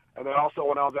heavily, and then also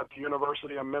when I was at the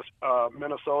University of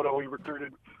Minnesota, we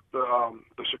recruited the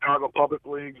Chicago Public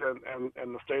Leagues and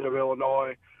the state of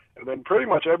Illinois. And then pretty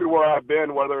much everywhere I've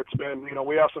been, whether it's been,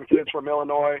 we have some kids from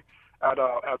Illinois at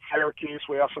Syracuse,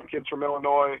 we have some kids from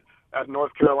Illinois at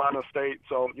North Carolina State.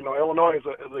 So, Illinois is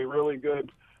a really good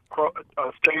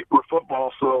state for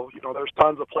football. So, there's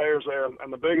tons of players there.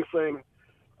 And the biggest thing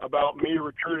about me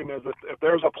recruiting is if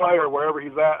there's a player wherever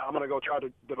he's at, I'm going to go try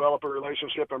to develop a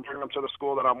relationship and bring him to the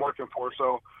school that I'm working for.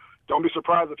 So don't be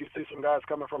surprised if you see some guys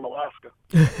coming from Alaska.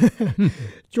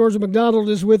 George McDonald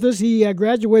is with us. He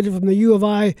graduated from the U of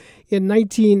I in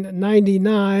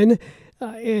 1999.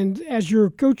 And as your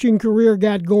coaching career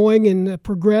got going and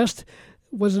progressed,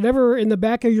 was it ever in the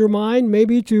back of your mind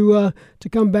maybe to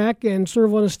come back and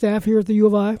serve on a staff here at the U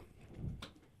of I?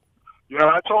 Yeah,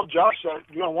 I told Josh that,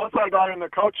 once I got into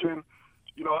coaching,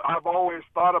 I've always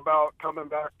thought about coming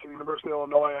back to the University of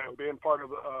Illinois and being part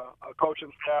of a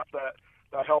coaching staff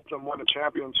that helped them win a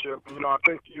championship. I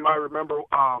think you might remember,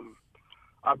 I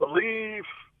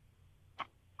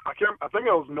think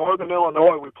it was Northern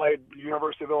Illinois. We played the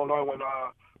University of Illinois when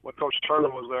Coach Turner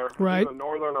was there. Right. Either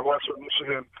Northern or Western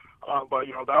Michigan. But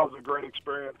that was a great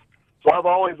experience. So I've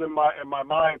always in my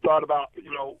mind thought about,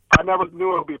 I never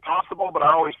knew it would be possible, but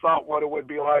I always thought what it would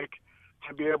be like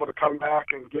to be able to come back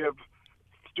and give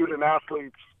student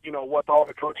athletes, what all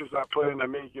the coaches that put into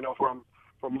me,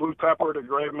 from Lou Tepper to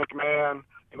Greg McMahon,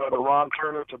 to Ron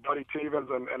Turner to Buddy Stevens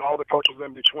and all the coaches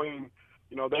in between.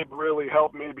 They've really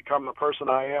helped me become the person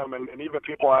I am, and even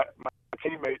people, my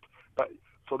teammates.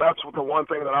 So that's the one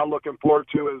thing that I'm looking forward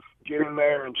to is getting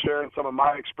there and sharing some of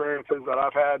my experiences that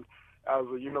I've had as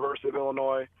a University of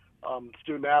Illinois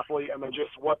student athlete, and then just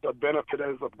what the benefit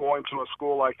is of going to a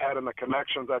school like that and the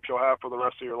connections that you'll have for the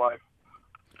rest of your life.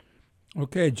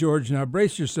 Okay, George, now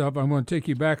brace yourself. I'm going to take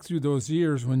you back through those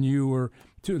years when you were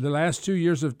the last 2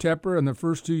 years of Tepper and the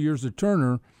first 2 years of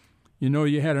Turner.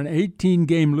 You had an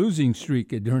 18-game losing streak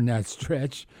during that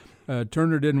stretch.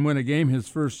 Turner didn't win a game his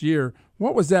first year.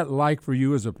 What was that like for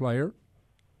you as a player?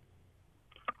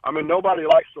 Nobody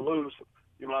likes to lose.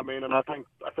 And I think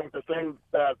the thing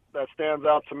that stands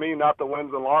out to me, not the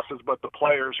wins and losses, but the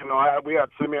players. We had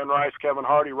Simeon Rice, Kevin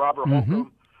Hardy, Robert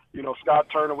Holcomb, Scott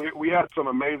Turner. We had some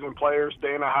amazing players,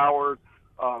 Dana Howard,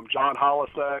 John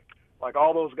Holisek, like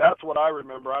all those guys. That's what I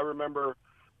remember. I remember,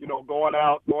 going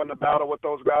to battle with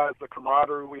those guys, the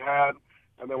camaraderie we had.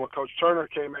 And then when Coach Turner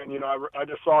came in, I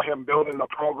just saw him building the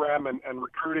program and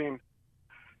recruiting,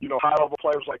 high-level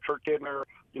players like Kurt Kidner.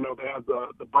 They had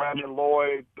the Brandon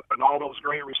Lloyd and all those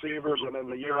great receivers. And then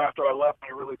the year after I left,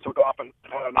 they really took off and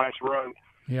had a nice run.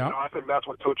 Yeah. I think that's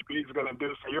what Coach B is going to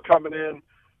do. So you're coming in,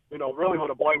 really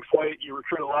with a blank slate. You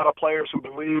recruit a lot of players who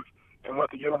believe in what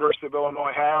the University of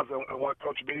Illinois has and what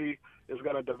Coach B is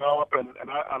going to develop. And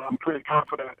I'm pretty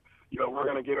confident, we're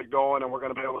going to get it going and we're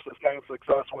going to be able to sustain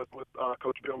success with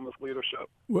Coach Bill and this leadership.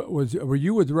 Were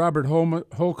you with Robert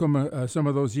Holcomb some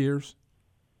of those years?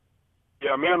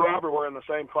 Yeah, me and Robert were in the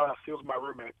same class. He was my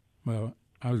roommate. Well,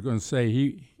 I was going to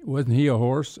say, wasn't he a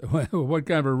horse? What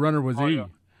kind of a runner was he? Yeah.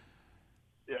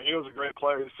 Yeah, he was a great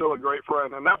player. He's still a great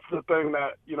friend, and that's the thing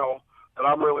that that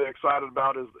I'm really excited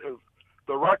about is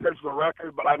the record's the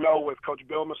record. But I know with Coach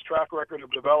Billman's track record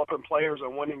of developing players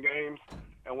and winning games,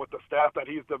 and with the staff that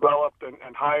he's developed and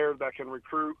hired that can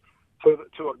recruit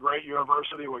to a great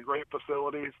university with great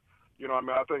facilities,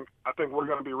 I think we're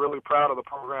going to be really proud of the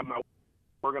program that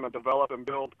we're going to develop and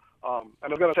build. And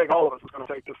it's going to take all of us. It's going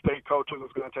to take the state coaches.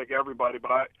 It's going to take everybody.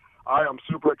 But I am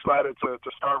super excited to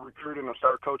start recruiting and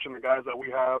start coaching the guys that we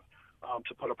have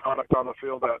to put a product on the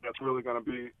field that's really going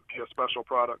to be a special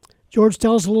product. George,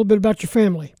 tell us a little bit about your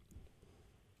family.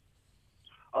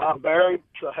 I'm married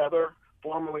to Heather,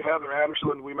 formerly Heather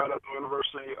Anderson. We met at the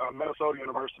University, Minnesota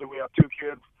University. We have 2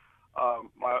 kids.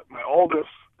 My oldest,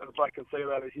 if I can say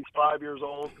that, he's 5 years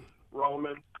old,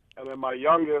 Roman. And then my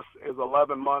youngest is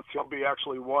 11 months. He'll be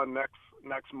actually 1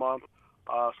 next month.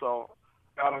 So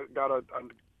got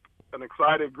an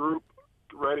excited group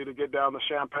ready to get down to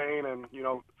Champaign and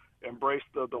embrace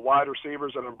the wide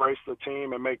receivers and embrace the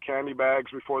team and make candy bags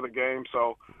before the game.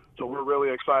 So we're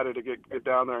really excited to get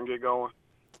down there and get going.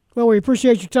 Well, we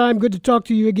appreciate your time. Good to talk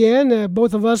to you again.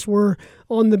 Both of us were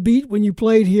on the beat when you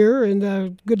played here,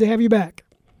 and good to have you back.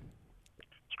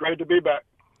 It's great to be back.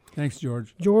 Thanks,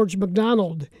 George. George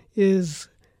McDonald is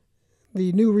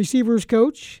the new receivers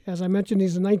coach. As I mentioned,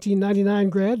 he's a 1999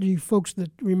 grad. You folks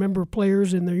that remember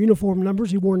players in their uniform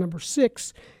numbers, he wore number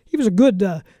 6. He was a good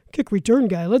kick return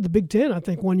guy. Led the Big Ten, I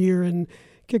think, one year in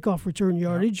kickoff return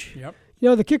yardage. Yep.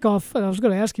 The kickoff, I was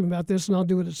going to ask him about this, and I'll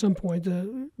do it at some point.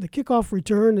 The kickoff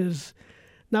return is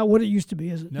not what it used to be,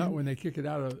 is it? Not when they kick it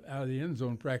out of the end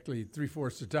zone practically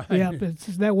 3/4 the time. Yeah,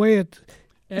 it's that way.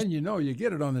 And you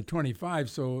get it on the 25,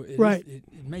 so it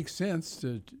makes sense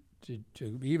to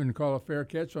even call a fair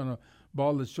catch on a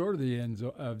ball that's short of the end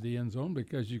zone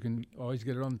because you can always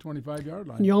get it on the 25-yard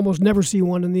line. You almost never see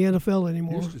one in the NFL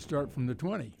anymore. Used to start from the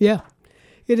 20. Yeah.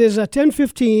 It is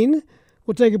 10:15.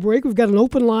 We'll take a break. We've got an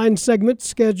open line segment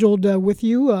scheduled with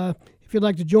you. If you'd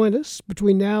like to join us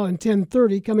between now and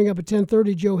 10:30, coming up at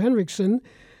 10:30, Joe Henriksen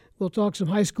will talk some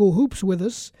high school hoops with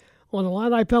us on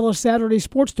Illini Pella Saturday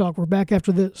Sports Talk. We're back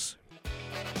after this.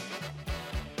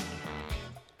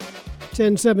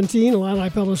 10:17, Illini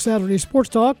Pella Saturday Sports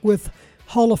Talk with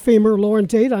Hall of Famer Loren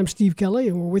Tate. I'm Steve Kelly,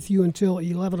 and we're with you until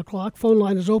 11 o'clock. Phone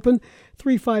line is open,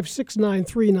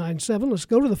 356-9397. Let's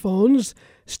go to the phones.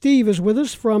 Steve is with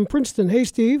us from Princeton. Hey,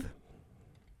 Steve.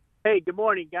 Hey, good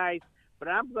morning, guys. But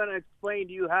I'm going to explain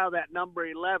to you how that number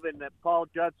 11 that Paul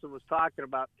Judson was talking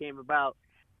about came about,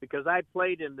 because I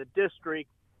played in the district,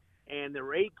 and there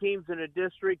were 8 teams in the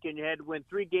district, and you had to win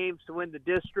 3 games to win the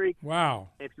district. Wow.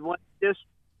 If you won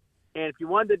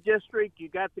the district, you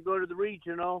got to go to the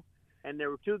regional, and there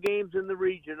were 2 games in the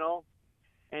regional.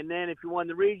 And then if you won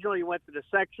the regional, you went to the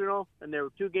sectional, and there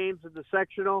were 2 games in the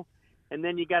sectional, and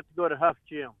then you got to go to Huff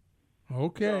Gym.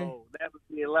 Okay. So that was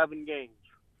the 11 games.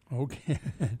 Okay.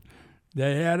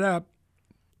 They add up.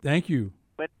 Thank you.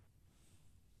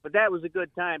 But that was a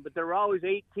good time. But there were always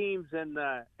 8 teams, and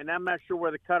I'm not sure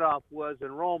where the cutoff was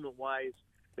enrollment-wise,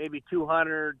 maybe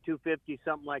 200, 250,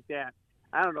 something like that.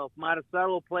 I don't know if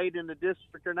Monticello played in the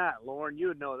district or not. Lauren, you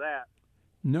would know that.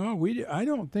 No, I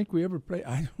don't think we ever played.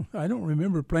 I don't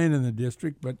remember playing in the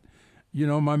district, but,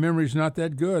 my memory's not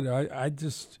that good.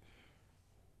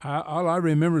 All I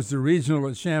remember is the regional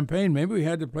at Champaign. Maybe we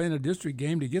had to play in a district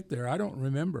game to get there. I don't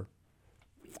remember.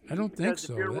 I don't think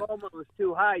so. If your enrollment was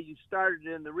too high, you started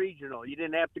in the regional. You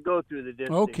didn't have to go through the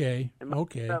district. Okay. And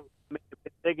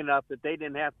big enough that they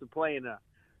didn't have to play in a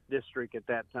district at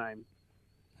that time.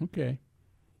 Okay.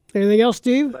 Anything else,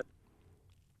 Steve?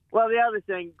 Well, the other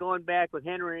thing, going back with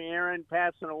Henry and Aaron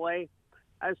passing away,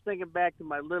 I was thinking back to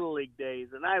my Little League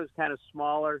days, and I was kind of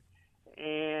smaller,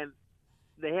 and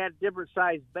they had different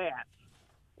sized bats,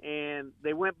 and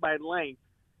they went by length,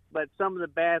 but some of the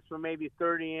bats were maybe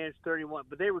 30-inch, 31,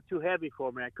 but they were too heavy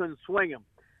for me. I couldn't swing them.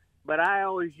 But I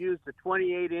always used the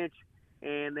 28-inch,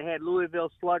 and they had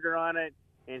Louisville Slugger on it,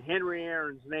 and Henry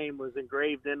Aaron's name was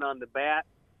engraved in on the bat,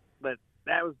 but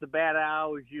that was the bat I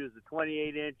always used, the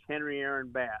 28-inch Henry Aaron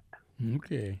bat.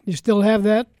 Okay. You still have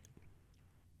that?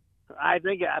 I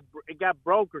think it got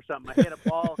broke or something. I hit a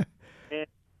ball and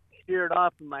sheared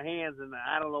off in my hands, and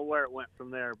I don't know where it went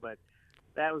from there, but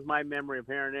that was my memory of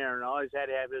Henry Aaron. I always had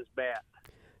to have his bat.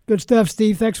 Good stuff,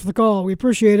 Steve. Thanks for the call. We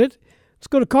appreciate it. Let's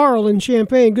go to Carl in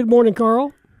Champaign. Good morning,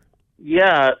 Carl.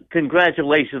 Yeah,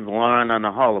 congratulations, Lauren, on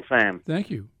the Hall of Fame. Thank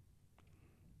you.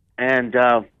 And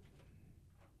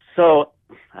so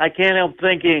I can't help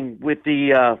thinking with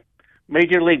the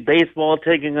Major League Baseball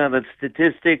taking on the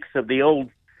statistics of the old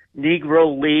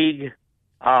Negro League,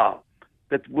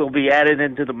 that will be added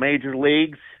into the major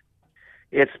leagues.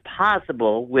 It's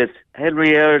possible with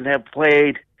Henry Aaron have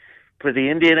played for the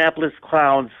Indianapolis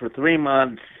Clowns for 3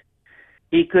 months,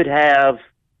 he could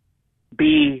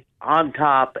be on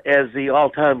top as the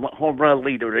all-time home run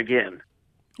leader again.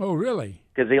 Oh, really?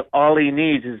 Because all he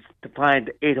needs is to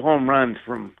find 8 home runs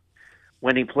from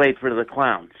when he played for the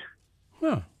Clowns.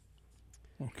 Huh.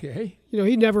 Okay.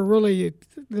 He never really,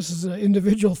 this is an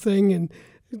individual thing, and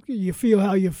you feel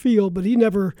how you feel, but he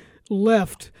never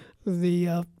left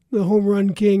the home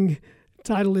run king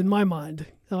title in my mind.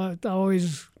 I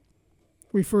always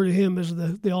refer to him as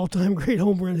the all-time great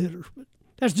home run hitter, but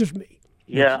that's just me.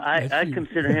 Yeah, I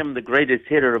consider him the greatest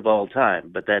hitter of all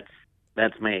time, but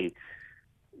that's me.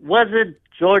 Was it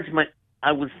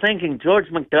I was thinking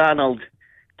George McDonald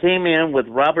came in with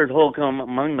Robert Holcomb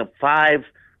among the 5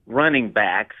 running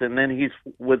backs, and then he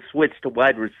would switch to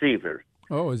wide receiver.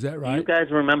 Oh, is that right? Do you guys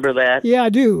remember that? Yeah, I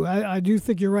do. I do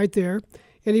think you're right there.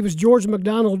 And he was George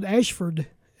McDonald Ashford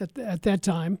at that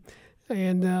time.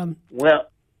 And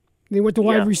he went to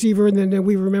wide receiver, and then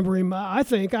we remember him. I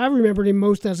remembered him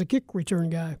most as a kick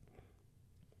return guy.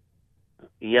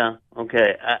 Yeah,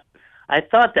 okay. I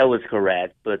thought that was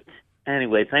correct, but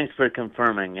anyway, thanks for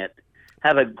confirming it.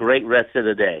 Have a great rest of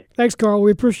the day. Thanks, Carl.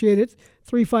 We appreciate it.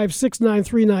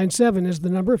 356-9397 is the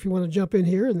number if you want to jump in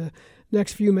here in the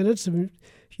next few minutes.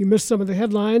 If you missed some of the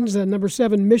headlines, number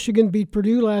 7, Michigan beat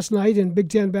Purdue last night in Big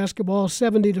Ten basketball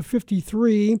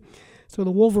 70-53. So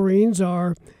the Wolverines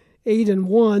are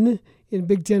 8-1 in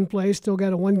Big Ten play. Still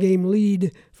got a 1-game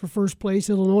lead for first place.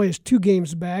 Illinois is 2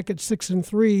 games back at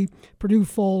 6-3. Purdue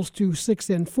falls to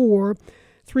 6-4.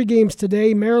 3 games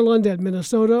today: Maryland at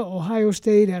Minnesota, Ohio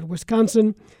State at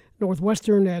Wisconsin,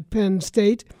 Northwestern at Penn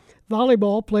State.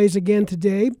 Volleyball plays again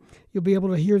today. You'll be able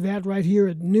to hear that right here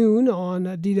at noon on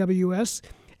DWS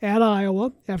at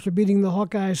Iowa after beating the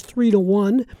Hawkeyes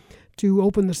 3-1 to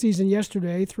open the season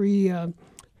yesterday. 3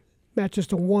 matches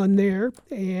to 1 there.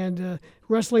 And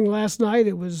wrestling last night,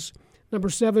 it was number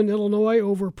 7 Illinois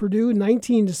over Purdue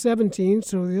 19-17.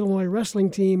 So the Illinois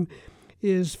wrestling team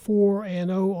is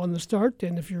 4-0 on the start.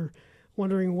 And if you're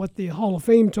wondering what the Hall of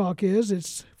Fame talk is,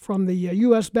 it's from the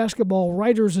U.S. Basketball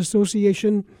Writers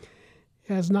Association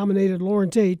has nominated Loren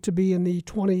Tate to be in the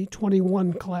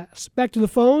 2021 class. Back to the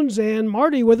phones, and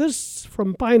Marty with us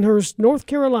from Pinehurst, North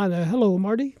Carolina. Hello,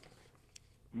 Marty.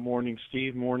 Morning,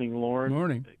 Steve. Morning, Loren.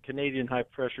 Morning. Canadian high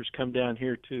pressure's come down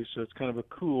here, too, so it's kind of a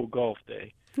cool golf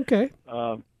day. Okay.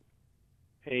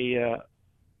 Hey,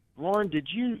 Loren,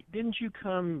 didn't you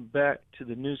come back to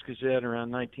the News Gazette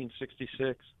around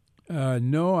 1966?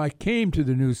 No, I came to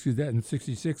the News Gazette in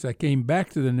 66. I came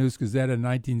back to the News Gazette in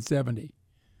 1970.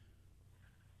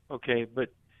 Okay, but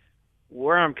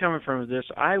where I'm coming from with this,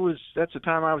 that's the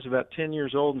time I was about 10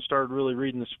 years old and started really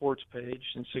reading the sports page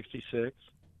in 66.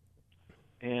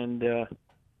 And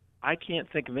I can't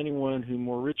think of anyone who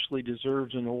more richly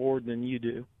deserves an award than you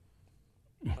do.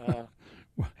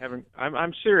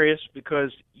 I'm serious,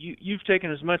 because you've taken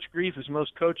as much grief as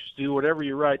most coaches do. Whatever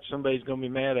you write, somebody's going to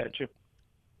be mad at you.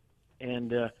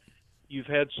 And you've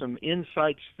had some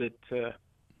insights that,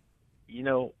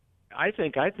 I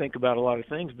think about a lot of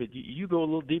things, but you go a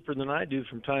little deeper than I do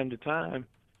from time to time.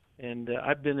 And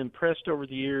I've been impressed over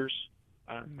the years.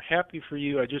 I'm happy for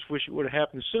you. I just wish it would have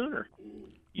happened sooner.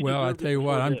 Well, I tell you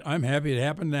what, I'm happy it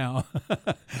happened now.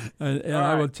 and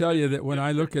I will tell you that when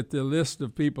I look at the list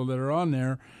of people that are on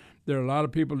there are a lot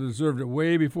of people who deserved it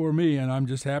way before me, and I'm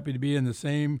just happy to be in the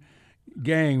same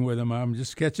gang with them. I'm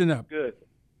just catching up.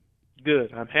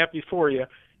 Good. I'm happy for you.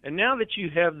 And now that you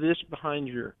have this behind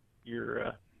your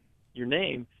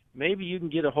name, maybe you can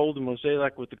get a hold of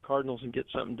Mosaic with the Cardinals and get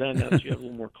something done now that you have a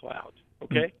little more clout.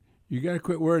 Okay? You got to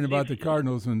quit worrying about the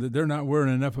Cardinals when they're not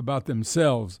worrying enough about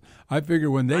themselves. I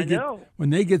figure when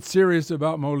they get serious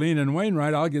about Molina and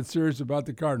Wainwright, I'll get serious about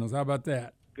the Cardinals. How about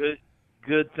that?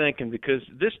 Good thinking, because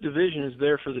this division is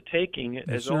there for the taking.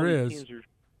 As sure all is. These teams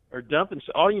are dumping.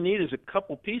 So all you need is a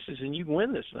couple pieces, and you can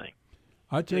win this thing.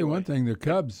 I'll tell you one thing: the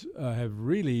Cubs have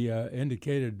really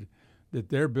indicated that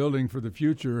they're building for the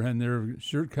future, and they're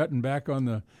sure cutting back on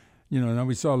the. Now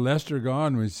we saw Lester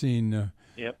gone. We've seen.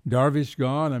 Darvish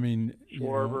gone. I mean,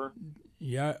 Schwarber.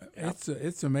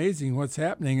 It's amazing what's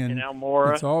happening, and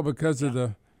Almora. It's all because of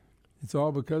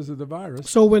the virus.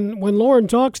 So when Loren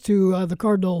talks to the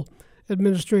Cardinal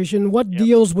administration, what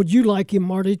deals would you like him,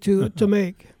 Marty, to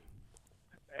make?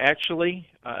 Actually,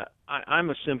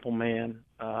 I'm a simple man.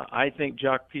 I think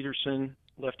Jock Peterson,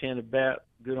 left-handed bat,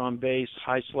 good on base,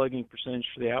 high slugging percentage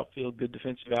for the outfield, good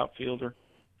defensive outfielder.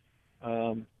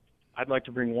 I'd like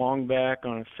to bring Wong back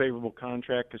on a favorable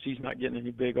contract because he's not getting any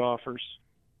big offers.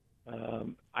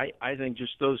 I think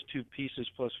just those two pieces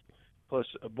plus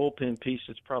a bullpen piece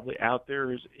that's probably out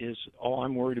there is all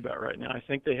I'm worried about right now. I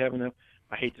think they have enough.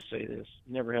 I hate to say this,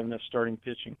 never have enough starting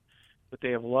pitching, but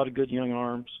they have a lot of good young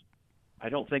arms. I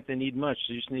don't think they need much.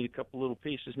 They just need a couple little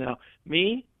pieces. Now,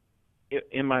 me,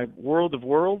 in my world of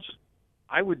worlds,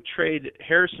 I would trade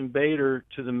Harrison Bader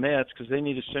to the Mets because they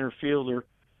need a center fielder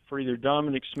for either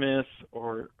Dominic Smith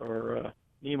or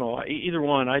Nemo. Either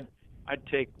one, I'd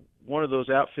take one of those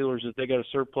outfielders that they got a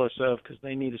surplus of because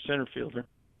they need a center fielder.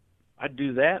 I'd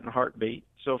do that in a heartbeat.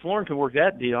 So if Loren can work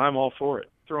that deal, I'm all for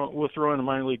it. We'll throw in a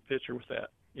minor league pitcher with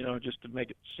that, just to make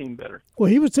it seem better. Well,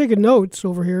 he was taking notes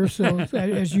over here, so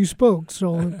as you spoke,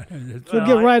 so we'll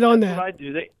get right on that. That's what I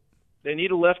do. They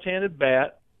need a left-handed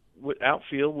bat with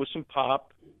outfield with some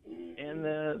pop, and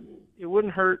it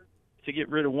wouldn't hurt to get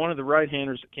rid of one of the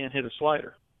right-handers that can't hit a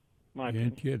slider. My opinion.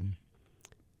 Ain't kidding.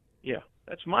 Yeah,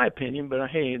 that's my opinion, but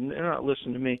hey, they're not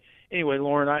listening to me. Anyway,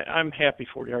 Loren, I'm happy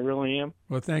for you. I really am.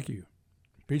 Well, thank you.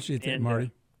 Appreciate that,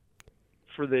 Marty.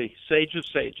 For the sage of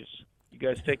sages, you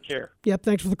guys take care. Yep,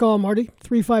 thanks for the call, Marty.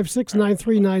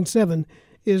 356-9397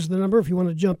 is the number if you want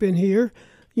to jump in here.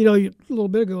 A little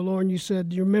bit ago, Loren, you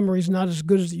said your memory's not as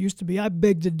good as it used to be. I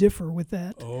beg to differ with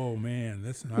that. Oh, man.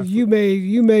 Listen, you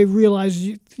may realize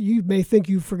you may think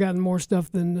you've forgotten more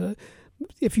stuff than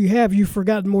if you have, you've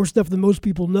forgotten more stuff than most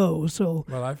people know. So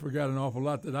well, I forgot an awful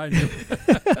lot that I knew.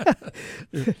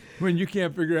 When you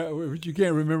can't figure out, you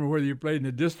can't remember whether you played in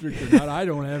the district or not. I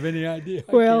don't have any idea.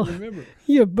 I can't remember.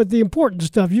 Yeah, but the important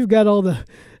stuff, you've got all the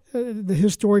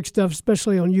historic stuff,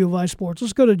 especially on U of I Sports.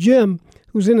 Let's go to Jim,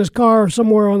 who's in his car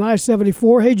somewhere on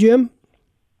I-74. Hey, Jim.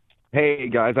 Hey,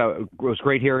 guys. It was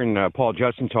great hearing Paul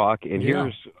Judson talk. And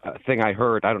here's a thing I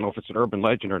heard. I don't know if it's an urban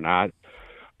legend or not,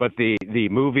 but the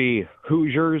movie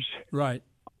Hoosiers, right?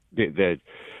 The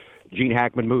Gene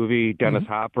Hackman movie, Dennis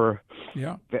Hopper.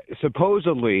 Yeah.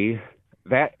 Supposedly,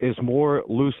 that is more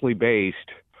loosely based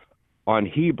on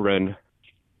Hebron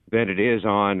than it is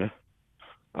on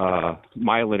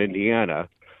Milan, Indiana.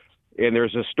 And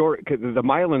there's a story. The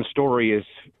Milan story is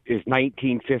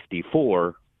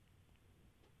 1954,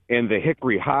 and the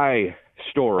Hickory High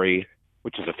story,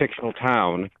 which is a fictional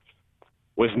town,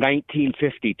 was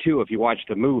 1952 if you watch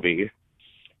the movie.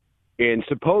 And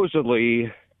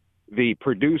supposedly the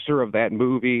producer of that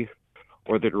movie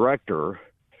or the director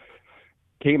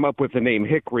came up with the name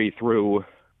Hickory through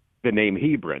the name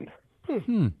Hebron.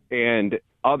 And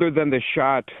other than the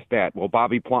shot that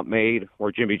Bobby Plump made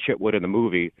or Jimmy Chitwood in the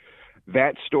movie,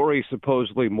 that story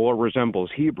supposedly more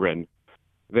resembles Hebron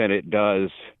than it does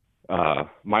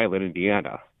Milan,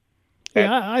 Indiana.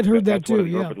 Yeah, I'd heard that too,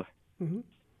 yeah.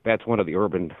 That's one of the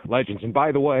urban legends. And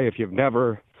by the way, if you've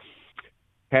never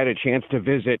had a chance to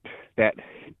visit that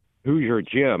Hoosier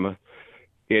gym,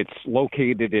 it's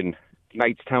located in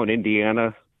Knightstown,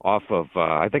 Indiana, off of,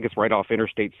 I think it's right off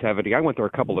Interstate 70. I went there a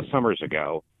couple of summers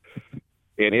ago,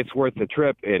 and it's worth the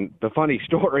trip. And the funny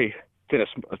story,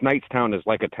 Knightstown is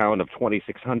like a town of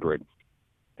 2,600.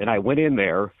 And I went in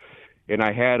there, and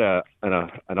I had an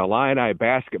Illini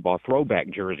basketball throwback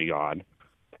jersey on,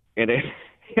 and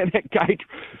that guy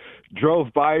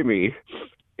drove by me,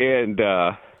 and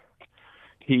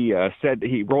he said,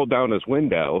 he rolled down his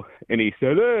window, and he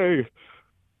said, "Hey,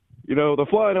 the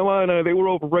Flying Illini, they were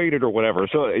overrated," or whatever.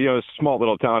 So, it's a small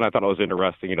little town. I thought it was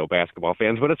interesting, basketball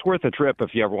fans. But it's worth a trip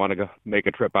if you ever want to go make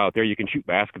a trip out there. You can shoot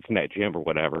baskets in that gym or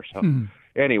whatever. So,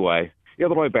 anyway,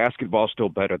 Illinois basketball is still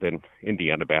better than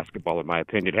Indiana basketball, in my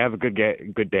opinion. Have a good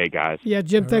day, guys. Yeah,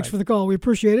 Jim, thanks for the call. We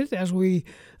appreciate it. As we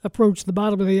approach the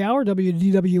bottom of the hour,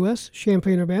 WDWS,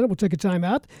 Champaign-Urbana, we'll take a time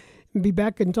out and be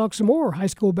back and talk some more high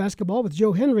school basketball with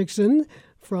Joe Henriksen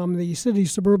from the City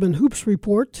Suburban Hoops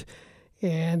Report.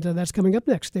 And that's coming up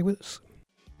next. Stay with us.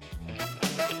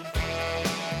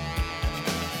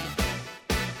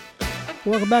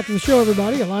 Welcome back to the show,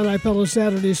 everybody. Illini Pella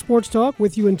Saturday Sports Talk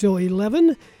with you until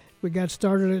 11. We got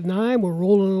started at 9. We're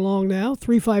rolling along now.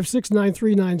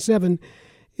 356-9397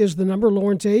 is the number.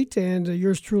 Loren Tate and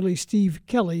yours truly, Steve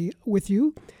Kelly, with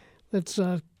you. Let's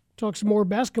talk some more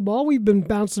basketball. We've been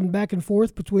bouncing back and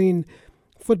forth between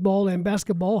football and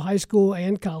basketball, high school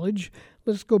and college.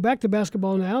 Let's go back to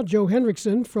basketball now. Joe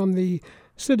Henriksen from the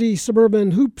City Suburban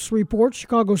Hoops Report,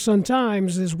 Chicago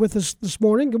Sun-Times, is with us this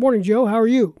morning. Good morning, Joe. How are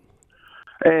you?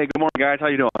 Hey, good morning, guys. How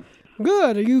you doing?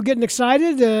 Good. Are you getting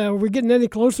excited? Are we getting any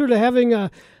closer to having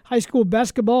high school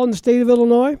basketball in the state of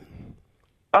Illinois?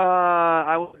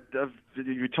 If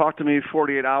you talked to me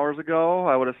 48 hours ago,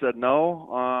 I would have said no.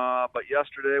 But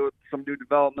yesterday, with some new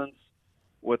developments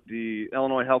with the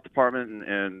Illinois Health Department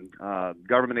and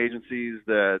government agencies,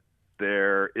 that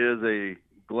there is a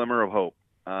glimmer of hope.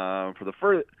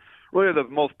 really the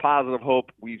most positive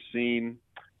hope we've seen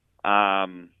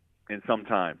in some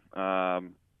time.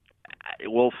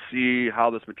 We'll see how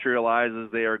this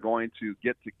materializes. They are going to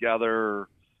get together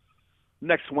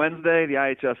next Wednesday, the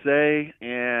IHSA,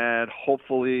 and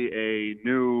hopefully a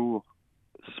new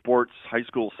high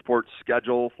school sports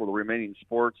schedule for the remaining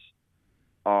sports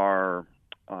are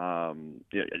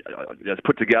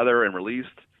put together and released,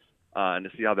 and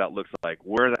to see how that looks like.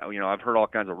 I've heard all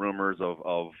kinds of rumors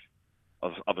of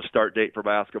a start date for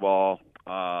basketball,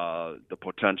 the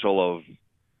potential of,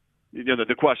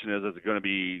 the question is it going to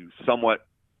be somewhat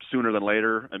sooner than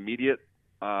later, immediate,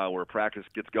 where practice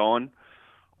gets going,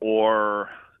 or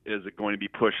is it going to be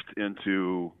pushed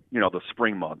into, the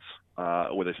spring months,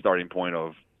 with a starting point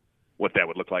of what that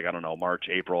would look like? I don't know, March,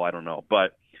 April, I don't know.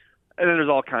 But, and then there's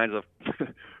all kinds of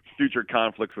future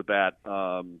conflicts with that,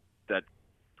 that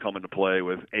come into play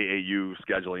with AAU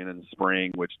scheduling in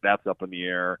spring, which that's up in the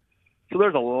air. So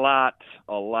there's a lot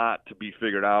to be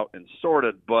figured out and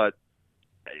sorted, but,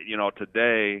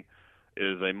 today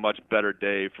is a much better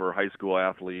day for high school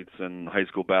athletes and high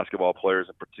school basketball players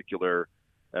in particular,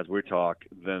 as we talk,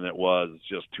 than it was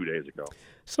just 2 days ago.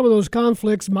 Some of those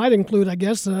conflicts might include, I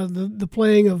guess, the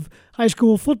playing of high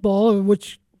school football,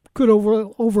 which could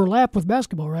overlap with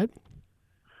basketball, right?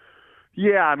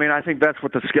 Yeah, I think that's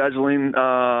what the scheduling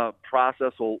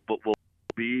process will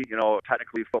be.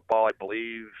 Technically football, I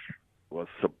believe, was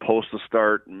supposed to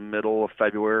start middle of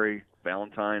February,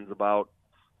 Valentine's about.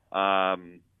 I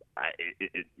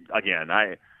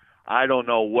don't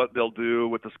know what they'll do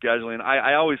with the scheduling.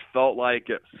 I always felt like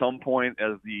at some point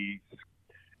as the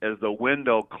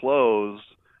window closed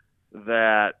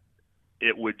that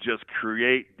it would just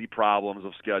create the problems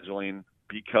of scheduling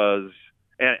because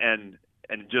and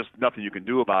just nothing you can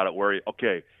do about it, where,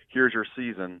 okay, here's your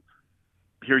season,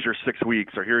 here's your 6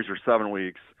 weeks, or here's your 7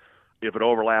 weeks. If it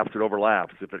overlaps, it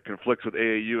overlaps. If it conflicts with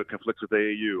AAU, it conflicts with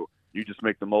AAU. You just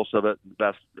make the most of it,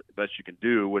 best you can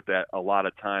do with that a lot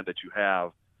of time that you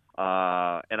have.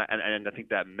 And I think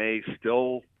that may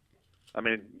still,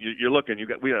 you're looking,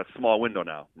 we got a small window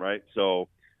now, right? So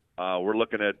we're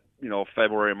looking at,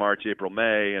 February, March, April,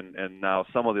 May, and now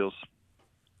some of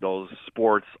those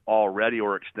sports already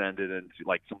are extended into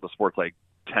like some of the sports like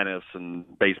tennis and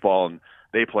baseball, and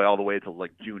they play all the way to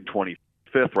like June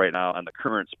 25th right now on the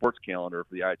current sports calendar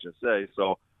for the IHSA.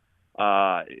 So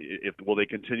will they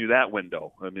continue that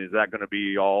window? Is that going to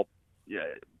be all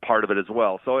part of it as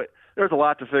well? So there's a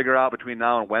lot to figure out between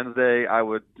now and Wednesday. I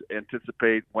would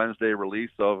anticipate Wednesday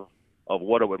release of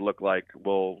what it would look like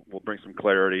will bring some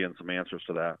clarity and some answers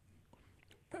to that.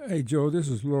 Hey, Joe, this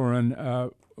is Loren.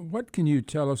 What can you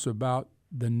tell us about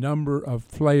the number of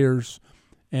players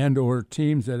and or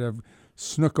teams that have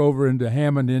snuck over into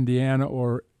Hammond, Indiana,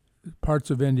 or parts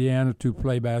of Indiana to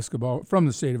play basketball from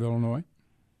the state of Illinois?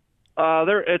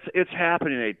 It's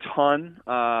happening a ton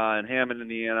in Hammond,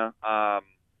 Indiana.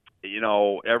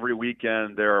 Every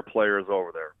weekend there are players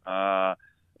over there.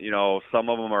 Some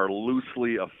of them are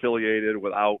loosely affiliated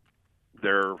without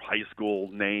their high school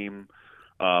name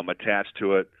attached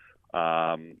to it.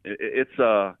 Lauren,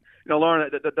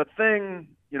 the thing,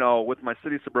 with my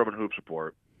City Suburban Hoops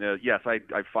report, yes, I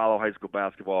follow high school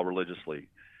basketball religiously,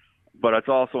 but it's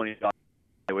also an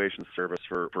evaluation service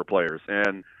for players.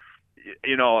 And,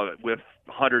 with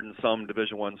 100 and some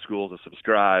Division I schools to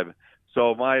subscribe,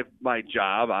 so my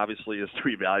job obviously is to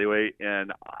evaluate,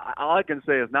 and all I can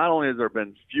say is not only has there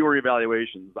been fewer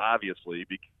evaluations, obviously,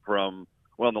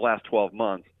 in the last 12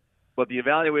 months, but the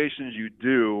evaluations you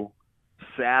do,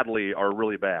 sadly, are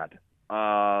really bad.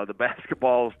 The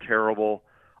basketball is terrible.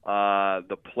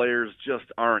 The players just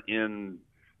aren't in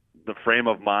the frame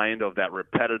of mind of that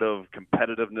repetitive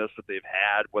competitiveness that they've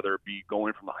had, whether it be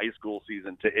going from the high school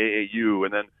season to AAU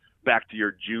and then back to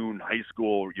your June high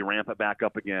school, you ramp it back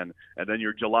up again, and then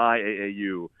your July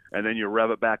AAU, and then you rev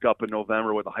it back up in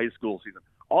November with the high school season.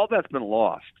 All that's been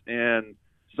lost. And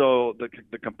so the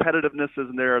competitiveness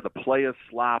isn't there. The play is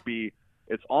sloppy.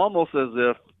 It's almost as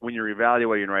if when you're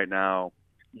evaluating right now,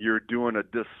 you're doing a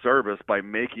disservice by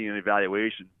making an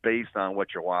evaluation based on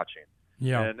what you're watching.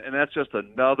 Yeah. And that's just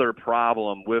another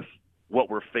problem with what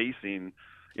we're facing.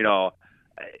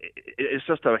 It's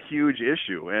just a huge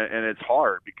issue, and it's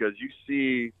hard because you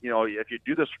see, if you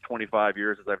do this for 25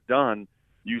 years, as I've done,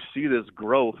 you see this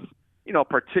growth,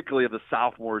 particularly of the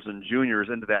sophomores and juniors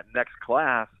into that next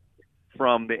class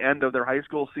from the end of their high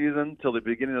school season till the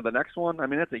beginning of the next one.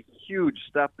 That's a huge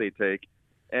step they take,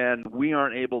 and we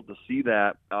aren't able to see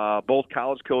that, both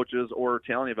college coaches or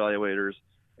talent evaluators,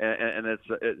 and it's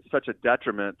such a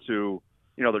detriment to,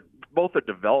 both the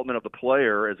development of the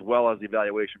player as well as the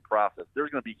evaluation process. There's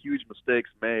going to be huge mistakes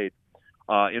made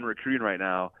in recruiting right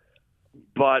now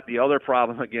But the other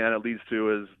problem, again, it leads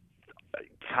to is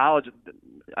college.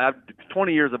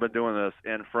 20 years I've been doing this,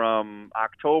 and from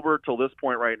October till this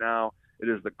point right now, it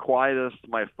is the quietest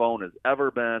my phone has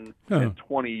ever been in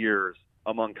 20 years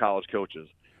among college coaches,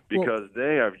 because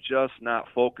they have just not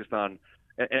focused on.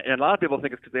 And a lot of people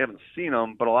think it's because they haven't seen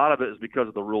them, but a lot of it is because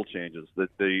of the rule changes, that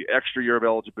the extra year of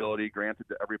eligibility granted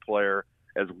to every player,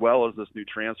 as well as this new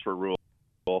transfer rule.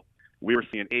 We were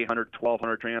seeing 800,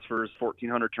 1,200 transfers,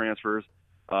 1,400 transfers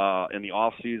in the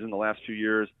off season the last 2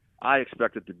 years. I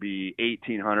expect it to be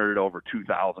 1,800 over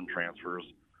 2,000 transfers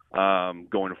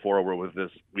going forward with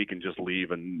this. We can just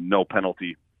leave and no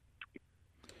penalty.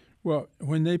 Well,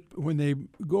 when they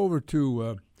go over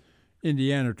to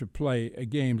Indiana to play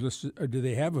games, do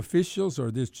they have officials, or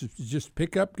this just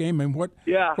pickup game? And what's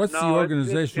the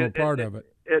organizational part of it?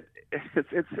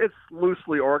 It's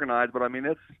loosely organized, but I mean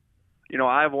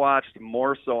I've watched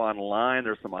more so online.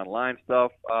 There's some online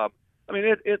stuff.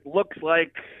 It looks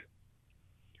like,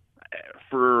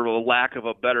 for lack of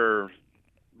a better,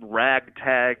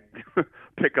 ragtag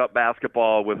pickup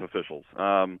basketball with officials.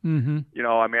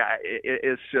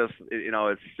 It's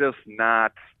just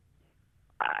not.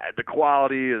 The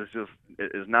quality is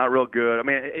not real good. I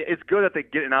mean, it's good that they're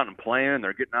getting out and playing,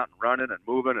 they're getting out and running and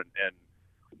moving,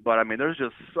 but I mean, there's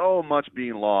just so much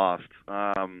being lost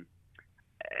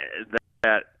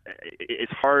that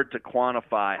it's hard to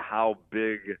quantify how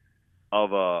big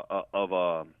of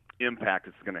a impact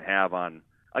it's going to have on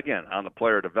the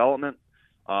player development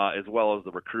as well as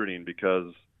the recruiting,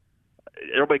 because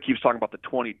everybody keeps talking about the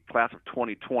class of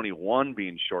 2021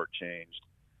 being shortchanged.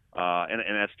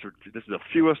 And that's true. This is the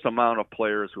fewest amount of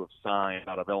players who have signed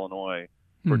out of Illinois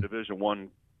for Division One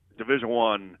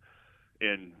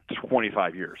in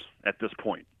 25 years at this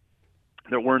point.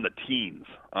 We're in the teens.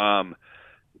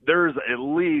 There's at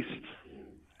least,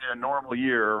 in a normal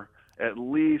year,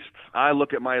 I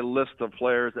look at my list of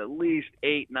players, at least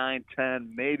 8, 9,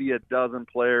 10, maybe a dozen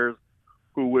players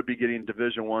who would be getting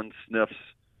Division One sniffs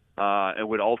and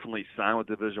would ultimately sign with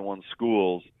Division One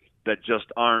schools, that just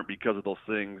aren't, because of those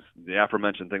things, the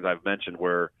aforementioned things I've mentioned,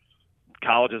 where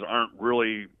colleges aren't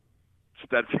really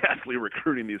steadfastly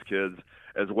recruiting these kids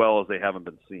as well as they haven't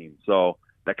been seen. So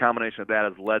that combination of that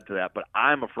has led to that. But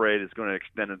I'm afraid it's going to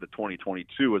extend into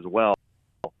 2022 as well,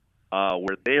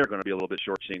 where they are going to be a little bit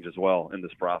shortchanged as well in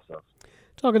this process.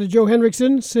 Talking to Joe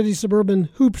Hendrickson, City Suburban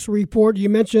Hoops Report. You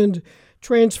mentioned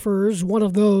transfers. One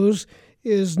of those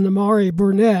is Namari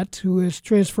Burnett, who is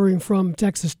transferring from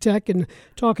Texas Tech, and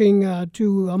talking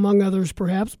to, among others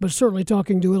perhaps, but certainly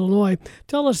talking to Illinois.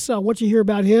 Tell us what you hear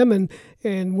about him,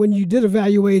 and when you did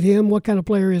evaluate him, what kind of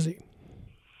player is he?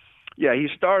 Yeah, he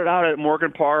started out at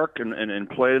Morgan Park and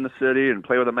played in the city and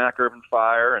played with the Mac Irvin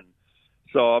Fire, and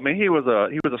so I mean he was a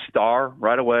star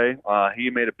right away. He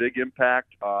made a big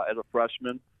impact as a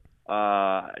freshman.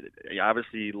 He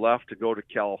obviously left to go to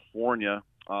California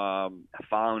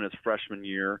following his freshman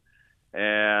year,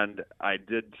 and I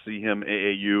did see him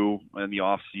AAU in the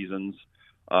off seasons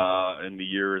in the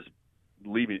years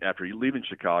after leaving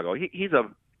Chicago. He's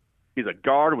a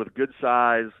guard with good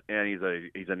size, and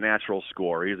he's a natural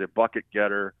scorer. He's a bucket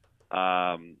getter.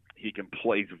 He can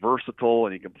play. He's versatile,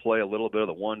 and he can play a little bit of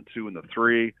the 1, 2, and the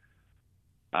 3.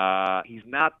 He's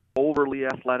not overly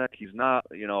athletic. He's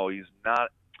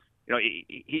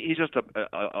just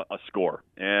a scorer,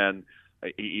 and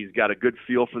he's got a good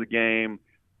feel for the game.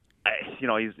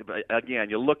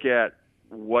 You look at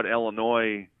what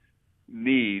Illinois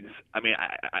needs. I mean,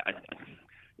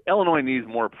 Illinois needs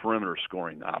more perimeter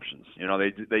scoring options.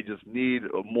 They just need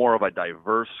more of a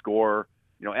diverse scorer.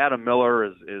 Adam Miller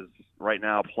is right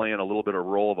now playing a little bit of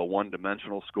role of a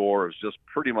one-dimensional scorer. Is just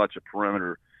pretty much a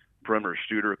perimeter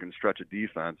shooter who can stretch a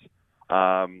defense.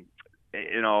 And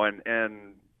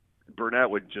Burnett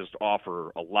would just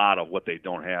offer a lot of what they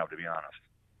don't have, to be honest.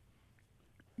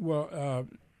 Well,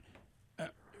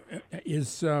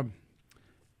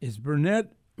 is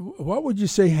Burnett? What would you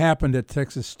say happened at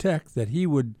Texas Tech that he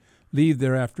would leave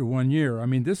there after 1 year? I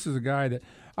mean, this is a guy that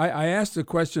I asked the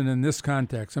question in this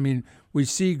context. I mean, we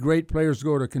see great players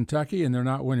go to Kentucky and they're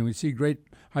not winning. We see great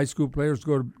high school players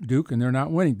go to Duke and they're not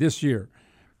winning. This year,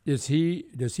 does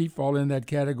he fall in that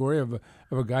category of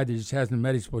a guy that just hasn't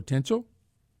met his potential?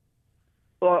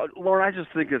 Well, Loren, I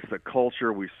just think it's the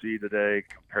culture we see today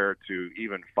compared to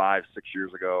even 5, 6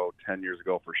 years ago, 10 years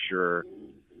ago for sure.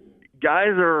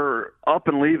 Guys are up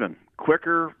and leaving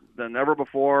quicker than ever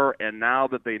before, and now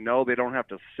that they know they don't have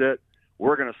to sit,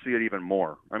 we're going to see it even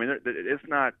more. I mean, it's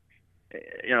not,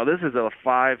 this is a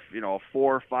 4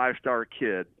 or 5-star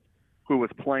kid who was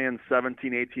playing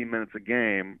 17, 18 minutes a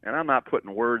game, and I'm not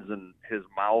putting words in his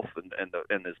mouth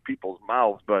and his people's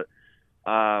mouths, but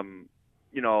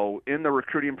in the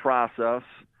recruiting process,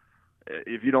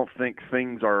 if you don't think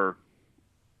things are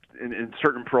in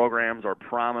certain programs are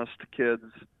promised to kids,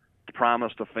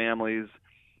 promised to families,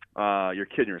 you're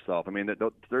kidding yourself. I mean,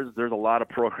 there's a lot of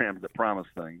programs that promise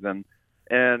things,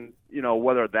 and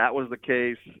whether that was the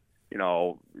case,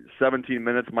 17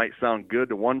 minutes might sound good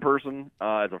to one person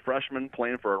as a freshman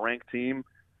playing for a ranked team.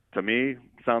 To me,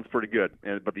 sounds pretty good.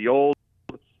 But the old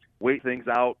wait things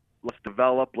out, let's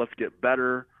develop, let's get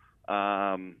better.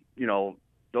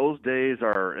 Those days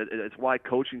it's why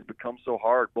coaching's become so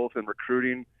hard, both in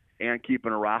recruiting and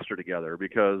keeping a roster together,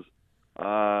 because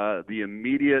the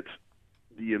immediate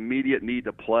need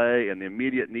to play and the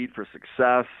immediate need for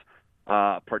success,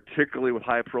 particularly with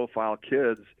high-profile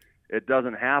kids, it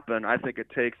doesn't happen. I think it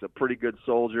takes a pretty good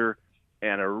soldier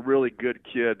and a really good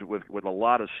kid with a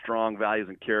lot of strong values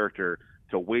and character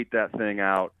to wait that thing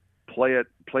out, play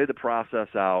the process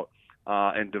out,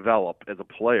 and develop as a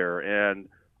player. And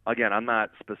again, I'm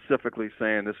not specifically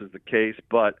saying this is the case,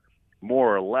 but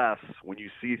more or less, when you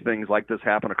see things like this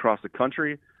happen across the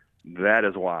country, that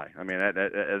is why. I mean,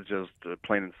 it's just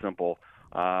plain and simple.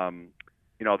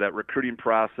 That recruiting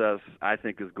process, I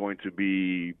think, is going to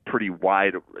be pretty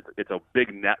wide. It's a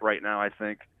big net right now, I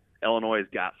think. Illinois has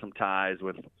got some ties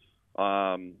with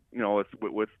having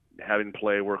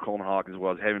played where Coleman Hawkins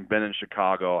was, having been in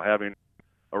Chicago, having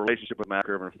a relationship with Mac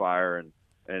Irvin Fire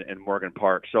and Morgan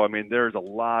Park. So, I mean, there's a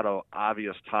lot of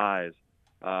obvious ties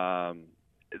that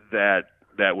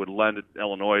would lend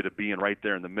Illinois to being right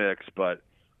there in the mix. But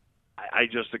I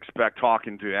just expect,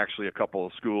 talking to actually a couple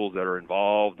of schools that are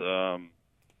involved,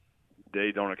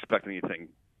 they don't expect anything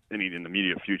in the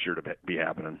immediate future to be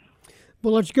happening.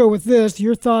 Well, let's go with this.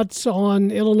 Your thoughts on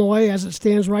Illinois as it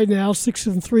stands right now,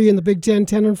 6-3 in the Big Ten,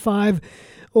 10-5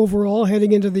 overall,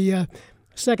 heading into the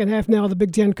second half now of the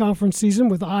Big Ten conference season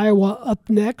with Iowa up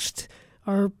next.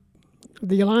 Are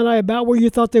the Illini about where you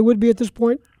thought they would be at this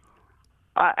point?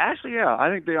 Actually, yeah, I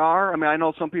think they are. I mean, I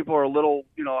know some people are a little,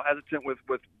 hesitant with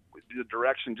the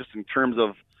direction, just in terms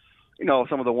of,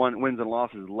 some of the wins and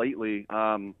losses lately.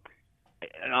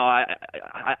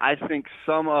 I think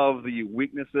some of the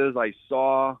weaknesses I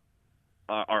saw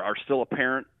are still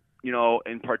apparent.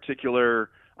 In particular,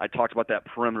 I talked about that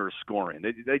perimeter scoring.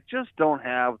 They just don't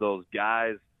have those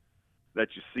guys that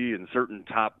you see in certain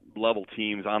top-level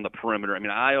teams on the perimeter. I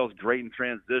mean, Io's great in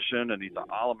transition, and he's an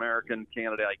All-American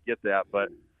candidate. I get that. But,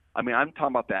 I mean, I'm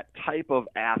talking about that type of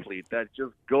athlete that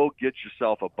just go get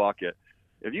yourself a bucket.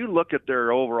 If you look at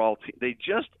their overall team, they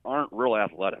just aren't real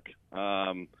athletic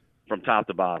from top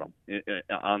to bottom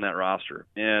on that roster.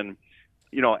 And,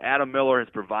 Adam Miller has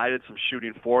provided some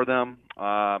shooting for them,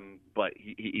 but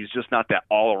he's just not that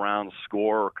all-around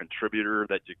scorer or contributor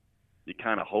that you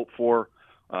kind of hope for.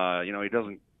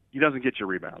 He doesn't get you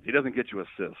rebounds. He doesn't get you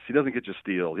assists. He doesn't get you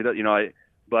steals.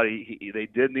 But they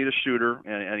did need a shooter,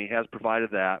 and he has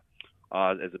provided that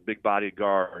as a big-bodied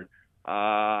guard.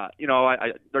 Their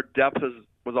depth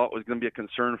was always going to be a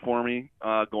concern for me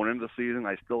going into the season.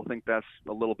 I still think that's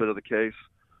a little bit of the case.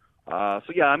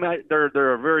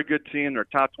 They're a very good team. They're a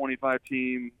top 25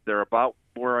 team. They're about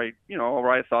where I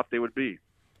thought they would be.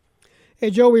 Hey,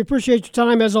 Joe, we appreciate your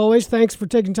time as always. Thanks for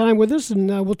taking time with us, and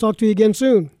we'll talk to you again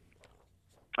soon.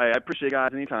 I appreciate you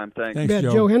guys anytime. Thanks.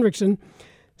 Thanks, Joe Hendrickson,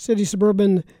 City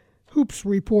Suburban Hoops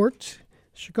Report,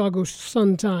 Chicago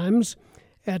Sun-Times,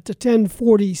 at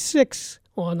 10:46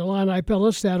 on Illini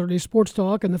Pella Saturday Sports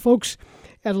Talk. And the folks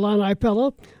at Illini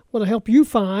Pella want to help you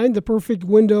find the perfect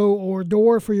window or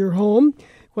door for your home.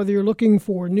 Whether you're looking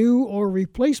for new or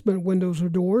replacement windows or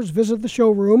doors, visit the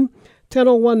showroom,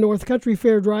 1001 North Country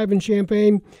Fair Drive in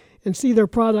Champaign, and see their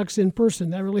products in person.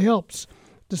 That really helps.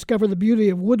 Discover the beauty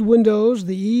of wood windows,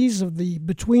 the ease of the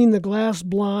between-the-glass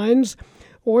blinds,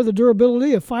 or the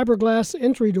durability of fiberglass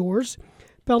entry doors.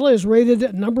 Pella is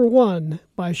rated number 1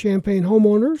 by Champaign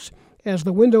homeowners as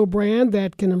the window brand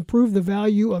that can improve the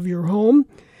value of your home.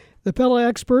 The Pella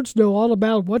experts know all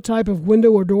about what type of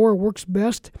window or door works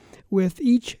best with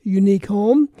each unique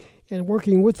home. And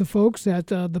working with the folks at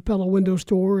the Pella Window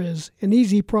Store is an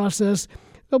easy process.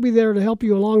 They'll be there to help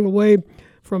you along the way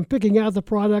from picking out the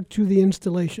product to the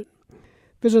installation.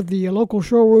 Visit the local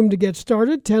showroom to get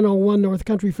started, 1001 North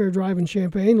Country Fair Drive in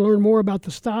Champaign. Learn more about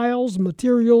the styles,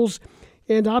 materials,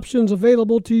 and options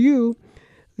available to you.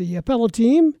 The Pella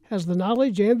team has the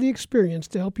knowledge and the experience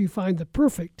to help you find the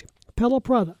perfect Pella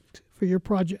product for your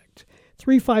project.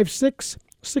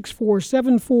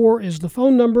 356-6474 is the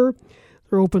phone number.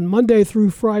 They're open Monday through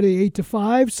Friday, 8 to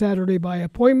 5, Saturday by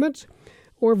appointment,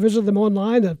 or visit them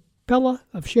online at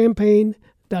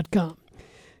pellaofchampaign.com.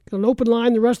 Got an open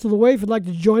line the rest of the way if you'd like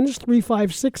to join us,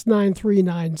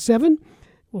 356-9397.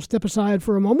 We'll step aside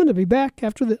for a moment and be back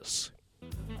after this.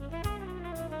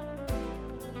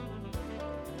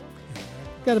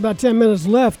 Got about 10 minutes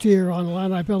left here on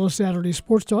Illini Pella Saturday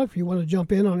Sports Talk. If you want to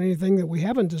jump in on anything that we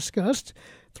haven't discussed,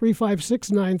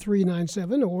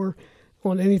 356-9397, or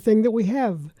on anything that we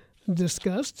have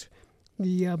discussed.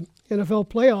 The NFL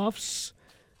playoffs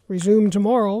resume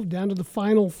tomorrow, down to the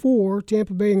Final Four,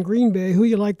 Tampa Bay and Green Bay. Who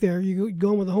you like there? You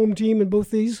going with the home team in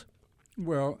both these?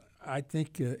 Well, I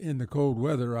think in the cold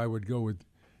weather, I would go with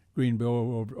Green Bay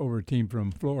over a team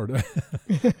from Florida.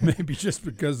 Maybe just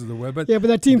because of the weather. Yeah, but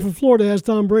that team from Florida has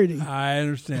Tom Brady. I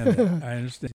understand that. I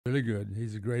understand. Really good.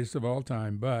 He's the greatest of all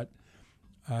time. But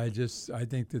I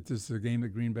think that this is a game that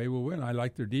Green Bay will win. I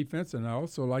like their defense, and I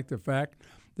also like the fact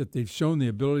that they've shown the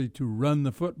ability to run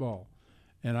the football.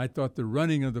 And I thought the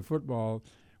running of the football,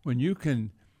 when you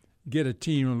can get a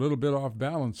team a little bit off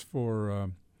balance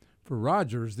for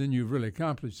Rodgers, then you've really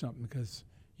accomplished something, because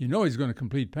you know he's going to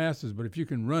complete passes, but if you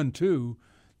can run too,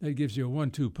 that gives you a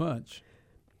 1-2 punch.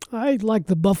 I like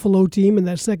the Buffalo team in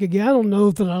that second game. I don't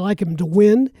know that I like them to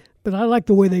win, but I like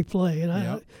the way they play.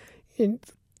 And and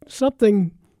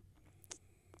something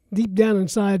deep down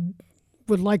inside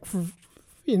would like to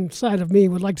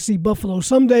see Buffalo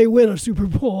someday win a Super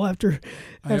Bowl after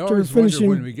I always finishing.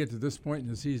 wonder when we get to this point in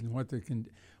the season what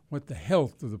the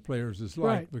health of the players is like,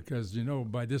 right. Because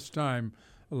by this time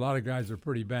a lot of guys are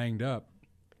pretty banged up.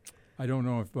 I don't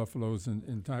know if Buffalo's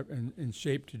in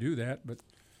shape to do that, but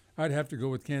I'd have to go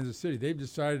with Kansas City. They've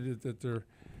decided that they're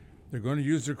going to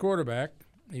use their quarterback,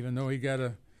 even though he got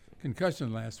a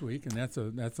concussion last week, and that's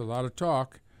a lot of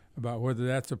talk about whether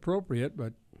that's appropriate.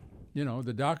 But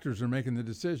the doctors are making the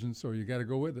decision, so you got to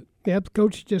go with it. Yep, the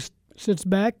coach just sits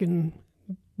back and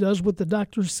does what the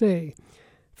doctors say.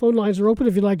 Phone lines are open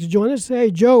if you'd like to join us.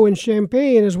 Hey, Joe in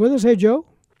Champaign is with us. Hey, Joe.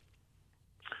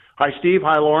 Hi, Steve.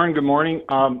 Hi, Lauren. Good morning.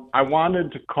 I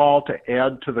wanted to call to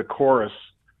add to the chorus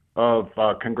of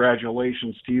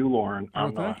congratulations to you, Lauren,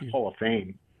 on the Hall of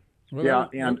Fame. Well, yeah,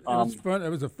 it was fun. It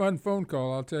was a fun phone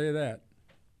call, I'll tell you that.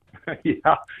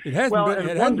 Yeah. It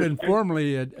hasn't been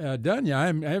formally done yet. I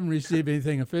haven't received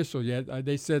anything official yet.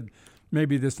 They said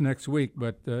maybe this next week,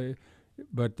 but I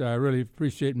really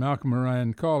appreciate Malcolm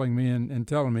Orion calling me and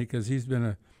telling me, because he's been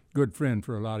a good friend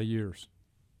for a lot of years.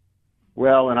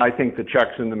 Well, and I think the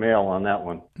check's in the mail on that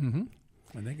one. Mm-hmm.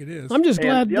 I think it is. I'm just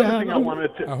glad. The other thing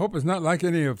I hope it's not like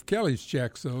any of Kelly's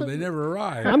checks, though. They never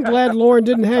arrive. I'm glad Lauren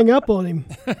didn't hang up on him.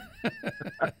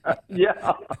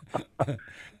 Yeah.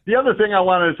 The other thing I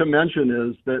wanted to mention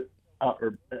is that,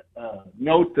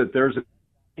 note that there's a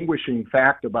distinguishing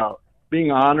fact about being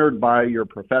honored by your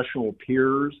professional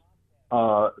peers.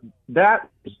 That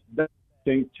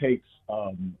thing takes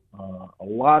a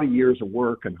lot of years of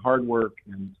work and hard work,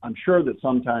 and I'm sure that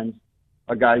sometimes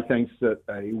a guy thinks that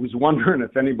he was wondering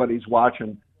if anybody's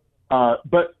watching.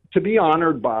 But to be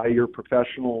honored by your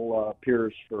professional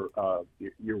peers for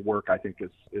your work, I think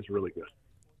is really good.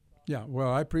 Yeah, well,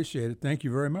 I appreciate it. Thank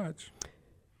you very much.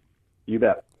 You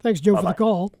bet. Thanks, Joe, for the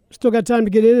call. Still got time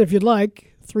to get in if you'd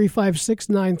like.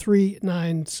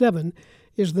 356-9397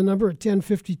 is the number at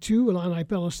 10:52, Illini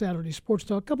Pella Saturday Sports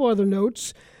Talk. A couple other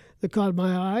notes that caught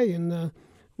my eye in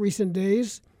recent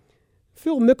days.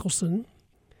 Phil Mickelson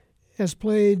has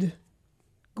played,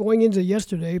 going into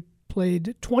yesterday,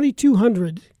 played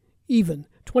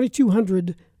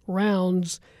 2,200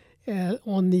 rounds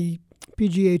on the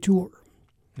PGA Tour.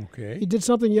 Okay. He did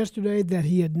something yesterday that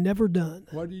he had never done.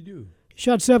 What did he do? He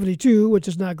shot 72, which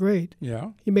is not great.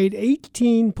 Yeah. He made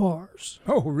 18 pars.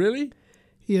 Oh, really?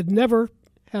 He had never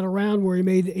had a round where he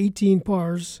made 18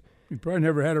 pars. He probably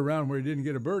never had a round where he didn't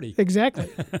get a birdie. Exactly.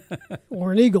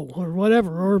 Or an eagle or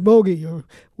whatever, or a bogey or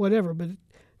whatever. But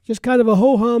just kind of a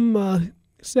ho-hum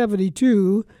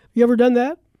 72. You ever done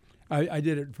that? I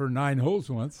did it for 9 holes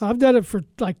once. I've done it for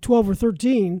like 12 or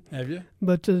 13. Have you?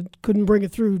 But couldn't bring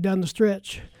it through down the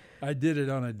stretch. I did it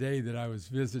on a day that I was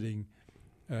visiting.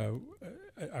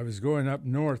 I was going up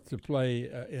north to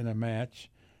play in a match,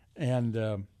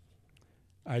 and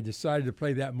I decided to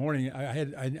play that morning.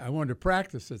 I wanted to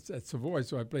practice at Savoy,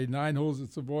 so I played 9 holes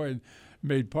at Savoy and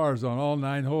made pars on all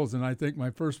 9 holes. And I think my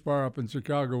first par up in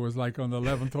Chicago was like on the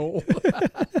 11th hole.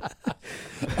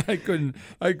 I couldn't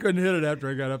hit it after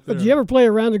I got up there. But did you ever play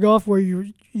a round of golf where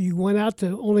you went out to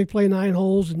only play 9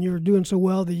 holes and you were doing so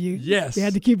well that you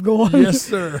had to keep going? Yes,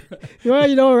 sir.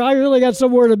 Well, I really got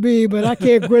somewhere to be, but I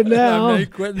can't quit now. I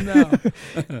ain't quitting now.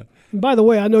 By the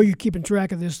way, I know you're keeping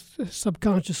track of this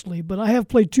subconsciously, but I have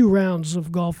played 2 rounds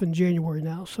of golf in January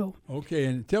now. So okay,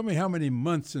 and tell me how many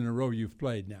months in a row you've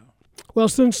played now. Well,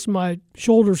 since my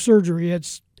shoulder surgery,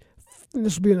 this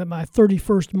will be my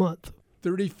 31st month.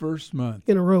 31st month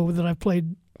in a row that I've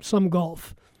played some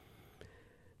golf.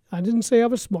 I didn't say I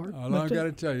was smart. All I've got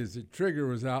to tell you is that Trigger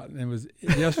was out, and it was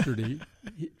yesterday.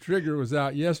 Trigger was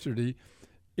out yesterday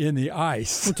in the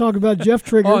ice. We're talking about Jeff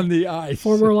Trigger. On the ice.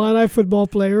 Former Illini football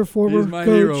player, former He's my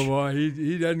coach. hero, boy.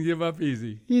 He doesn't give up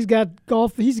easy. He's got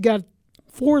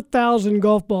 4,000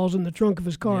 golf balls in the trunk of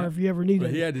his car if you ever need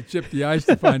it. He had to chip the ice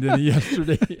to find any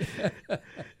yesterday.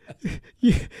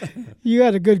 You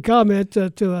had a good comment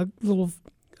to a little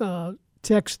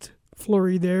text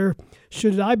flurry there.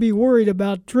 Should I be worried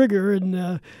about Trigger?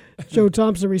 And Joe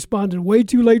Thompson responded, way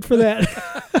too late for that.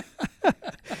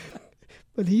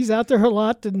 But he's out there a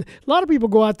lot, and a lot of people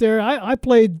go out there. I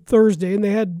played Thursday, and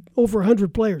they had over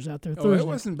 100 players out there Thursday. It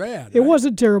wasn't bad. It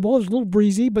wasn't terrible. It was a little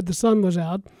breezy, but the sun was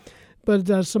out.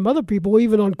 But some other people,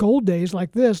 even on cold days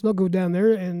like this, they'll go down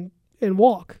there and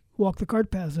walk the cart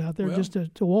paths out there just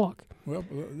to walk. Well,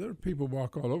 there are people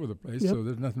walk all over the place, so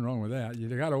there's nothing wrong with that. You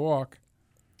got to walk.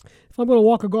 If I'm going to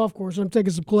walk a golf course, I'm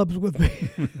taking some clubs with me.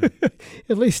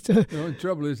 At least. The only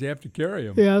trouble is you have to carry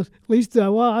them. Yeah, at least.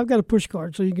 I've got a push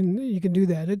cart, so you can do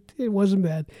that. It wasn't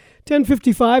bad.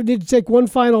 10:55. Need to take one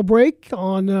final break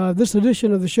on this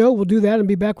edition of the show. We'll do that and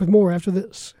be back with more after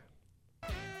this.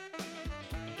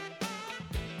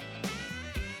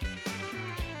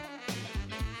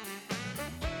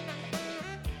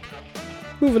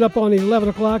 Moving up on 11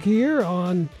 o'clock here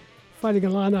on Fighting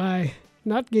Illini.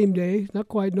 Not game day, not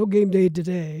quite, no game day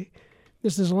today.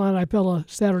 This is Illini Pella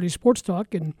Saturday Sports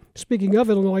Talk. And speaking of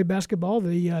Illinois basketball,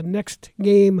 the next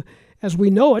game as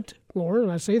we know it, Loren,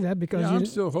 and I say that because I'm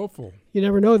still hopeful. You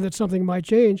never know that something might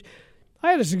change. I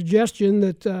had a suggestion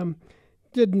that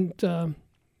didn't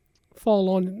fall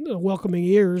on welcoming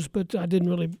ears, but I didn't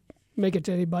really make it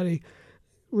to anybody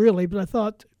really. But I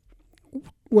thought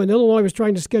when Illinois was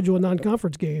trying to schedule a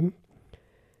non-conference game,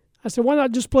 I said, why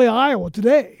not just play Iowa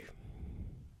today?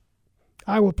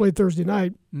 Iowa played Thursday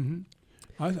night. Mm-hmm.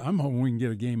 I'm hoping we can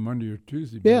get a game Monday or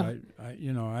Tuesday. But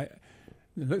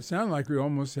it sounded like we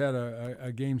almost had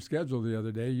a game scheduled the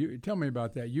other day. Tell me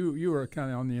about that. You were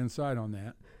kind of on the inside on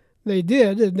that. They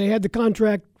did, and they had the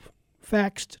contract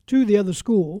faxed to the other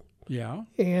school. Yeah.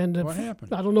 And what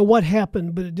happened? I don't know what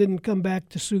happened, but it didn't come back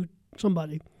to suit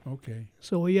somebody. Okay.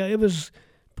 So it was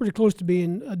pretty close to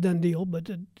being a done deal,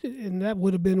 and that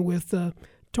would have been with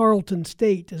Tarleton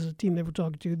State as a team they were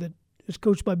talking to that is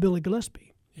coached by Billy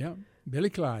Gillespie. Yeah,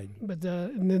 Billy Clyde. But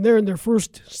and then they're in their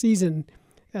first season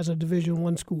as a Division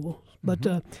I school.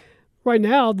 But right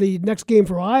now, the next game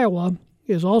for Iowa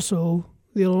is also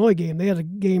the Illinois game. They had a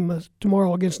game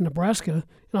tomorrow against Nebraska,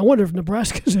 and I wonder if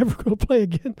Nebraska's ever going to play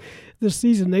again this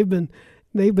season. They've been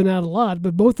out a lot,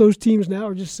 but both those teams now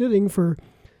are just sitting for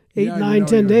 8, 9,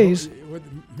 10 days.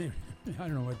 I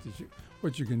don't know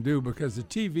what you can do because the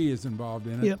TV is involved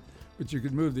in it. Yep. But you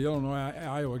could move the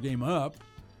Illinois-Iowa game up,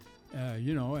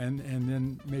 and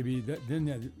then maybe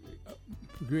then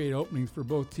create openings for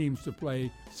both teams to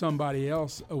play somebody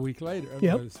else a week later,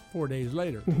 4 days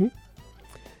later. Mm-hmm.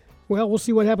 Well, we'll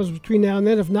see what happens between now and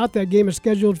then. If not, that game is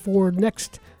scheduled for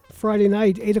next Friday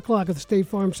night, 8 o'clock at the State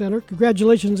Farm Center.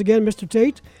 Congratulations again, Mr.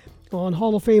 Tate, on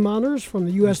Hall of Fame honors from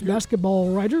the U.S.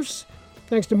 Basketball Writers.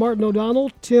 Thanks to Martin O'Donnell,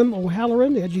 Tim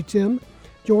O'Halloran, Edgy Tim,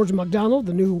 George McDonald,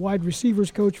 the new wide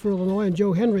receivers coach for Illinois, and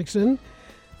Joe Henriksen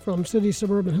from City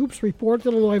Suburban Hoops Report.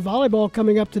 Illinois volleyball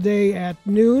coming up today at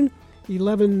noon.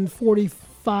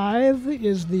 11:45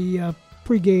 is the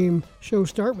pregame show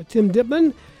start with Tim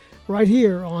Dipman right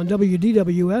here on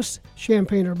WDWS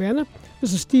Champaign-Urbana.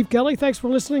 This is Steve Kelly. Thanks for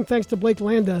listening. Thanks to Blake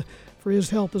Landa for his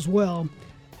help as well.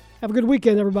 Have a good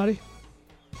weekend, everybody.